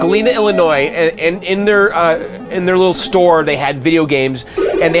went to in Galena, Illinois, and in their little store they had video games,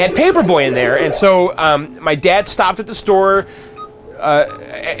 and they had Paperboy in there. And so my dad stopped at the store.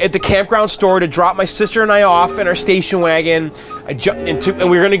 At the campground store to drop my sister and I off in our station wagon. And we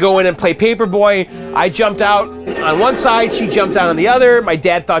were going to go in and play Paperboy. I jumped out on one side, she jumped out on the other. My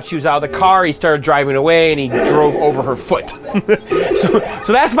dad thought she was out of the car. He started driving away and he drove over her foot. so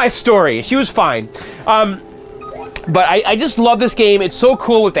that's my story. She was fine. But I just love this game. It's so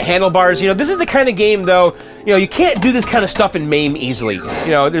cool with the handlebars. You know, this is the kind of game, though, you know, you can't do this kind of stuff in MAME easily. You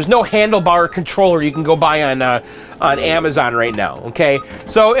know, there's no handlebar controller you can go buy on Amazon right now, okay?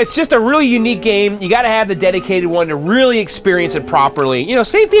 So it's just a really unique game. You got to have the dedicated one to really experience it properly. You know,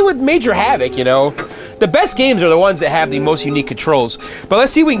 same thing with Major Havoc, you know. The best games are the ones that have the most unique controls. But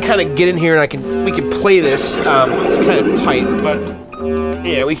let's see if we can kind of get in here and we can play this. It's kind of tight, but...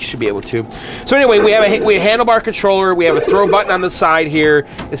 yeah, we should be able to. So anyway, we have a handlebar controller. We have a throw button on the side here.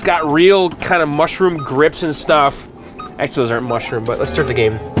 It's got real kind of mushroom grips and stuff. Actually, those aren't mushroom, but let's start the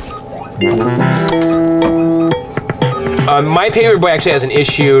game. My Paperboy actually has an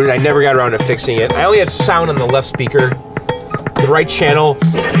issue, and I never got around to fixing it. I only have sound on the left speaker. The right channel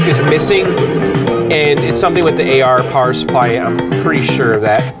is missing, and it's something with the AR power supply. I'm pretty sure of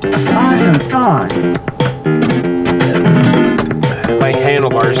that. My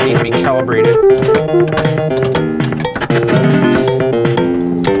handlebars need to be calibrated.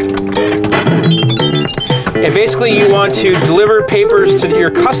 And basically you want to deliver papers to your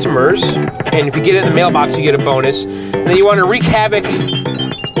customers, and if you get it in the mailbox you get a bonus. And then you want to wreak havoc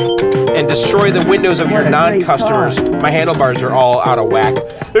and destroy the windows of your non-customers. My handlebars are all out of whack.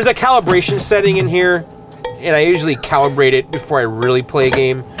 There's a calibration setting in here, and I usually calibrate it before I really play a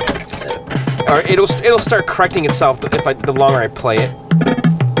game. Or it'll start correcting itself the longer I play it.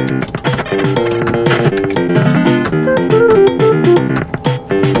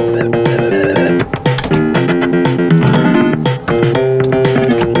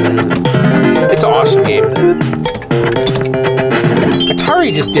 It's an awesome game.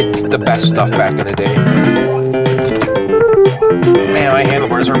 Atari just did the best stuff back in the day. Man, my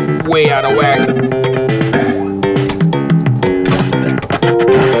handlebars are way out of whack.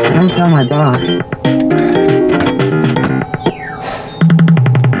 my boss.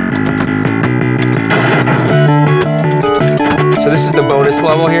 So this is the bonus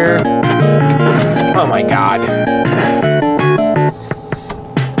level here. Oh my god.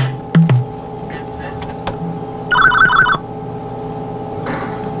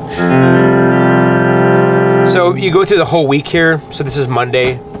 So you go through the whole week here. So this is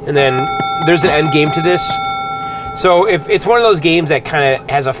Monday, and then there's an end game to this. So if it's one of those games that kind of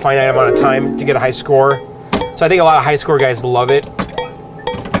has a finite amount of time to get a high score. So I think a lot of high score guys love it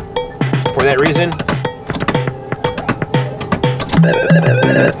for that reason.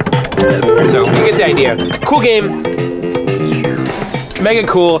 So you get the idea. Cool game. Mega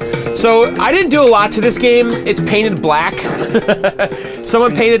cool. So I didn't do a lot to this game. It's painted black.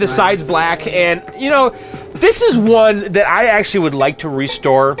 Someone painted the sides black, and you know, this is one that I actually would like to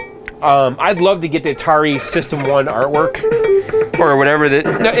restore. I'd love to get the Atari System 1 artwork, or whatever.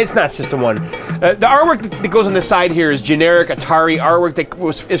 No, it's not System 1. The artwork that goes on the side here is generic Atari artwork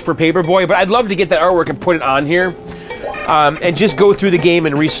that is for Paperboy, but I'd love to get that artwork and put it on here, and just go through the game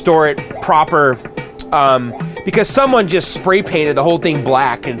and restore it proper, because someone just spray painted the whole thing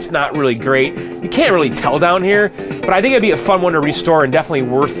black, and it's not really great. You can't really tell down here, but I think it'd be a fun one to restore and definitely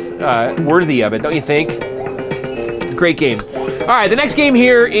worthy of it, don't you think? Great game. All right, the next game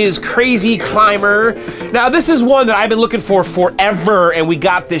here is Crazy Climber. Now, this is one that I've been looking for forever, and we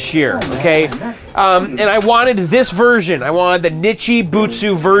got this year, okay? And I wanted this version. I wanted the Nichi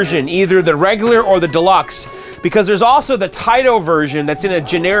Butsu version, either the regular or the deluxe, because there's also the Taito version that's in a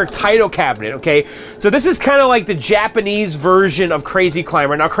generic Taito cabinet, okay? So this is kind of like the Japanese version of Crazy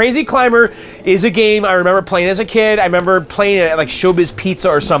Climber. Now, Crazy Climber is a game I remember playing as a kid. I remember playing it at like Showbiz Pizza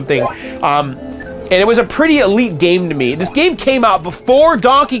or something. And it was a pretty elite game to me. This game came out before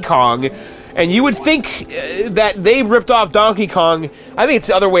Donkey Kong, and you would think that they ripped off Donkey Kong. I think it's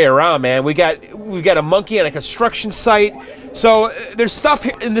the other way around, man. We've got a monkey on a construction site. So there's stuff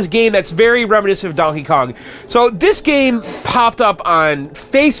in this game that's very reminiscent of Donkey Kong. So this game popped up on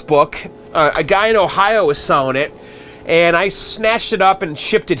Facebook. A guy in Ohio was selling it, and I snatched it up and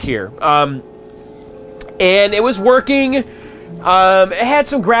shipped it here. And it was working. It had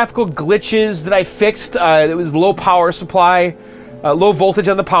some graphical glitches that I fixed. It was low power supply, low voltage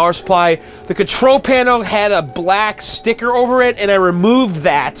on the power supply. The control panel had a black sticker over it, and I removed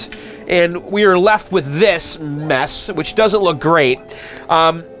that, and we are left with this mess, which doesn't look great.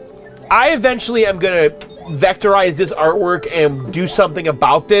 I eventually am going to vectorize this artwork and do something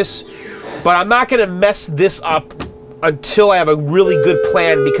about this, but I'm not going to mess this up until I have a really good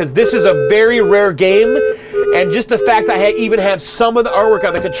plan, because this is a very rare game, and just the fact I even have some of the artwork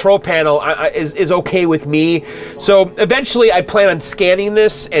on the control panel is okay with me. So eventually I plan on scanning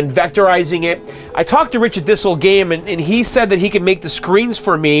this and vectorizing it. I talked to Rich at This Old Game, and he said that he could make the screens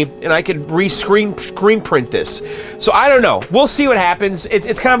for me, and I could screen print this. So I don't know. We'll see what happens.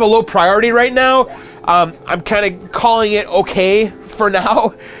 It's kind of a low priority right now. I'm kind of calling it okay for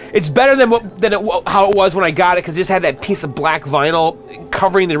now. It's better than how it was when I got it, because it just had that piece of black vinyl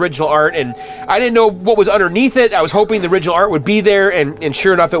covering the original art, and I didn't know what was underneath it. I was hoping the original art would be there, and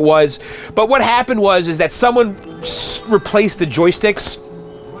sure enough it was. But what happened was that someone replaced the joysticks.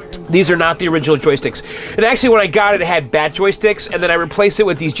 These are not the original joysticks. And actually, when I got it, it had bat joysticks, and then I replaced it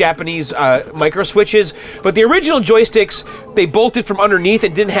with these Japanese micro switches. But the original joysticks, they bolted from underneath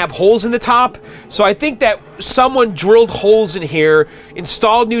and didn't have holes in the top. So I think that someone drilled holes in here,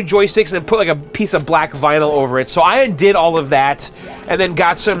 installed new joysticks, and then put like a piece of black vinyl over it. So I undid all of that, and then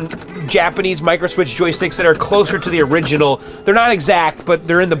got some Japanese micro switch joysticks that are closer to the original. They're not exact, but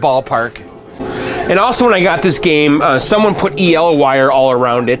they're in the ballpark. And also, when I got this game, someone put EL wire all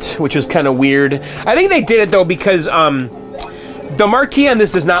around it, which was kind of weird. I think they did it, though, because the marquee on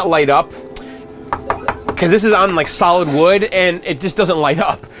this does not light up, because this is on, like, solid wood, and it just doesn't light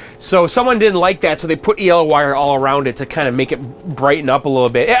up. So someone didn't like that, so they put EL wire all around it to kind of make it brighten up a little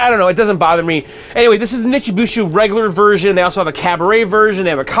bit. I don't know, it doesn't bother me. Anyway, this is the Nichi Butsu regular version. They also have a cabaret version,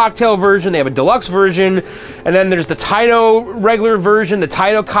 they have a cocktail version, they have a deluxe version, and then there's the Taito regular version, the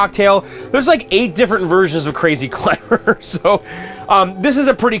Taito cocktail. There's like 8 different versions of Crazy Climber. So this is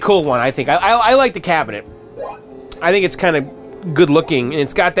a pretty cool one, I think. I like the cabinet. I think it's kind of good looking, and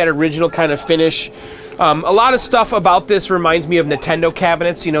it's got that original kind of finish. A lot of stuff about this reminds me of Nintendo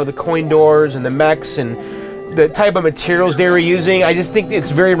cabinets, you know, the coin doors and the mechs and the type of materials they were using. I just think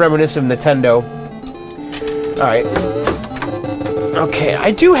it's very reminiscent of Nintendo. Alright. Okay, I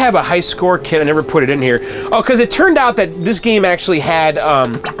do have a high score kit. I never put it in here. Oh, because it turned out that this game actually had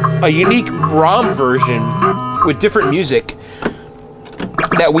a unique ROM version with different music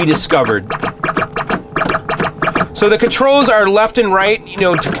that we discovered. So the controls are left and right, you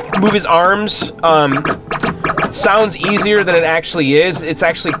know, to move his arms. It sounds easier than it actually is. It's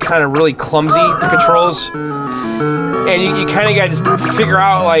actually kind of really clumsy, the controls. And you kind of got to just figure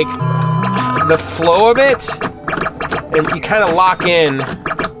out, like, the flow of it. And you kind of lock in.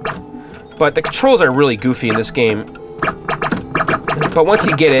 But the controls are really goofy in this game. But once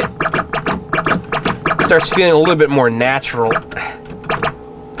you get it, it starts feeling a little bit more natural.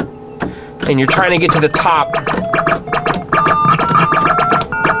 And you're trying to get to the top.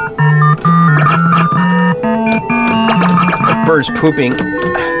 The bird's pooping.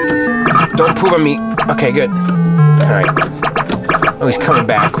 Don't poop on me. Okay, good. Alright. Oh, he's coming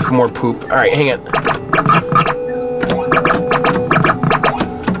back with more poop. Alright, hang on.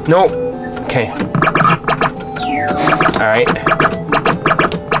 Nope. Okay. Alright.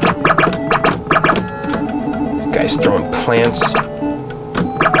 This guy's throwing plants.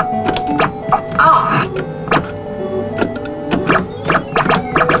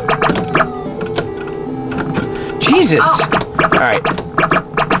 Jesus! Alright.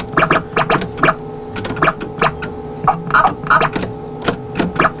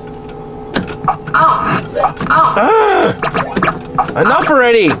 Enough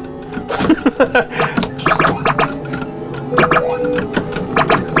already!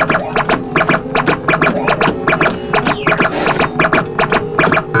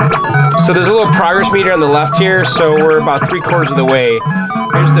 So there's a little progress meter on the left here, so we're about 3/4 of the way.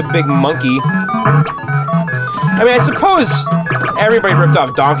 Here's the big monkey. I mean, I suppose everybody ripped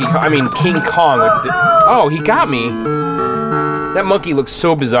off King Kong. Oh, he got me. That monkey looks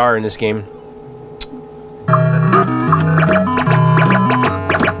so bizarre in this game.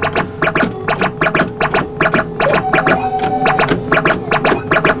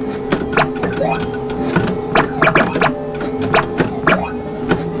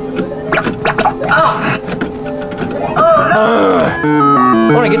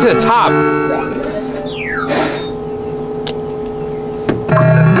 I want to get to the top.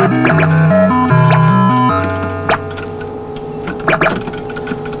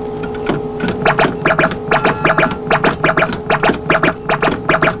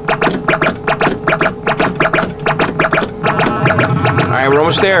 Alright, we're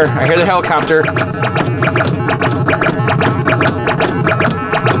almost there. I hear the helicopter.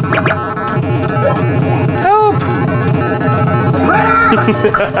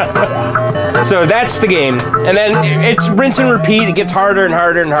 So that's the game. And then it's rinse and repeat. It gets harder and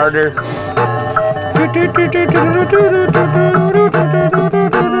harder and harder.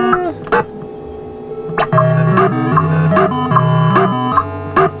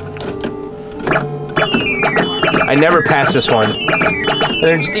 I never pass this one.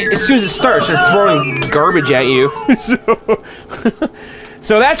 And as soon as it starts, they're throwing garbage at you.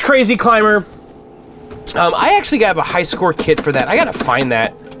 So that's Crazy Climber. I actually got a high score kit for that. I gotta find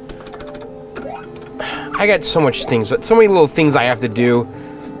that. I got so many little things I have to do.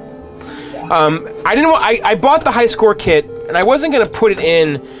 I bought the high score kit, and I wasn't gonna put it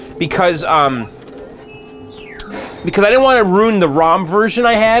in because I didn't want to ruin the ROM version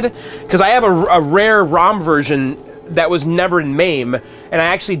I had, because I have a rare ROM version that was never in MAME, and I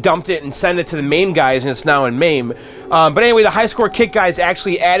actually dumped it and sent it to the MAME guys, and it's now in MAME. But anyway, the high score kit guys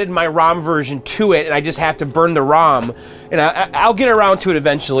actually added my ROM version to it, and I just have to burn the ROM, and I'll get around to it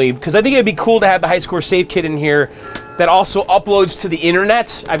eventually, because I think it'd be cool to have the high score save kit in here that also uploads to the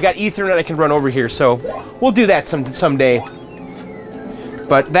internet. I've got Ethernet I can run over here, so we'll do that someday.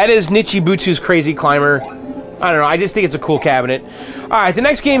 But that is Nichibutsu's Crazy Climber. I don't know, I just think it's a cool cabinet. Alright, the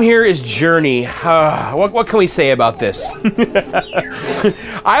next game here is Journey. What can we say about this?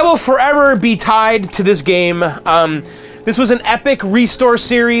 I will forever be tied to this game. This was an epic restore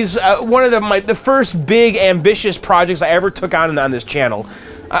series, one of the first big ambitious projects I ever took on this channel.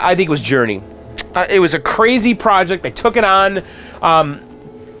 I think it was Journey. It was a crazy project. I took it on.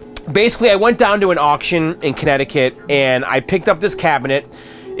 Basically, I went down to an auction in Connecticut, and I picked up this cabinet.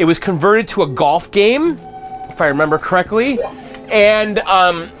 It was converted to a golf game, if I remember correctly, and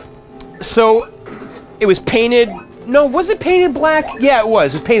so it was painted. No, was it painted black? Yeah, it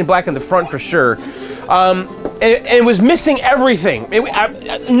was. It was painted black on the front for sure. And it was missing everything.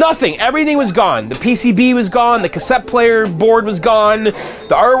 Nothing. Everything was gone. The PCB was gone. The cassette player board was gone.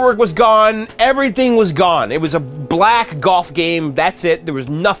 The artwork was gone. Everything was gone. It was a black golf game. That's it. There was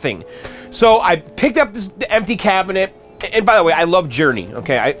nothing. So I picked up this empty cabinet. And by the way, I love Journey,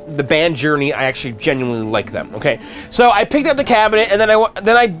 okay? The band Journey, I actually genuinely like them, okay? So I picked up the cabinet, and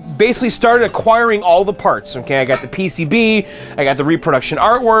then I basically started acquiring all the parts, okay? I got the PCB, I got the reproduction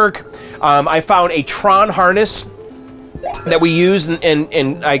artwork, I found a Tron harness that we used,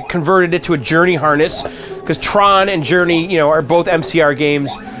 and I converted it to a Journey harness. because Tron and Journey, you know, are both MCR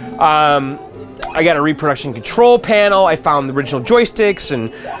games. I got a reproduction control panel. I found the original joysticks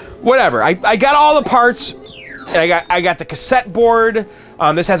and whatever. I got all the parts. And I got the cassette board.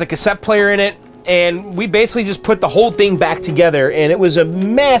 This has a cassette player in it. And we basically just put the whole thing back together, and it was a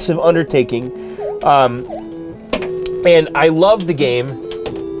massive undertaking. And I love the game.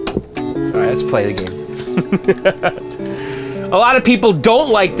 All right, let's play the game. A lot of people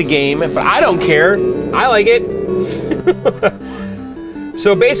don't like the game, but I don't care. I like it.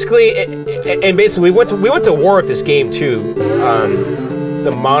 So basically, we went to war with this game too.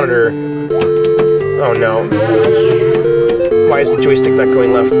 The monitor. Oh no! Why is the joystick not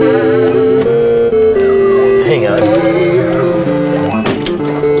going left? Hang on.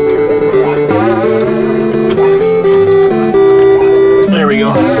 There we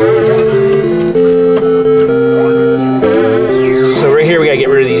go. So right here we gotta get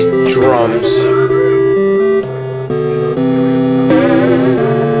rid of these drums.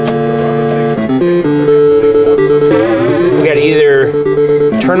 We gotta either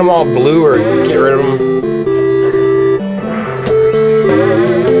turn them all blue or get rid of them.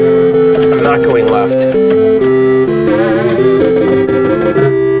 I'm not going left.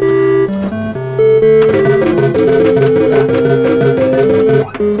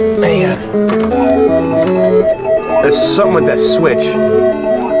 Man. There's something with that switch.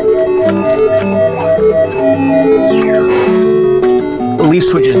 The leaf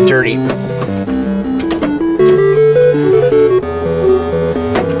switch is dirty.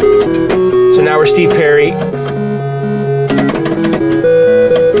 So now we're Steve Perry.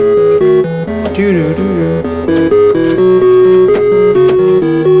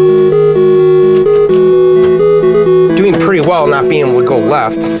 Doing pretty well not being able to go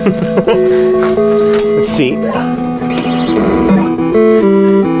left. Let's see.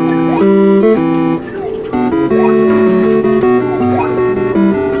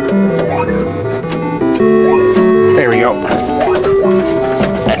 There we go.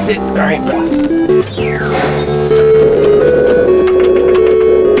 That's it. All right.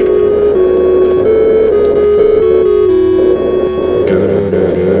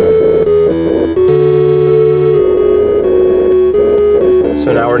 So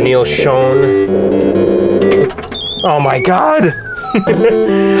now we're Neil Schon. Oh my god!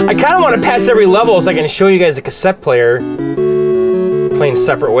 I kind of want to pass every level so I can show you guys the cassette player playing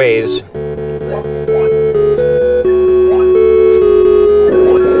separate ways.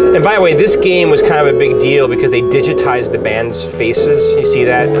 And by the way, this game was kind of a big deal because they digitized the band's faces. You see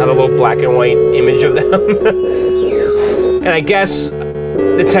that? How the little black and white image of them. And I guess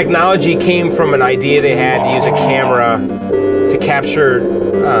the technology came from an idea they had to use a camera to capture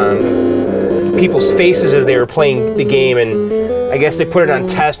people's faces as they were playing the game, and I guess they put it on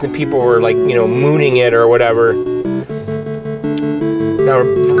test and people were like, you know, mooning it or whatever. Now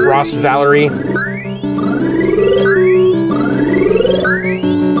Ross Valerie.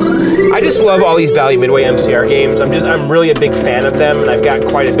 I just love all these Bally Midway MCR games. I'm really a big fan of them, and I've got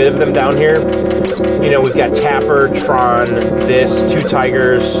quite a bit of them down here. You know, we've got Tapper, Tron, this, Two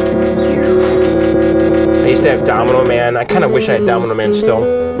Tigers. I used to have Domino Man. I kind of wish I had Domino Man still.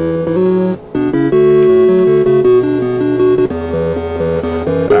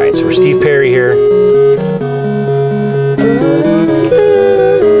 Alright, so we're Steve Perry here.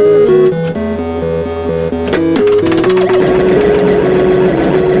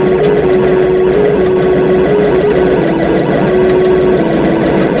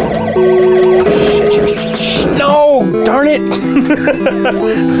 No! Darn it!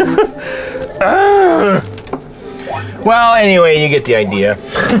 Well, anyway, you get the idea.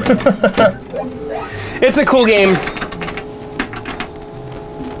 It's a cool game.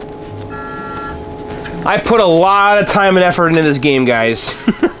 I put a lot of time and effort into this game, guys.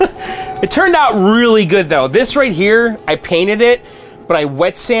 It turned out really good, though. This right here, I painted it, but I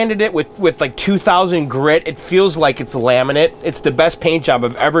wet sanded it with like 2000 grit. It feels like it's laminate. It's the best paint job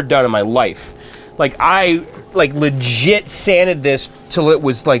I've ever done in my life. Like, I legit sanded this till it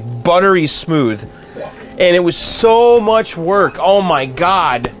was like buttery smooth. And it was so much work. Oh my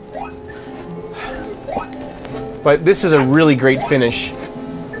god. But this is a really great finish.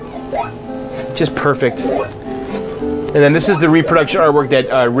 Just perfect. And then this is the reproduction artwork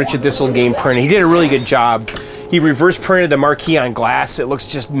that Richard Thistle game printed. He did a really good job. He reverse printed the marquee on glass. It looks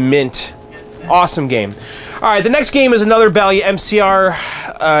just mint. Awesome game. All right, the next game is another Bally MCR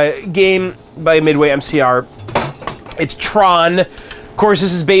game by Midway MCR. It's Tron. Of course,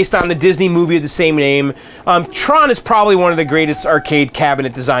 this is based on the Disney movie of the same name. Tron is probably one of the greatest arcade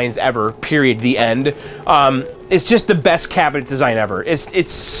cabinet designs ever, period, the end. It's just the best cabinet design ever.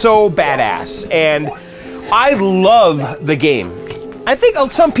 It's so badass. And I love the game. I think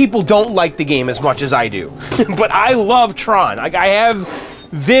some people don't like the game as much as I do, but I love Tron. Like, I have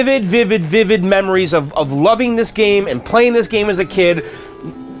vivid memories of loving this game and playing this game as a kid,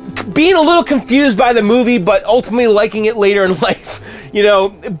 being a little confused by the movie, but ultimately liking it later in life, you know.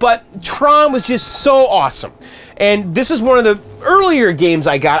 But Tron was just so awesome. And this is one of the earlier games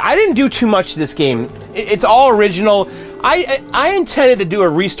I got. I didn't do too much to this game. It's all original. I intended to do a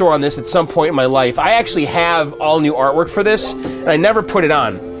restore on this at some point in my life. I actually have all new artwork for this, and I never put it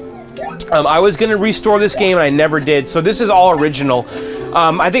on. I was going to restore this game, and I never did. So this is all original.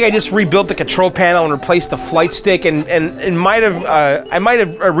 I think I just rebuilt the control panel and replaced the flight stick, and I might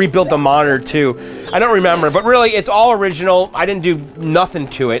have rebuilt the monitor too. I don't remember, but really, it's all original. I didn't do nothing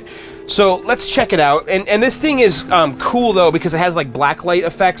to it. So let's check it out. And this thing is cool though, because it has like blacklight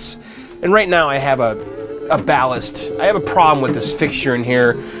effects. And right now I have a ballast. I have a problem with this fixture in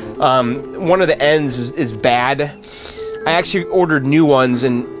here. One of the ends is bad. I actually ordered new ones,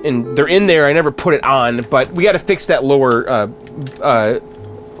 and they're in there. I never put it on, but we got to fix that lower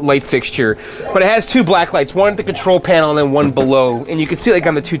light fixture. But it has two black lights, one at the control panel and then one below. And you can see, like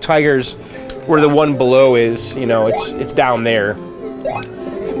on the two Tigers, where the one below is. You know, it's down there,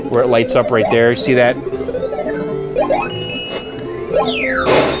 where it lights up right there. See that?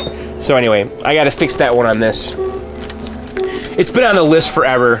 So anyway, I got to fix that one on this. It's been on the list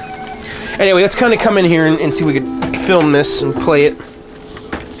forever. Anyway, let's kind of come in here and see if we could film this and play it.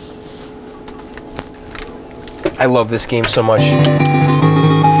 I love this game so much.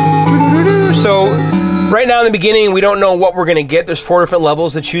 So, right now in the beginning, we don't know what we're going to get. There's 4 different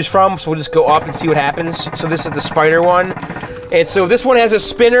levels to choose from, so we'll just go up and see what happens. So this is the spider one. And so this one has a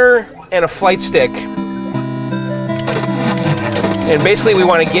spinner and a flight stick. And basically we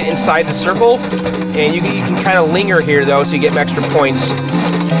want to get inside the circle. And you can kind of linger here though, so you get extra points.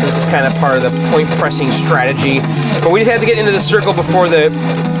 This is kind of part of the point pressing strategy. But we just have to get into the circle before the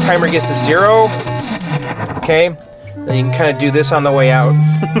timer gets to 0. Okay. Then you can kind of do this on the way out.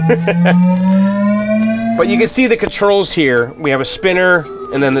 But you can see the controls here. We have a spinner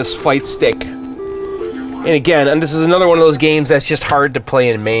and then this flight stick. And again, and this is another one of those games that's just hard to play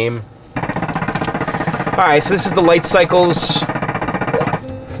in MAME. Alright, so this is the light cycles.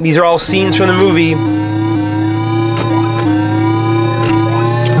 These are all scenes from the movie.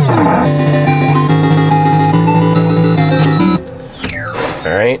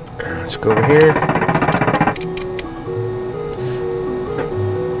 Alright, let's go over here.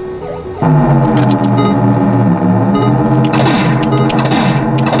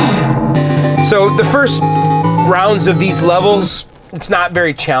 So the first rounds of these levels, it's not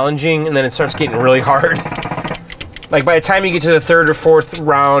very challenging, and then it starts getting really hard. Like by the time you get to the 3rd or 4th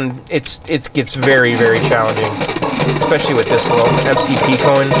round, it gets very, very challenging, especially with this little MCP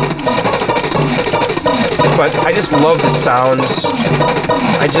going. But I just love the sounds.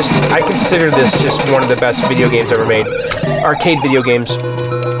 I consider this just one of the best video games ever made, arcade video games.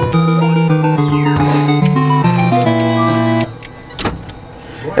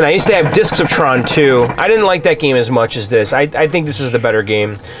 And I used to have discs of Tron too. I didn't like that game as much as this. I think this is the better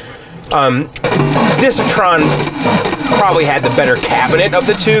game. Discs of Tron probably had the better cabinet of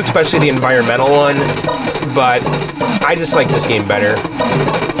the two, especially the environmental one. But I just like this game better.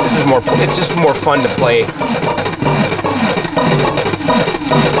 This is more. It's just more fun to play.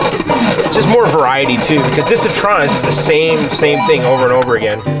 It's just more variety too, because Discs of Tron is just the same thing over and over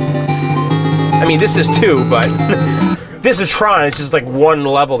again. I mean, this is too, but. This is Tron, it's just like one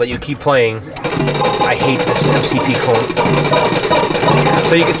level that you keep playing. I hate this MCP cone.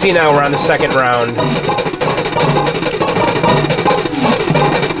 So you can see now we're on the 2nd round.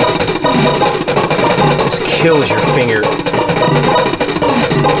 This kills your finger.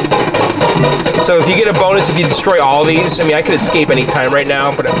 So if you get a bonus if you destroy all these, I mean I could escape any time right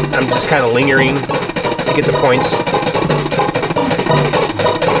now, but I'm just kind of lingering to get the points.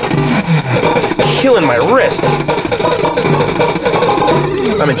 This is killing my wrist.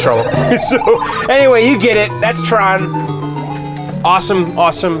 I'm in trouble. So, anyway, you get it. That's Tron.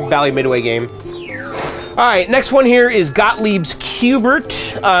 Awesome Bally Midway game. Alright, next one here is Gottlieb's Q*bert.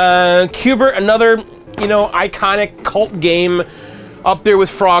 Q*bert, another, you know, iconic cult game up there with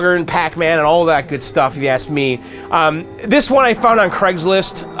Frogger and Pac-Man and all that good stuff, if you ask me. This one I found on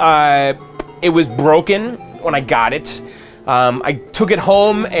Craigslist. It was broken when I got it. I took it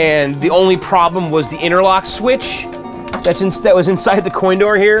home, and the only problem was the interlock switch that was inside the coin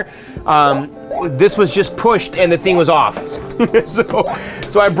door here. This was just pushed, and the thing was off.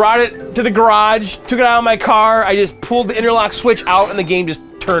 So I brought it to the garage, took it out of my car. I just pulled the interlock switch out, and the game just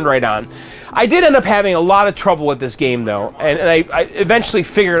turned right on. I did end up having a lot of trouble with this game, though, and I eventually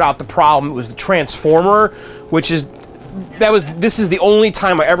figured out the problem. It was the transformer, which is... This is the only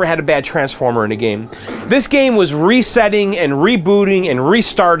time I ever had a bad transformer in a game. This game was resetting and rebooting and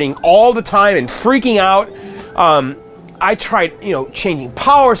restarting all the time and freaking out. I tried, you know, changing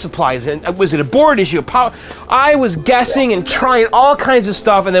power supplies, and was it a board issue? I was guessing and trying all kinds of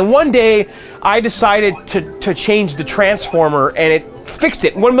stuff, and then one day I decided to change the transformer, and it fixed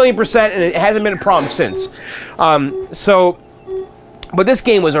it 1,000,000%, and it hasn't been a problem since. But this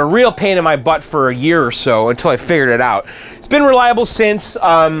game was a real pain in my butt for a year or so until I figured it out. It's been reliable since.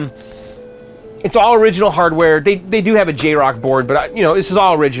 It's all original hardware. They do have a J-Rock board, but you know, this is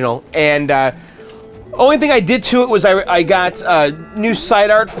all original. And only thing I did to it was I got new side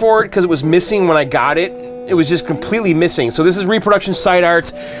art for it because it was missing when I got it. It was just completely missing. So this is reproduction side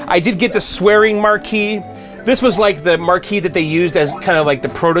art. I did get the swearing marquee. This was like the marquee that they used as kind of like the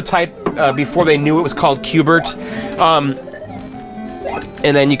prototype before they knew it was called Qbert.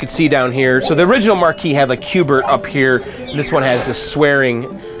 And then you can see down here. So the original marquee had like Qbert up here. And this one has the swearing.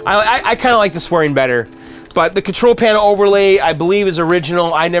 I kind of like the swearing better. But the control panel overlay, I believe, is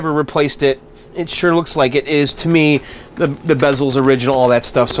original. I never replaced it. It sure looks like it is to me. The bezel's original, all that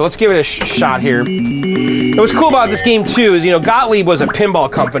stuff. So let's give it a shot here. And what's cool about this game too is, you know, Gottlieb was a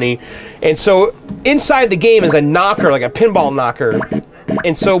pinball company, and so inside the game is a knocker, like a pinball knocker.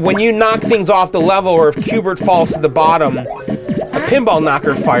 And so when you knock things off the level, or if Qbert falls to the bottom, a pinball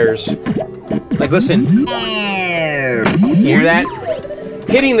knocker fires. Like, listen. You hear that?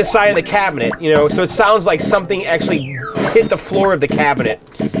 Hitting the side of the cabinet, you know, so it sounds like something actually hit the floor of the cabinet.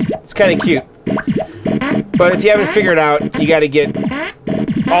 It's kind of cute. But if you haven't figured out, you got to get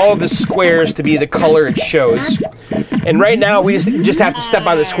all of the squares to be the color it shows. And right now, we just have to step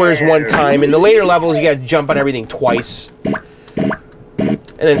on the squares one time. In the later levels, you got to jump on everything twice.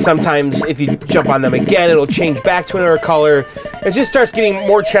 And then sometimes, if you jump on them again, it'll change back to another color. It just starts getting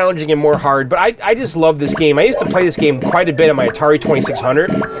more challenging and more hard. But I just love this game. I used to play this game quite a bit on my Atari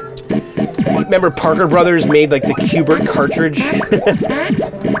 2600. Remember Parker Brothers made like the Qbert cartridge?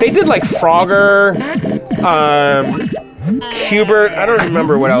 They did like Frogger, Qbert, I don't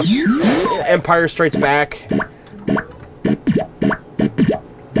remember what else. Empire Strikes Back.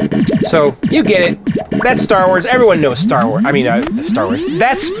 So, you get it. That's Star Wars. Everyone knows Star Wars. I mean, Star Wars.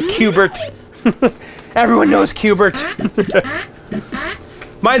 That's Qbert. Everyone knows Qbert.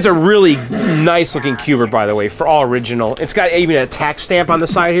 Mine's a really nice looking Qbert, by the way, for all original. It's got even a tax stamp on the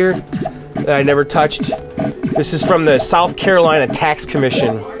side here that I never touched. This is from the South Carolina Tax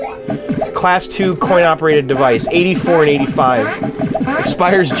Commission. Class 2 coin-operated device, 84 and 85.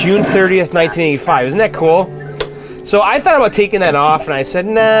 Expires June 30th, 1985. Isn't that cool? So I thought about taking that off, and I said,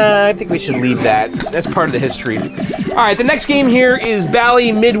 nah, I think we should leave that. That's part of the history. All right, the next game here is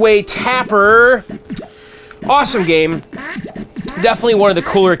Bally Midway Tapper. Awesome game. Definitely one of the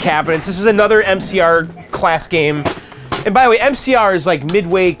cooler cabinets. This is another MCR class game. And by the way, MCR is like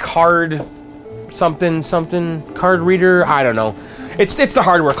Midway Card something, card reader, I don't know. It's the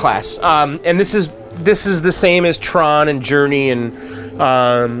hardware class. And this is the same as Tron and Journey and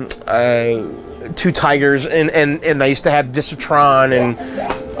Two Tigers, and I used to have Tron and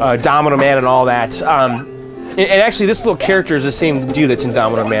Domino Man and all that. And actually, this little character is the same dude that's in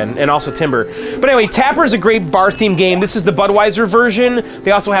Domino Man, and also Timber. But anyway, Tapper is a great bar-themed game. This is the Budweiser version.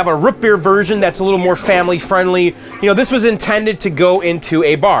 They also have a root beer version that's a little more family-friendly. You know, this was intended to go into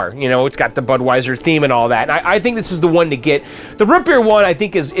a bar. You know, it's got the Budweiser theme and all that. And I think this is the one to get. The root beer one, I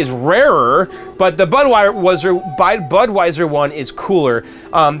think, is rarer, but the Budweiser one is cooler.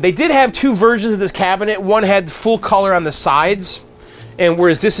 They did have two versions of this cabinet. One had full color on the sides, and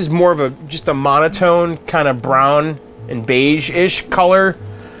whereas this is more of just a monotone kind of brown and beige-ish color,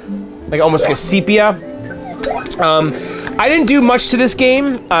 like almost like a sepia. I didn't do much to this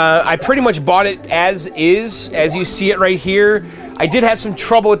game. I pretty much bought it as is, as you see it right here. I did have some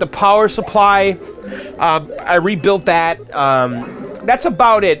trouble with the power supply. I rebuilt that. That's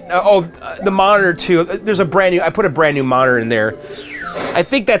about it. The monitor too. There's a brand new. I put a brand new monitor in there. I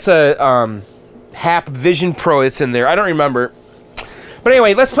think that's a Hap Vision Pro. It's in there. I don't remember. But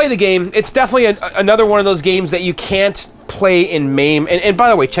anyway, let's play the game. It's definitely another one of those games that you can't play in MAME. And by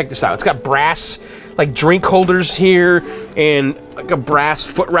the way, check this out. It's got brass, like, drink holders here, and like a brass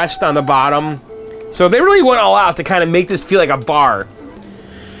footrest on the bottom. So they really went all out to kind of make this feel like a bar.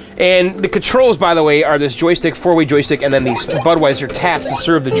 And the controls, by the way, are this joystick, four-way joystick, and then these Budweiser taps to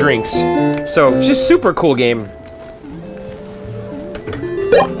serve the drinks. So, just super cool game.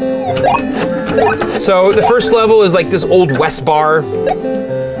 So the first level is like this old West bar,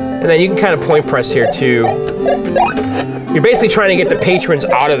 and then you can kind of point press here too. You're basically trying to get the patrons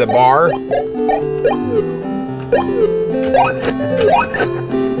out of the bar.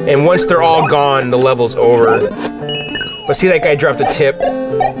 And once they're all gone, the level's over. But see, that guy dropped a tip.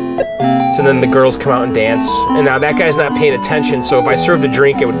 So then the girls come out and dance. And now that guy's not paying attention, so if I served a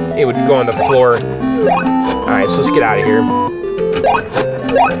drink, it would go on the floor. Alright, so let's get out of here.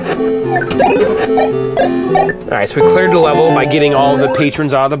 Alright, so we cleared the level by getting all the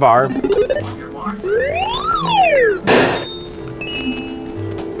patrons out of the bar.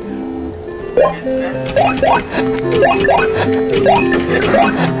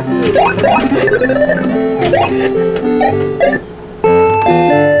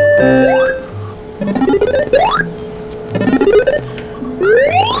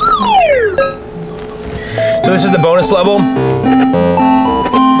 So this is the bonus level.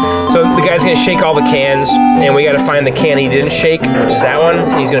 So the guy's gonna shake all the cans, and we gotta find the can he didn't shake, which is that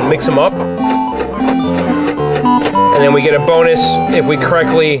one. He's gonna mix them up. And then we get a bonus if we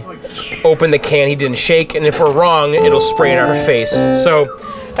correctly open the can he didn't shake, and if we're wrong, it'll spray in our face. So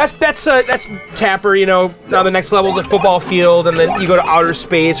that's Tapper, you know. Now the next level is a football field, and then you go to outer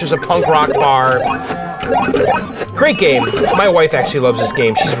space. There's a punk rock bar. Great game. My wife actually loves this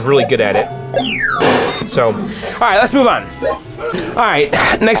game. She's really good at it. So, all right, let's move on. All right,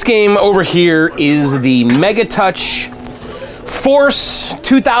 next game over here is the Megatouch Force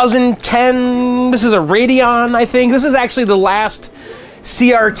 2010. This is a Radion, I think. This is actually the last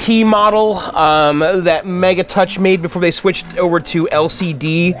CRT model that Megatouch made before they switched over to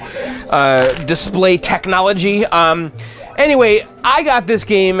LCD display technology. Anyway, I got this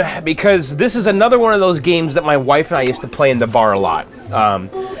game because this is another one of those games that my wife and I used to play in the bar a lot.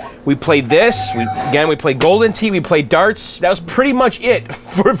 We played this. We played Goldentee. We played darts. That was pretty much it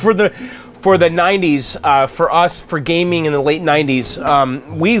for the 90s. For us, for gaming in the late 90s,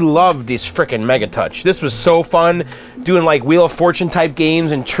 we loved this frickin' Megatouch. This was so fun, doing like Wheel of Fortune type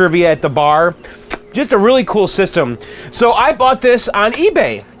games and trivia at the bar. Just a really cool system. So I bought this on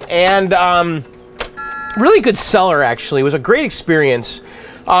eBay, and really good seller actually. It was a great experience.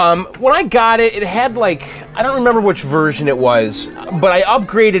 When I got it, it had like, I don't remember which version it was, but I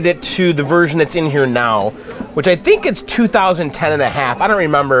upgraded it to the version that's in here now, which I think it's 2010 and a half. I don't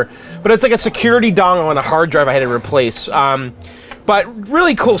remember, but it's like a security dongle on a hard drive I had to replace. But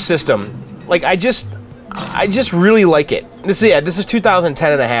really cool system. Like I just really like it. This is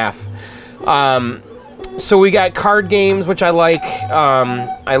 2010 and a half. So we got card games, which I like.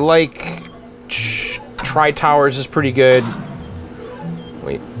 I like Tri-Towers is pretty good.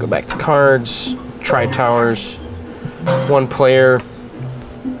 Wait, go back to cards, Tri-Towers, one player.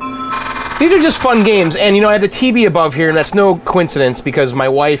 These are just fun games, and you know, I had the TV above here, and that's no coincidence because my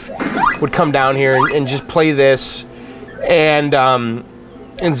wife would come down here and just play this and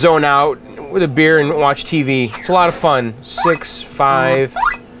zone out with a beer and watch TV. It's a lot of fun. 6, 5,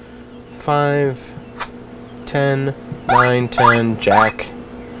 5, 10, 9, 10, Jack.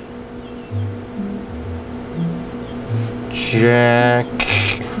 Jack.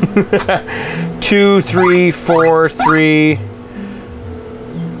 2, 3, 4, 3.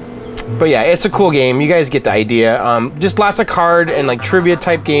 But yeah, it's a cool game. You guys get the idea. Just lots of card and like trivia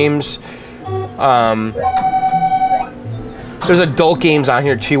type games. There's adult games on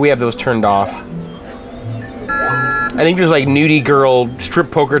here too. We have those turned off. I think there's like nudie girl strip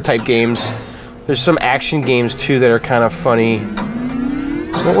poker type games. There's some action games too that are kind of funny.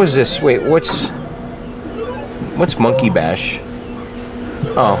 What was this? Wait, what's Monkey Bash?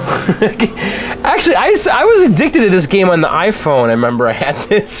 Oh. Actually, I was addicted to this game on the iPhone. I remember I had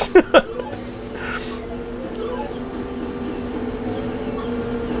this.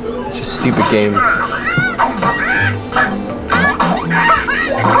 It's a stupid game.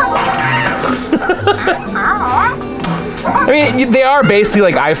 I mean, they are basically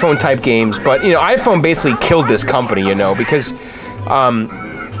like iPhone type games, but you know, iPhone basically killed this company, you know, because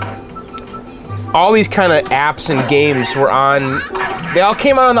all these kind of apps and games were on, they all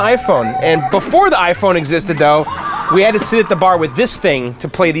came out on the iPhone. And before the iPhone existed though, we had to sit at the bar with this thing to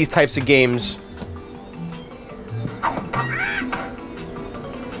play these types of games.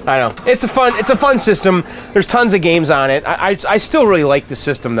 I know, it's a fun system. There's tons of games on it. I still really like this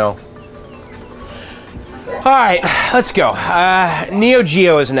system though. All right, let's go. Neo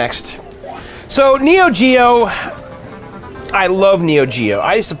Geo is next. So Neo Geo, I love Neo Geo.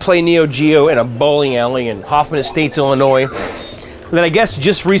 I used to play Neo Geo in a bowling alley in Hoffman Estates, Illinois, that I guess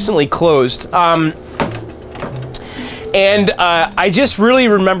just recently closed. And I just really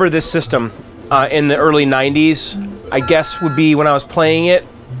remember this system in the early 90s, I guess would be when I was playing it.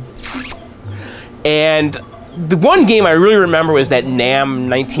 And the one game I really remember was that NAM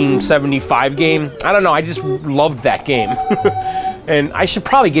 1975 game. I don't know, I just loved that game. And I should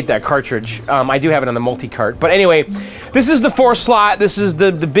probably get that cartridge. I do have it on the multi-cart. But anyway, this is the 4 slot. This is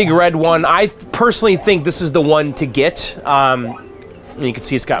the big red one. I personally think this is the one to get. You can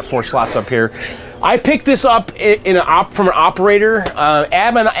see it's got 4 slots up here. I picked this up from an operator.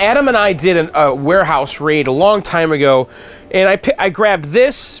 Adam and I did a warehouse raid a long time ago. And I grabbed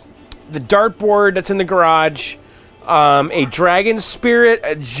this, the dartboard that's in the garage, a dragon spirit,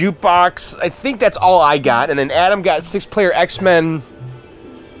 a jukebox. I think that's all I got. And then Adam got 6-player X-Men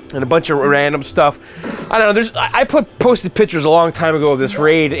and a bunch of random stuff. I don't know. I posted pictures a long time ago of this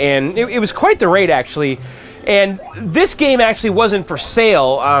raid, and it was quite the raid, actually. And this game actually wasn't for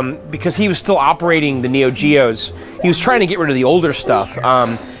sale because he was still operating the Neo Geos. He was trying to get rid of the older stuff.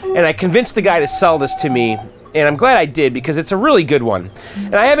 And I convinced the guy to sell this to me. And I'm glad I did, because it's a really good one.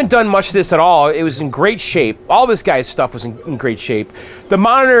 And I haven't done much of this at all. It was in great shape. All this guy's stuff was in great shape. The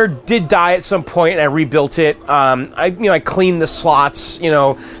monitor did die at some point, and I rebuilt it. I cleaned the slots. You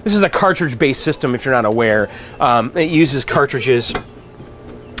know, this is a cartridge-based system, if you're not aware. It uses cartridges.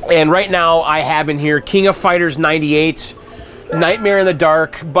 And right now, I have in here King of Fighters 98, Nightmare in the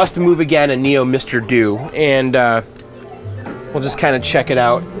Dark, Bust a Move Again, and Neo Mr. Do. And we'll just kind of check it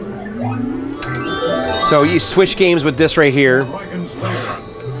out. So you switch games with this right here.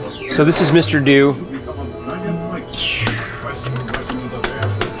 So this is Mr. Do.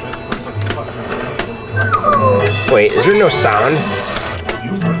 Wait, is there no sound?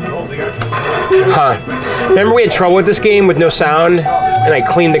 Huh. Remember we had trouble with this game with no sound? And I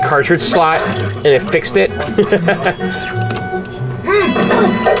cleaned the cartridge slot and it fixed it?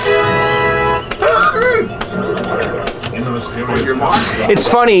 It's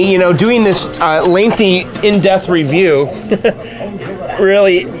funny, you know, doing this lengthy, in-depth review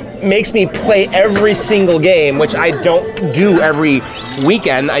really makes me play every single game, which I don't do every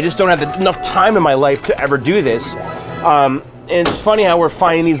weekend. I just don't have enough time in my life to ever do this. And it's funny how we're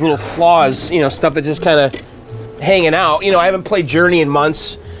finding these little flaws, you know, stuff that's just kind of hanging out. You know, I haven't played Journey in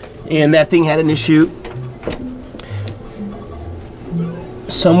months, and that thing had an issue.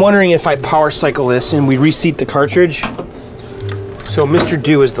 So I'm wondering if I power cycle this and we reseat the cartridge. So Mr.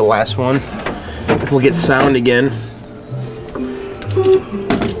 Do is the last one. We'll get sound again.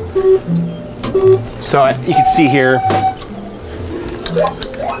 So you can see here,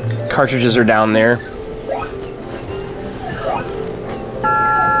 cartridges are down there.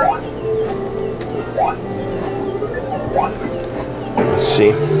 Let's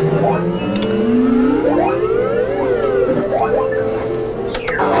see.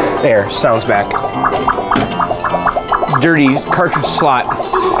 There, sound's back. Dirty cartridge slot.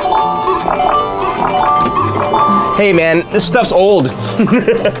 Hey man, this stuff's old.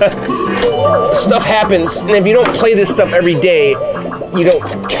 Stuff happens, and if you don't play this stuff every day, you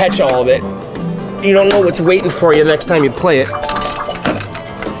don't catch all of it. You don't know what's waiting for you the next time you play it.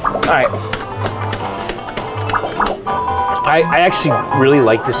 Alright. I actually really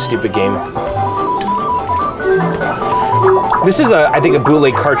like this stupid game. This is, I think, a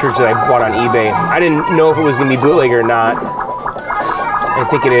bootleg cartridge that I bought on eBay. I didn't know if it was going to be bootleg or not. I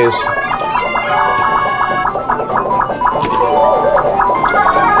think it is.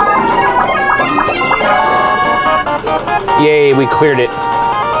 Yay, we cleared it.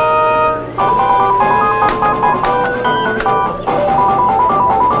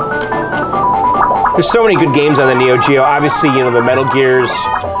 There's so many good games on the Neo Geo. Obviously, you know, the Metal Gears.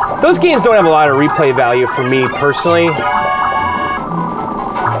 Those games don't have a lot of replay value for me, personally.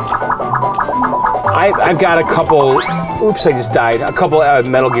 I've got a couple, oops, I just died, a couple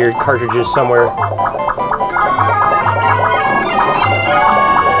Metal Gear cartridges somewhere.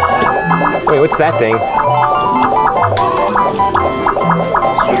 Wait, what's that thing?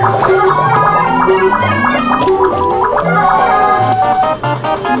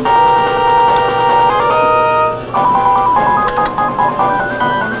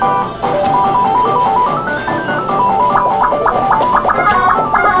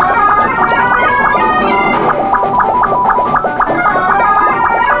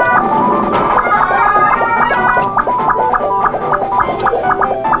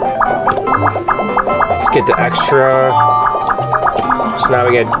 Get the extra. So now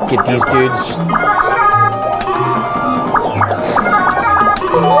we gotta get these dudes.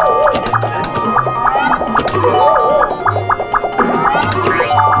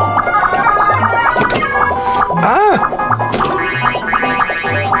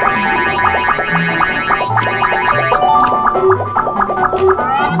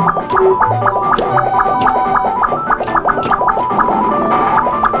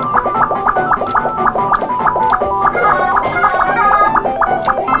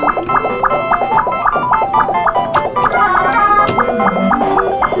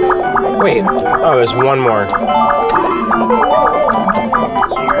 Wait. Oh, there's one more.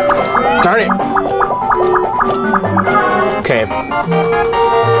 Darn it. Okay.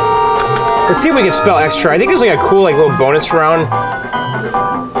 Let's see if we can spell extra. I think there's like a cool like little bonus round.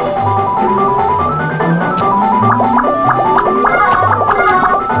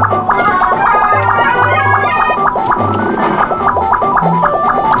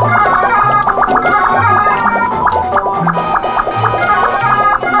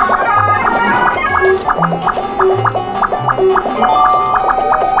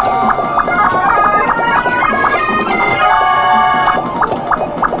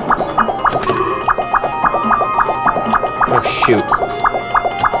 Shoot.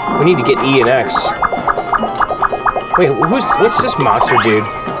 We need to get E and X. Wait, what's this monster dude?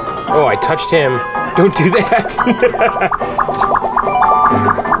 Oh, I touched him. Don't do that.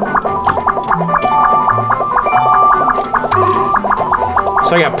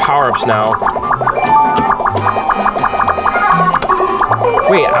 So I got power-ups now.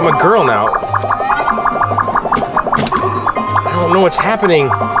 Wait, I'm a girl now. I don't know what's happening.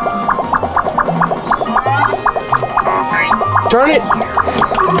 Darn it!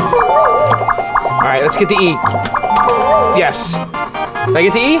 Alright, let's get the E. Yes. Did I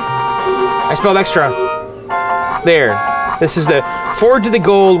get the E? I spelled extra. There. This is the forward to the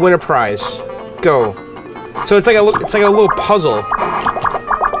gold, win a prize. Go. So it's like a little puzzle.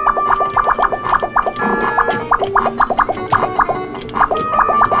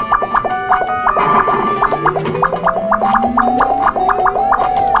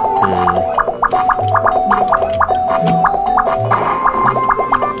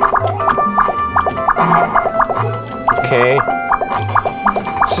 Okay.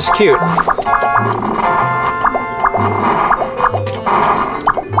 This is cute.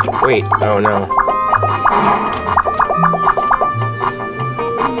 Wait, oh no.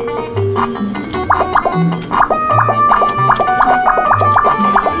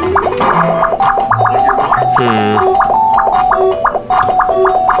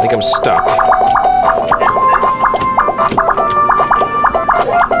 I think I'm stuck.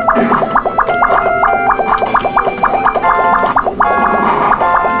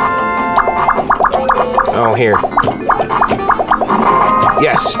 Oh, here.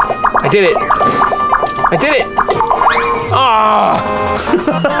 Yes, I did it. I did it. Oh,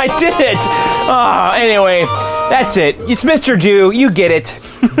 I did it. Oh, anyway, that's it. It's Mr. Do. You get it.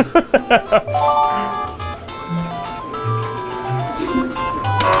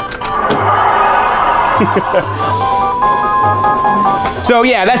 So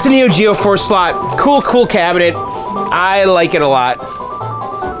yeah, that's a Neo Geo 4 slot. Cool, cool cabinet. I like it a lot.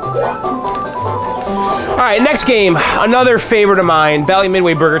 Alright, next game. Another favorite of mine, Bally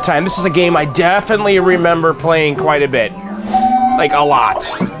Midway Burgertime. This is a game I definitely remember playing quite a bit. Like, a lot.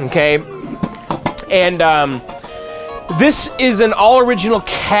 Okay? And, this is an all-original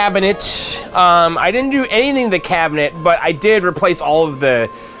cabinet. I didn't do anything to the cabinet, but I did replace all of the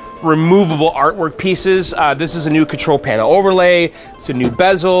removable artwork pieces. This is a new control panel overlay. It's a new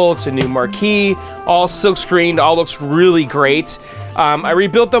bezel. It's a new marquee. All silk screened. All looks really great. I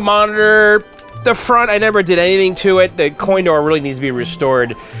rebuilt the monitor. The front, I never did anything to it. The coin door really needs to be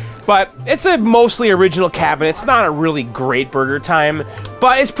restored. But it's a mostly original cabinet. It's not a really great Burgertime,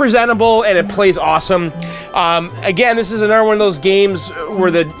 but it's presentable and it plays awesome. Again, this is another one of those games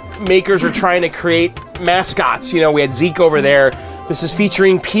where the makers are trying to create mascots. You know, we had Zeke over there. This is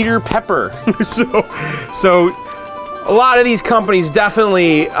featuring Peter Pepper. so a lot of these companies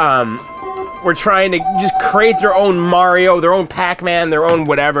definitely were trying to just create their own Mario, their own Pac-Man, their own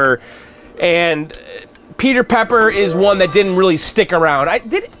whatever. And Peter Pepper is one that didn't really stick around.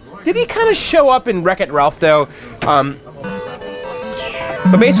 Did he kind of show up in Wreck-It Ralph though? But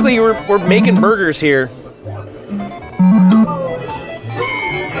basically, we're making burgers here.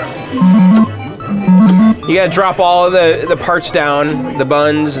 You gotta drop all of the parts down, the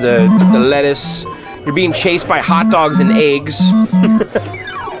buns, the lettuce. You're being chased by hot dogs and eggs.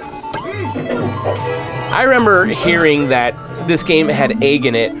 I remember hearing that this game had egg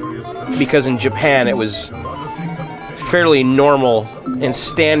in it because in Japan it was fairly normal and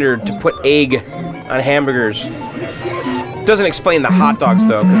standard to put egg on hamburgers. Doesn't explain the hot dogs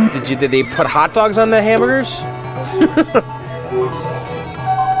though, because did they put hot dogs on the hamburgers?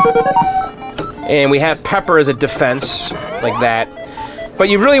 And we have pepper as a defense, like that. But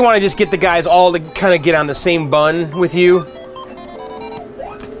you really want to just get the guys all to kind of get on the same bun with you.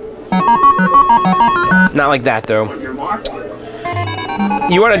 Not like that though.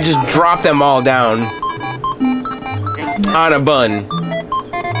 You want to just drop them all down on a bun.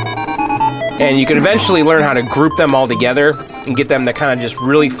 And you can eventually learn how to group them all together. and get them to kind of just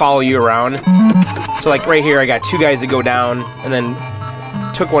really follow you around. So like right here, I got 2 guys that go down, and then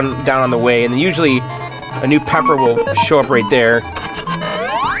took one down on the way, and then usually a new pepper will show up right there.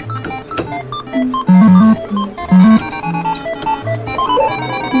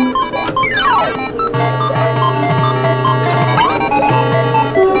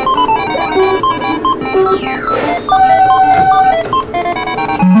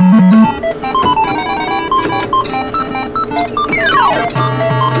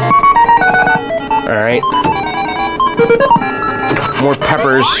 Alright. More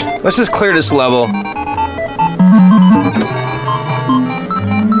peppers. Let's just clear this level.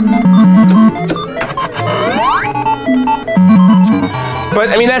 But,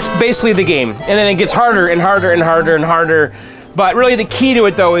 I mean, that's basically the game. And then it gets harder and harder and harder and harder. But really the key to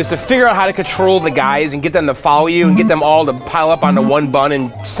it, though, is to figure out how to control the guys and get them to follow you and get them all to pile up onto one bun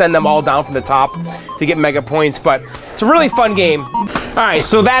and send them all down from the top to get mega points. But it's a really fun game. All right,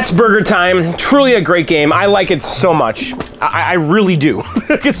 so that's Burgertime. Truly a great game. I like it so much. I really do.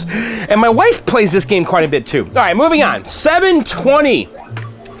 And my wife plays this game quite a bit, too. All right, moving on. 720.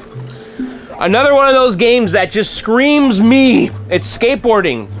 Another one of those games that just screams me. It's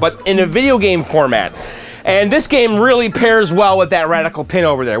skateboarding, but in a video game format. And this game really pairs well with that radical pin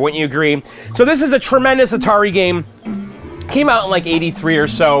over there, wouldn't you agree? So this is a tremendous Atari game. Came out in like 83 or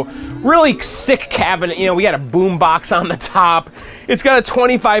so. Really sick cabinet. You know, we got a boom box on the top. It's got a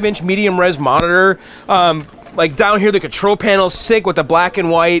 25-inch medium res monitor. Like down here, the control panel's sick with the black and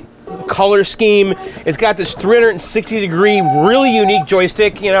white color scheme. It's got this 360-degree, really unique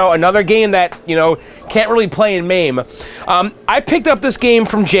joystick. You know, another game that, you know, can't really play in MAME. I picked up this game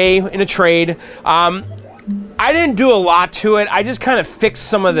from Jay in a trade. I didn't do a lot to it. I just kind of fixed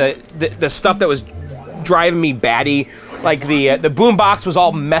some of the stuff that was driving me batty. Like the boom box was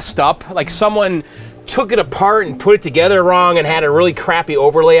all messed up. Like someone took it apart and put it together wrong and had a really crappy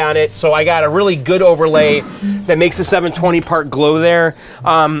overlay on it. So I got a really good overlay that makes the 720 part glow there.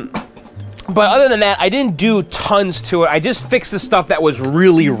 But other than that, I didn't do tons to it. I just fixed the stuff that was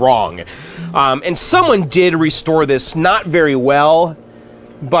really wrong. And someone did restore this, not very well,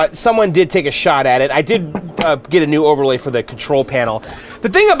 but someone did take a shot at it. I did get a new overlay for the control panel. The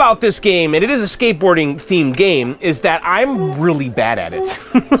thing about this game, and it is a skateboarding themed game, is that I'm really bad at it.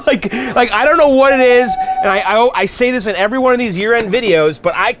 like I don't know what it is, and I say this in every one of these year-end videos,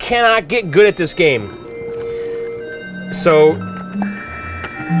 but I cannot get good at this game. So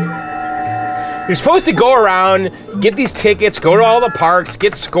you're supposed to go around, get these tickets, go to all the parks,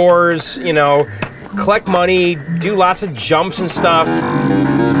 get scores, you know, collect money, do lots of jumps and stuff.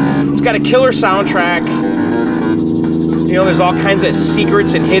 It's got a killer soundtrack. You know, there's all kinds of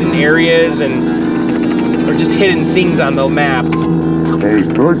secrets and hidden areas and or just hidden things on the map. Hey,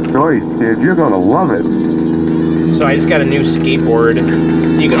 good choice, kid. You're gonna love it. So I just got a new skateboard.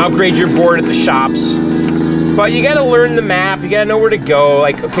 You can upgrade your board at the shops. But you gotta learn the map, you gotta know where to go.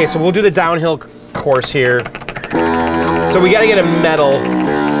 Like, okay, so we'll do the downhill course here. So we gotta get a medal.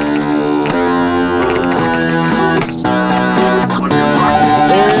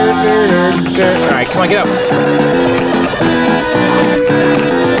 Alright, come on, get up.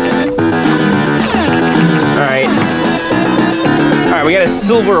 Alright. Alright, we got a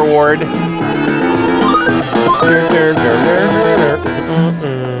silver award.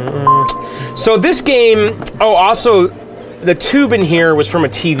 So this game, oh, also, the tube in here was from a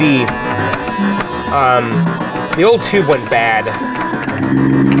TV. The old tube went bad.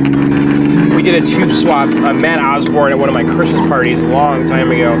 We did a tube swap, Matt Osborne, at one of my Christmas parties a long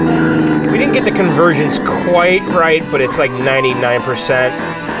time ago. We didn't get the conversions quite right, but it's like 99%.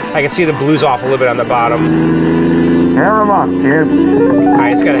 I can see the blues off a little bit on the bottom. Tear 'em up, kid.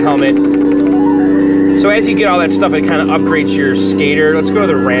 Alright, it's got a helmet. So as you get all that stuff, it kind of upgrades your skater. Let's go to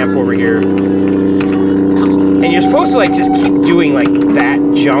the ramp over here. And you're supposed to like just keep doing like that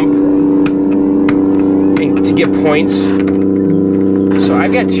jump and to get points. So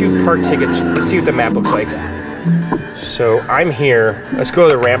I've got 2 park tickets. Let's see what the map looks like. So I'm here. Let's go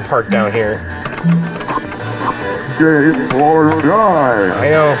to the ramp park down here. I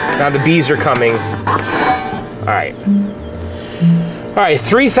know. Now the bees are coming. Alright. Alright,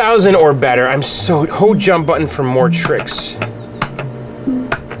 3,000 or better. I'm so... Hold jump button for more tricks.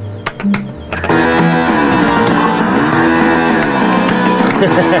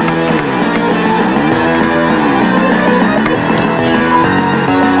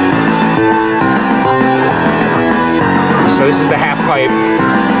 So this is the half pipe.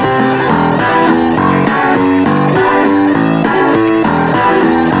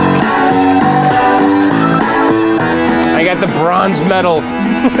 I got the bronze medal.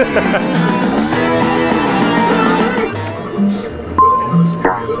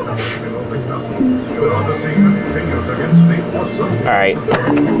 Alright.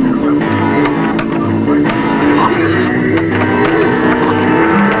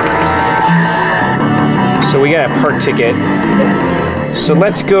 So we got a park ticket. So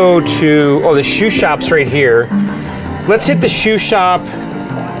let's go to, oh, the shoe shop's right here. Let's hit the shoe shop,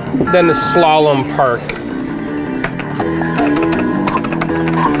 then the slalom park.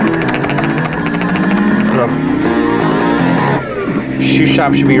 I don't know if shoe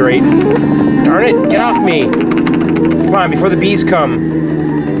shop should be right. Darn it, get off me. Come on, before the bees come.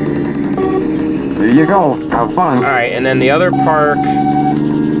 There you go. Have fun. All right, and then the other park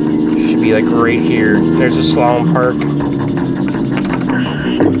should be like right here. There's a slalom park.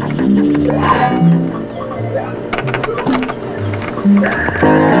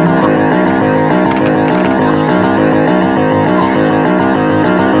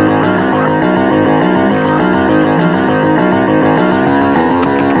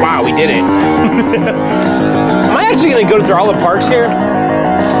 Wow, we did it. Am I actually going to go through all the parks here?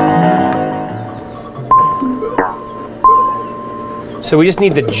 So we just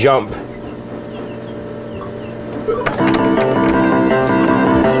need to jump.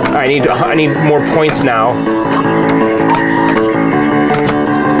 I need more points now.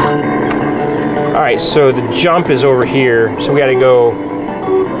 All right, so the jump is over here. So we got to go.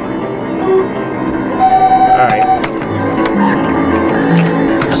 All right.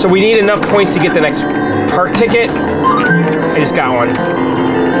 So we need enough points to get the next park ticket. I just got one.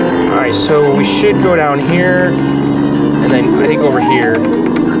 All right, so we should go down here, and then I think over here.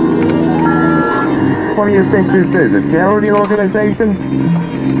 What do you think this is? A charity organization?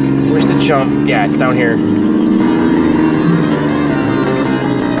 Where's the jump? Yeah, it's down here.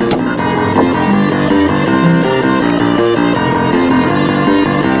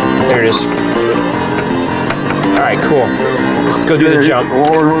 There it is. Alright, cool. Let's go do the jump.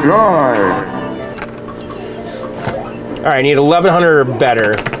 Alright, I need 1100 or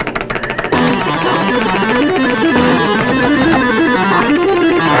better.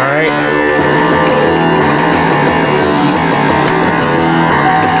 Alright.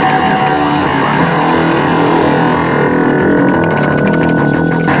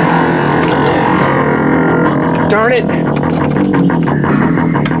 Darn it!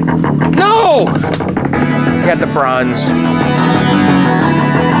 No! I got the bronze.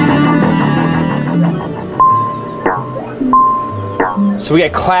 So we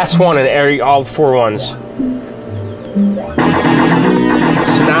got class 1 in all 4 ones. So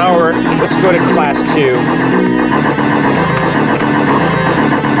now let's go to class 2.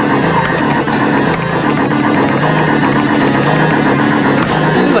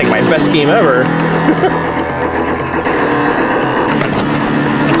 This is like my best game ever.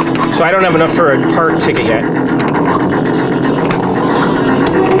 So I don't have enough for a park ticket yet.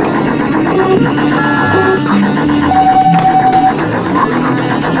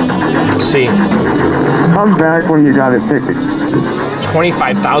 Let's see. Come back when you got a ticket.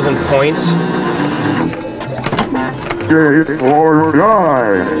 25,000 points. Get or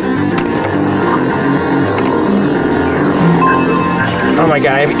die. Oh my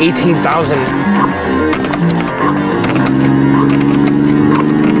god, I have 18,000.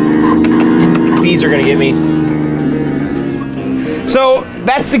 Bees are gonna get me. So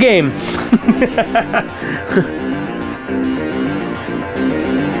that's the game.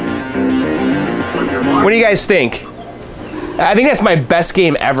 What do you guys think? I think that's my best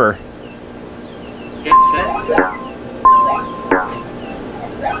game ever.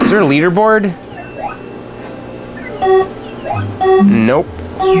 Is there a leaderboard? Nope.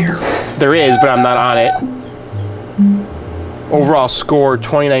 There is, but I'm not on it. Overall score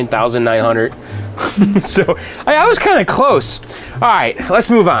 29,900. So I was kind of close. All right, let's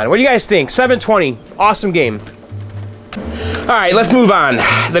move on. What do you guys think? 720, awesome game. All right, let's move on.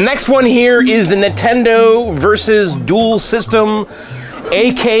 The next one here is the Nintendo versus Dualsystem,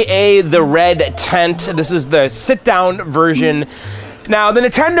 aka the Red Tent. This is the sit-down version. Now, the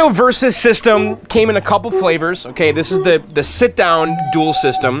Nintendo Versus system came in a couple flavors. Okay, this is the sit-down dual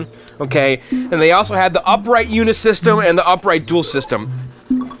system. Okay, and they also had the upright unisystem and the upright dual system.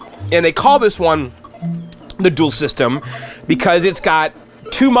 And they call this one the dual system because it's got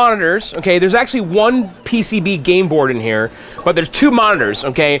 2 monitors, okay? There's actually 1 PCB game board in here, but there's 2 monitors,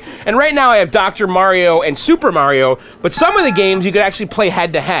 okay? And right now I have Dr. Mario and Super Mario, but some of the games you could actually play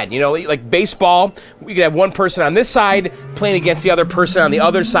head-to-head, you know, like baseball, you could have one person on this side playing against the other person on the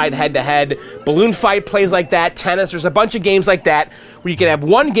other side head-to-head. Balloon Fight plays like that, tennis, there's a bunch of games like that where you can have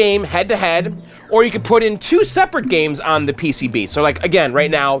one game head-to-head, or you could put in 2 separate games on the PCB. So like, again, right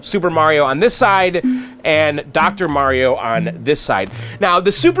now, Super Mario on this side and Dr. Mario on this side. Now,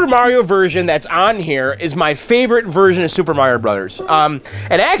 the Super Mario version that's on here is my favorite version of Super Mario Brothers. And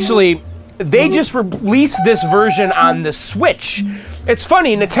actually, they just released this version on the Switch. It's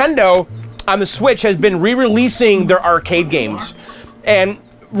funny, Nintendo on the Switch has been re-releasing their arcade games. And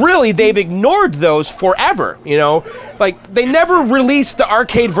really, they've ignored those forever, you know? Like, they never released the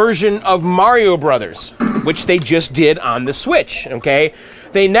arcade version of Mario Brothers, which they just did on the Switch, okay?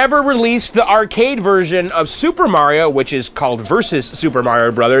 They never released the arcade version of Super Mario, which is called Versus Super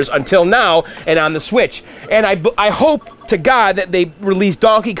Mario Brothers, until now, and on the Switch. And I hope to God that they release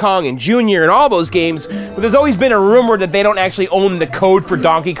Donkey Kong and Jr. and all those games, but there's always been a rumor that they don't actually own the code for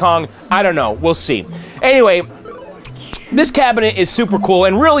Donkey Kong. I don't know. We'll see. Anyway, this cabinet is super cool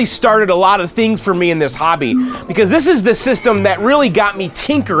and really started a lot of things for me in this hobby, because this is the system that really got me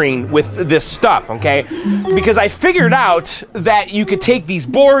tinkering with this stuff, okay? Because I figured out that you could take these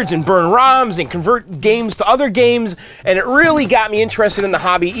boards and burn ROMs and convert games to other games, and it really got me interested in the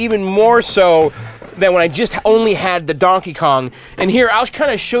hobby even more so than when I just only had the Donkey Kong. And here, I'll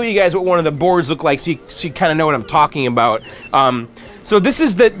kind of show you guys what one of the boards look like so you kind of know what I'm talking about. So this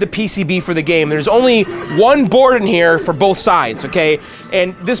is the PCB for the game. There's only one board in here for both sides, okay?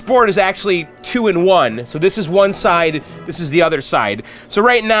 And this board is actually 2 in 1. So this is one side, this is the other side. So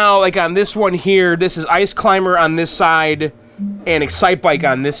right now, like on this one here, this is Ice Climber on this side and Excite Bike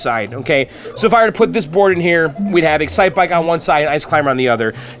on this side, okay? So if I were to put this board in here, we'd have Excite Bike on one side and Ice Climber on the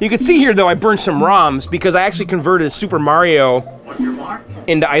other. You can see here, though, I burned some ROMs because I actually converted Super Mario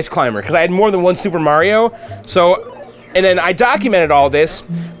into Ice Climber because I had more than one Super Mario. So, and then I documented all this.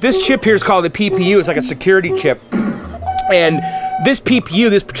 This chip here is called the PPU. It's like a security chip. And this PPU,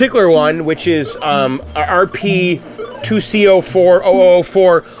 this particular one, which is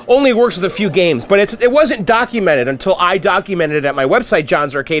RP2C040004, only works with a few games, but it wasn't documented until I documented it at my website,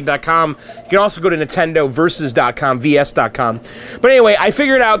 johnsarcade.com. You can also go to nintendoversus.com, vs.com. But anyway, I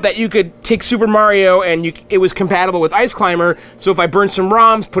figured out that you could take Super Mario and it was compatible with Ice Climber, so if I burned some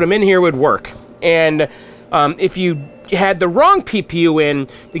ROMs, put them in here, it would work. And if you had the wrong PPU in,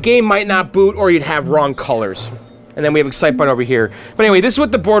 the game might not boot or you'd have wrong colors. And then we have Excite Bike over here. But anyway, this is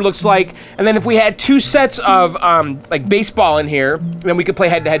what the board looks like. And then if we had 2 sets of like baseball in here, then we could play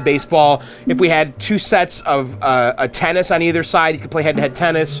head-to-head baseball. If we had 2 sets of a tennis on either side, you could play head-to-head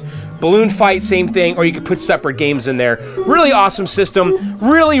tennis. Balloon fight, same thing, or you could put separate games in there. Really awesome system.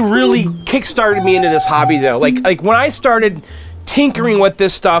 Really, really kickstarted me into this hobby, though. Like when I started tinkering with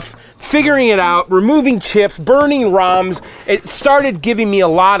this stuff, figuring it out, removing chips, burning ROMs, it started giving me a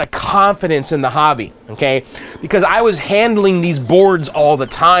lot of confidence in the hobby, okay? Because I was handling these boards all the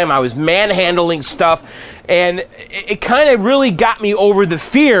time. I was manhandling stuff, and it kind of really got me over the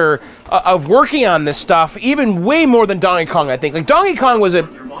fear of working on this stuff, even way more than Donkey Kong, I think. Like, Donkey Kong was an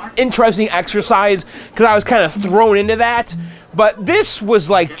interesting exercise because I was kind of thrown into that. But this was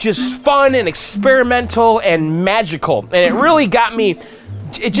like just fun and experimental and magical. And it really got me,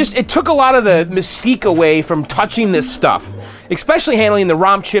 it took a lot of the mystique away from touching this stuff. Especially handling the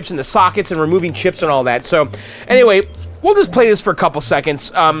ROM chips and the sockets and removing chips and all that. So anyway, we'll just play this for a couple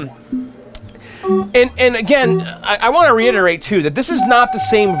seconds. And again, I want to reiterate too that this is not the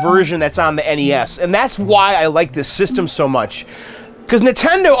same version that's on the NES. And that's why I like this system so much. Because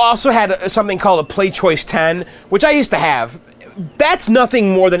Nintendo also had something called a Play Choice 10, which I used to have. That's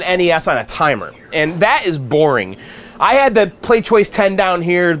nothing more than NES on a timer, and that is boring. I had the Play Choice 10 down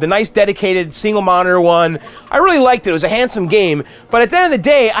here, the nice dedicated single monitor one. I really liked it. It was a handsome game, but at the end of the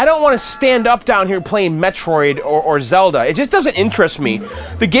day, I don't want to stand up down here playing Metroid or Zelda. It just doesn't interest me.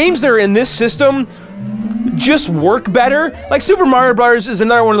 The games that are in this system just work better. Like Super Mario Bros. Is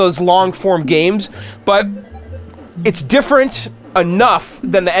another one of those long-form games, but it's different enough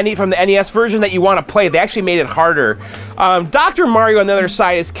than from the NES version that you want to play. They actually made it harder. Dr. Mario on the other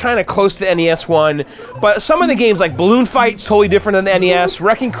side is kind of close to the NES one, but some of the games like Balloon Fight is totally different than the NES,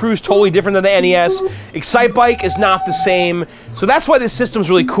 Wrecking Crew is totally different than the NES, Excite Bike is not the same. So that's why this system's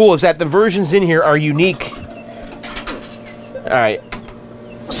really cool, is that the versions in here are unique. Alright,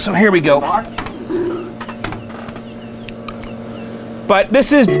 so here we go. But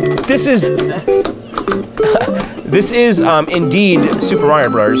this is indeed Super Mario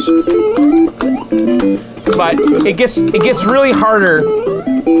Bros. But it gets really harder.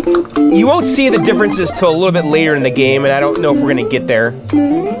 You won't see the differences till a little bit later in the game, and I don't know if we're gonna get there.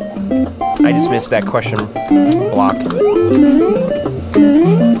 I just missed that question block.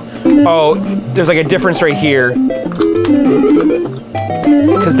 Oh, there's like a difference right here.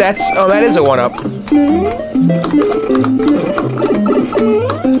 Because that is a 1-up.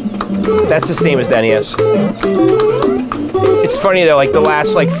 That's the same as the NES. It's funny though, like the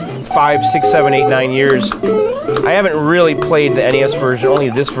last like 5, 6, 7, 8, 9 years, I haven't really played the NES version, only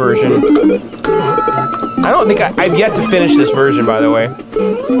this version. I don't think I've yet to finish this version, by the way.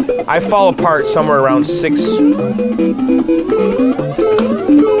 I fall apart somewhere around 6.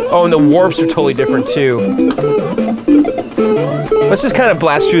 Oh, and the warps are totally different too. Let's just kind of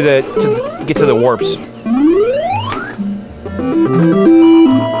blast through to get to the warps.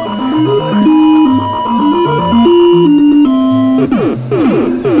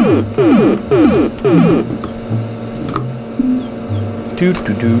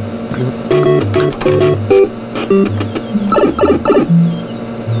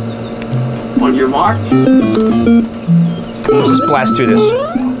 On your mark. Let's just blast through this.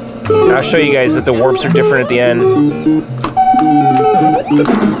 I'll show you guys that the warps are different at the end.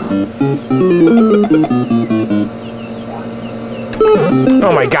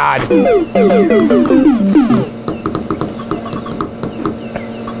 Oh my god.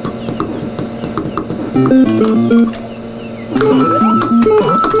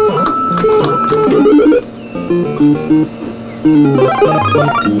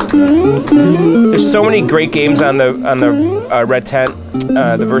 There's so many great games on the Red Tent,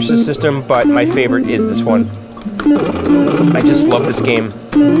 the Versus system, but my favorite is this one. I just love this game.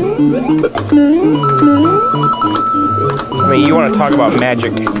 I mean, you want to talk about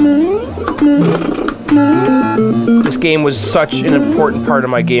magic. This game was such an important part of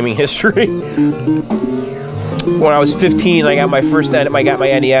my gaming history. When I was 15, I got my first I got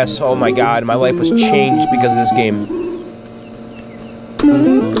my NES. Oh my god, my life was changed because of this game.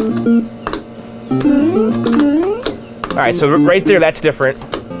 Alright, so right there, that's different.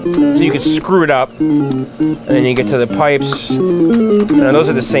 So you can screw it up. And then you get to the pipes. And those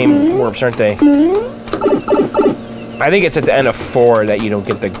are the same warps, aren't they? I think it's at the end of 4 that you don't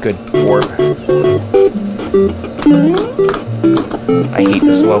get the good warp. I hate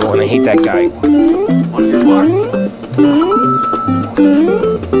this level and I hate that guy. On your mark.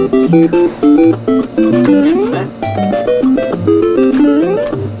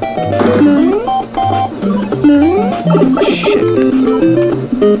 Shit.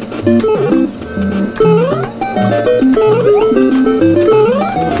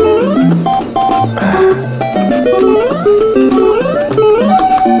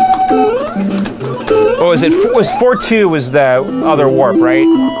 What was it? Was 4-2 was the other warp, right?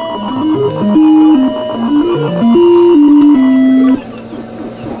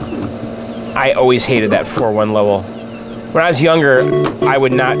 I always hated that 4-1 level. When I was younger, I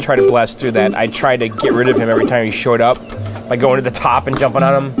would not try to blast through that. I tried to get rid of him every time he showed up by going to the top and jumping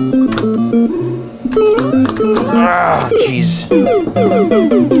on him. Ah, jeez.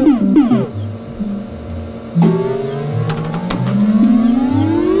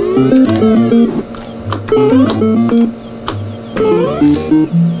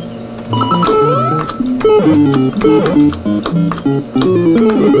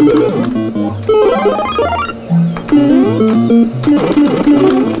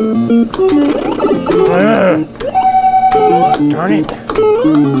 Darn it.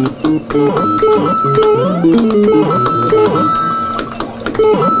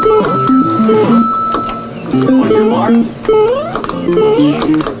 On your mark.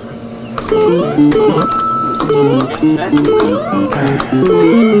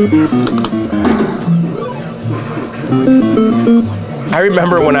 I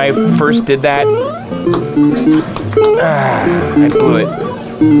remember when I first did that. I blew it.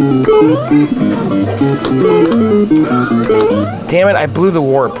 Damn it, I blew the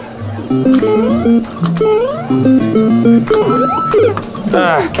warp.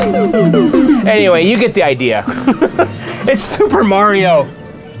 Anyway, you get the idea. It's Super Mario.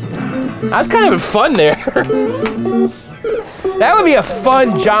 That was kind of fun there. That would be a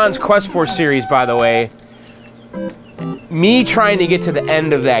fun John's Quest 4 series, by the way. Me trying to get to the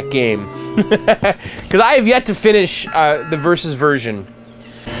end of that game. Because I have yet to finish the Versus version.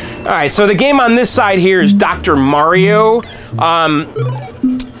 Alright, so the game on this side here is Dr. Mario.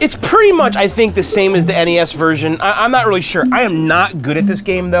 It's pretty much, I think, the same as the NES version. I'm not really sure. I am not good at this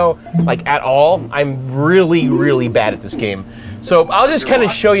game, though, like, at all. I'm really, really bad at this game. So I'll just kind of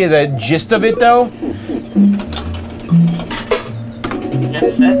show you the gist of it, though.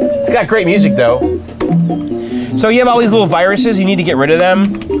 It's got great music, though. So you have all these little viruses. You need to get rid of them.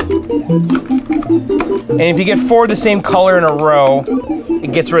 And if you get 4 of the same color in a row,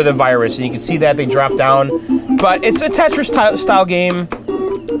 it gets rid of the virus. And you can see that they drop down. But it's a Tetris-style game.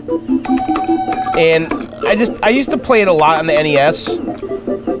 And I used to play it a lot on the NES.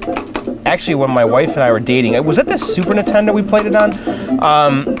 Actually, when my wife and I were dating, was that the Super Nintendo we played it on?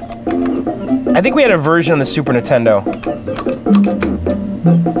 I think we had a version on the Super Nintendo.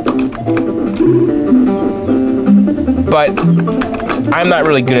 But I'm not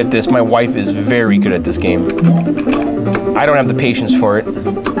really good at this. My wife is very good at this game. I don't have the patience for it.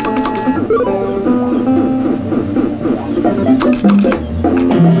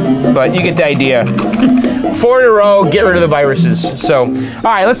 But you get the idea. 4 in a row, get rid of the viruses. So, all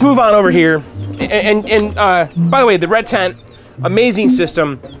right, let's move on over here. And by the way, the Red Tent, amazing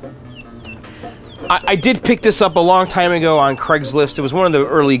system. I did pick this up a long time ago on Craigslist. It was one of the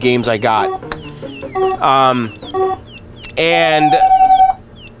early games I got. And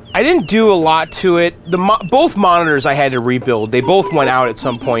I didn't do a lot to it. Both monitors I had to rebuild. They both went out at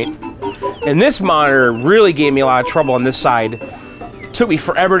some point. And this monitor really gave me a lot of trouble on this side. It took me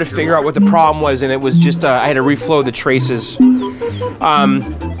forever to figure out what the problem was, and it was just, I had to reflow the traces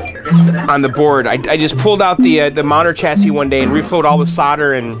on the board. I just pulled out the monitor chassis one day and reflowed all the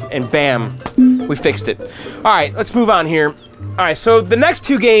solder, and bam, we fixed it. All right, let's move on here. All right, so the next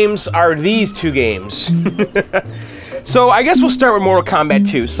 2 games are these 2 games. So I guess we'll start with Mortal Kombat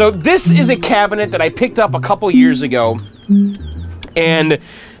 2. So this is a cabinet that I picked up a couple years ago, and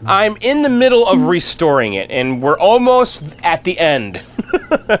I'm in the middle of restoring it, and we're almost at the end.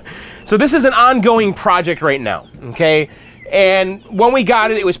 So this is an ongoing project right now, okay? And when we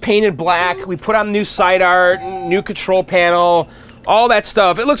got it, it was painted black. We put on new side art, new control panel, all that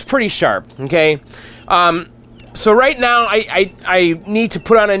stuff. It looks pretty sharp, okay? So right now, I need to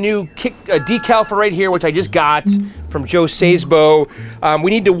put on a new decal for right here, which I just got from Joe Sazbo.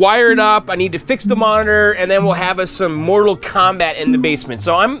 We need to wire it up. I need to fix the monitor, and then we'll have us some Mortal Kombat in the basement.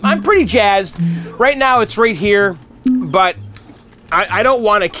 So I'm pretty jazzed. Right now, it's right here, but I don't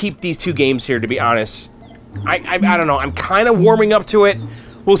want to keep these 2 games here, to be honest. I don't know. I'm kind of warming up to it.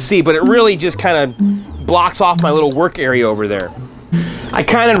 We'll see, but it really just kind of blocks off my little work area over there. I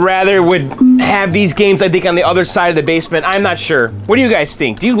kind of rather would have these games, I think, on the other side of the basement. I'm not sure. What do you guys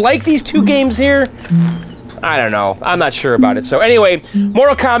think? Do you like these 2 games here? I don't know. I'm not sure about it. So anyway,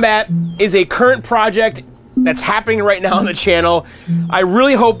 Mortal Kombat is a current project that's happening right now on the channel. I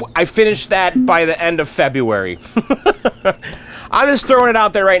really hope I finish that by the end of February. I'm just throwing it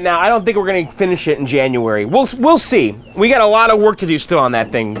out there right now. I don't think we're going to finish it in January. We'll see. We got a lot of work to do still on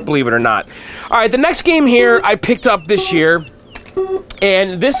that thing, believe it or not. All right, the next game here I picked up this year.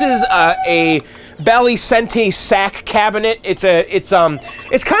 And this is a Bally Sente sack cabinet. It's kind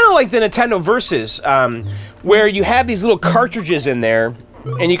of like the Nintendo Versus, where you have these little cartridges in there,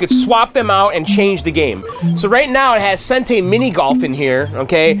 and you could swap them out and change the game. So right now it has Sente Mini Golf in here,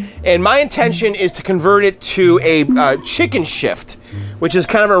 okay? And my intention is to convert it to a chicken shift, which is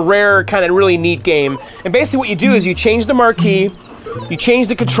kind of a rare, kind of really neat game. And basically what you do is you change the marquee, you change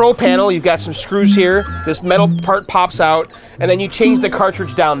the control panel, you've got some screws here, this metal part pops out, and then you change the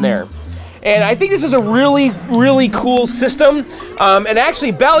cartridge down there. And I think this is a really, really cool system. And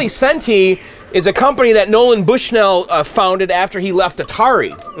actually, Bally Sente is a company that Nolan Bushnell founded after he left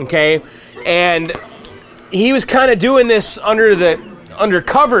Atari, okay? And he was kind of doing this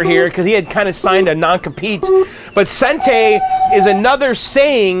undercover here because he had kind of signed a non-compete. But Sente is another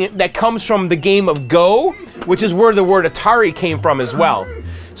saying that comes from the game of Go, which is where the word Atari came from as well.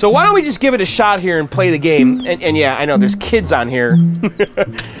 So why don't we just give it a shot here and play the game? And yeah, I know there's kids on here.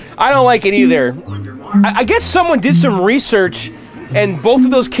 I don't like it either. I guess someone did some research and both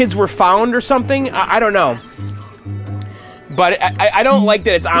of those kids were found or something. I don't know. But I don't like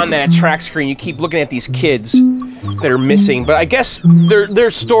that it's on that track screen. You keep looking at these kids that are missing. But I guess their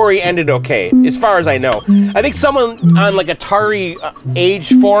story ended okay, as far as I know. I think someone on like Atari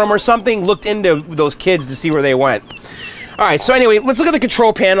Age forum or something looked into those kids to see where they went. All right, so anyway, let's look at the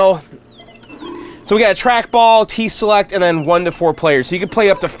control panel. So we got a trackball, T-select, and then 1 to 4 players. So you can play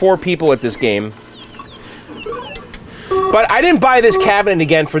up to 4 people with this game. But I didn't buy this cabinet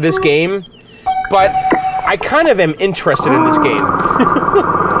again for this game, but I kind of am interested in this game.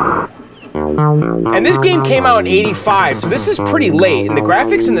 And this game came out in '85, so this is pretty late, and the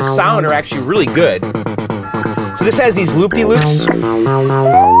graphics and the sound are actually really good. So this has these loop-de-loops.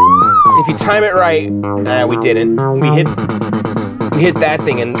 If you time it right, we didn't. We hit that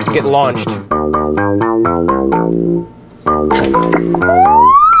thing and get launched.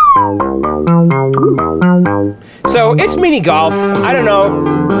 So it's mini golf. I don't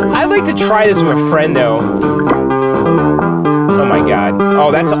know. I'd like to try this with a friend though. Oh my god.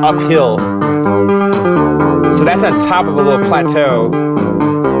 Oh, that's uphill. So that's on top of a little plateau.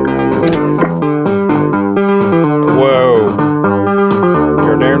 Whoa.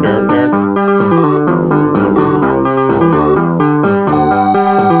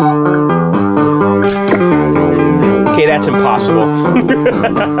 that's impossible.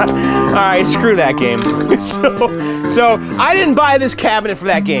 All right, screw that game. So I didn't buy this cabinet for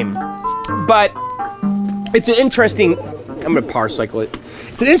that game, but it's an interesting. I'm gonna power cycle it.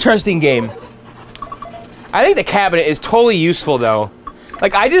 It's an interesting game. I think the cabinet is totally useful though.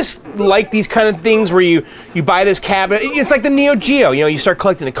 Like, I just like these kind of things where you buy this cabinet. It's like the Neo Geo. You know, you start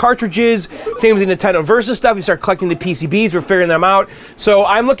collecting the cartridges. Same with the Nintendo Versus stuff. You start collecting the PCBs. We're figuring them out. So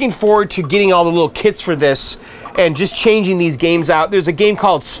I'm looking forward to getting all the little kits for this and just changing these games out. There's a game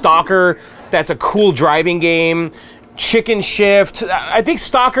called Stalker. That's a cool driving game. Chicken Shift. I think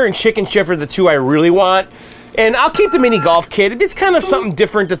Stalker and Chicken Shift are the two I really want. And I'll keep the mini golf kit. It's kind of something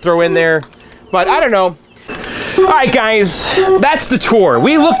different to throw in there. But I don't know. All right, guys, that's the tour.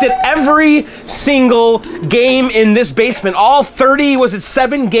 We looked at every single game in this basement. All 30, was it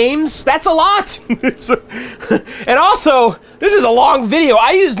 7 games? That's a lot. And also, this is a long video.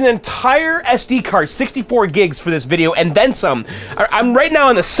 I used an entire SD card, 64 gigs for this video, and then some. I'm right now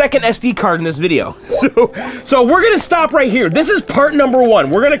on the second SD card in this video. So we're gonna stop right here. This is part number 1.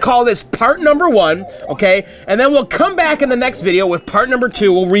 We're gonna call this part number 1, okay? And then we'll come back in the next video with part number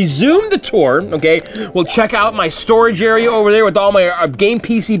 2. We'll resume the tour, okay? We'll check out my storage area over there with all my game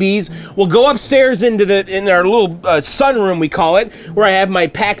PCBs. We'll go upstairs in our little sunroom, we call it, where I have my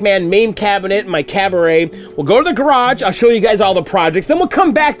Pac-Man main cabinet and my cabaret. We'll go to the garage. I'll show you guys all the projects. Then we'll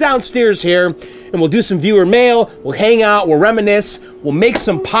come back downstairs here and we'll do some viewer mail. We'll hang out. We'll reminisce. We'll make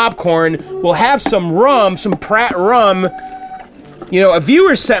some popcorn. We'll have some rum, some Pratt rum. You know, a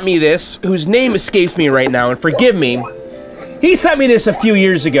viewer sent me this, whose name escapes me right now, and forgive me. He sent me this a few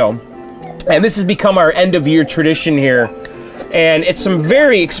years ago. And this has become our end-of-year tradition here. And it's some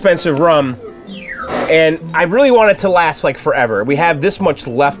very expensive rum. And I really want it to last, like, forever. We have this much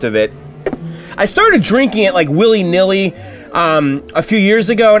left of it. I started drinking it, like, willy-nilly a few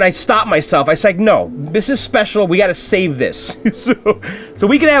years ago, and I stopped myself. I said, no, this is special. We got to save this. so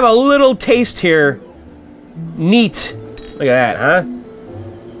we can have a little taste here. Neat. Look at that, huh?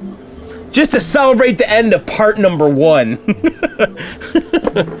 Just to celebrate the end of part number 1.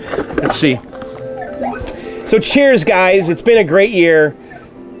 Let's see. So cheers, guys. It's been a great year.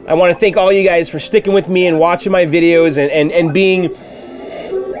 I want to thank all you guys for sticking with me and watching my videos and being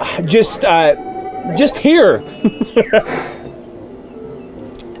just here.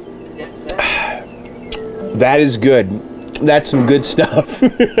 That is good. That's some good stuff.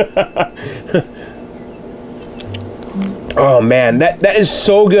 Oh man, that is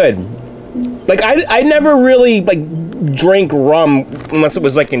so good. Like, I never really, like, drank rum unless it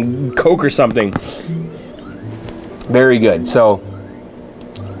was, like, in Coke or something. Very good. So,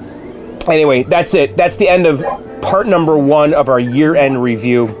 anyway, that's it. That's the end of part number 1 of our year-end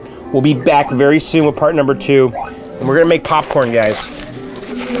review. We'll be back very soon with part number 2. And we're going to make popcorn, guys,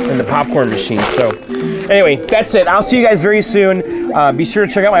 in the popcorn machine. So, anyway, that's it. I'll see you guys very soon. Be sure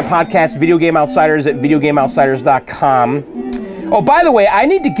to check out my podcast, Video Game Outsiders, at videogameoutsiders.com. Oh, by the way, I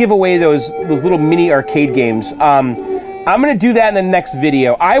need to give away those little mini arcade games. I'm going to do that in the next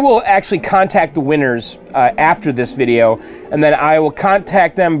video. I will actually contact the winners after this video, and then I will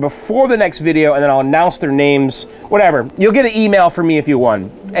contact them before the next video, and then I'll announce their names, whatever. You'll get an email from me if you won,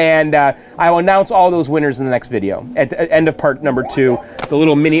 and I will announce all those winners in the next video at the end of part number 2, the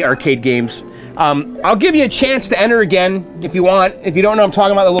little mini arcade games. I'll give you a chance to enter again if you want. If you don't know I'm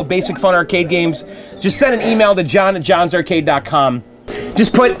talking about, the little basic fun arcade games, just send an email to john@johnsarcade.com.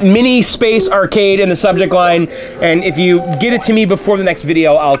 Just put mini space arcade in the subject line, and if you get it to me before the next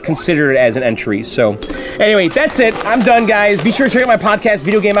video, I'll consider it as an entry. So anyway, that's it. I'm done, guys. Be sure to check out my podcast,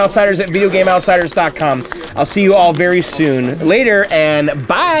 Video Game Outsiders, at videogameoutsiders.com. I'll see you all very soon. Later, and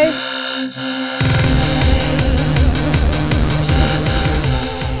bye.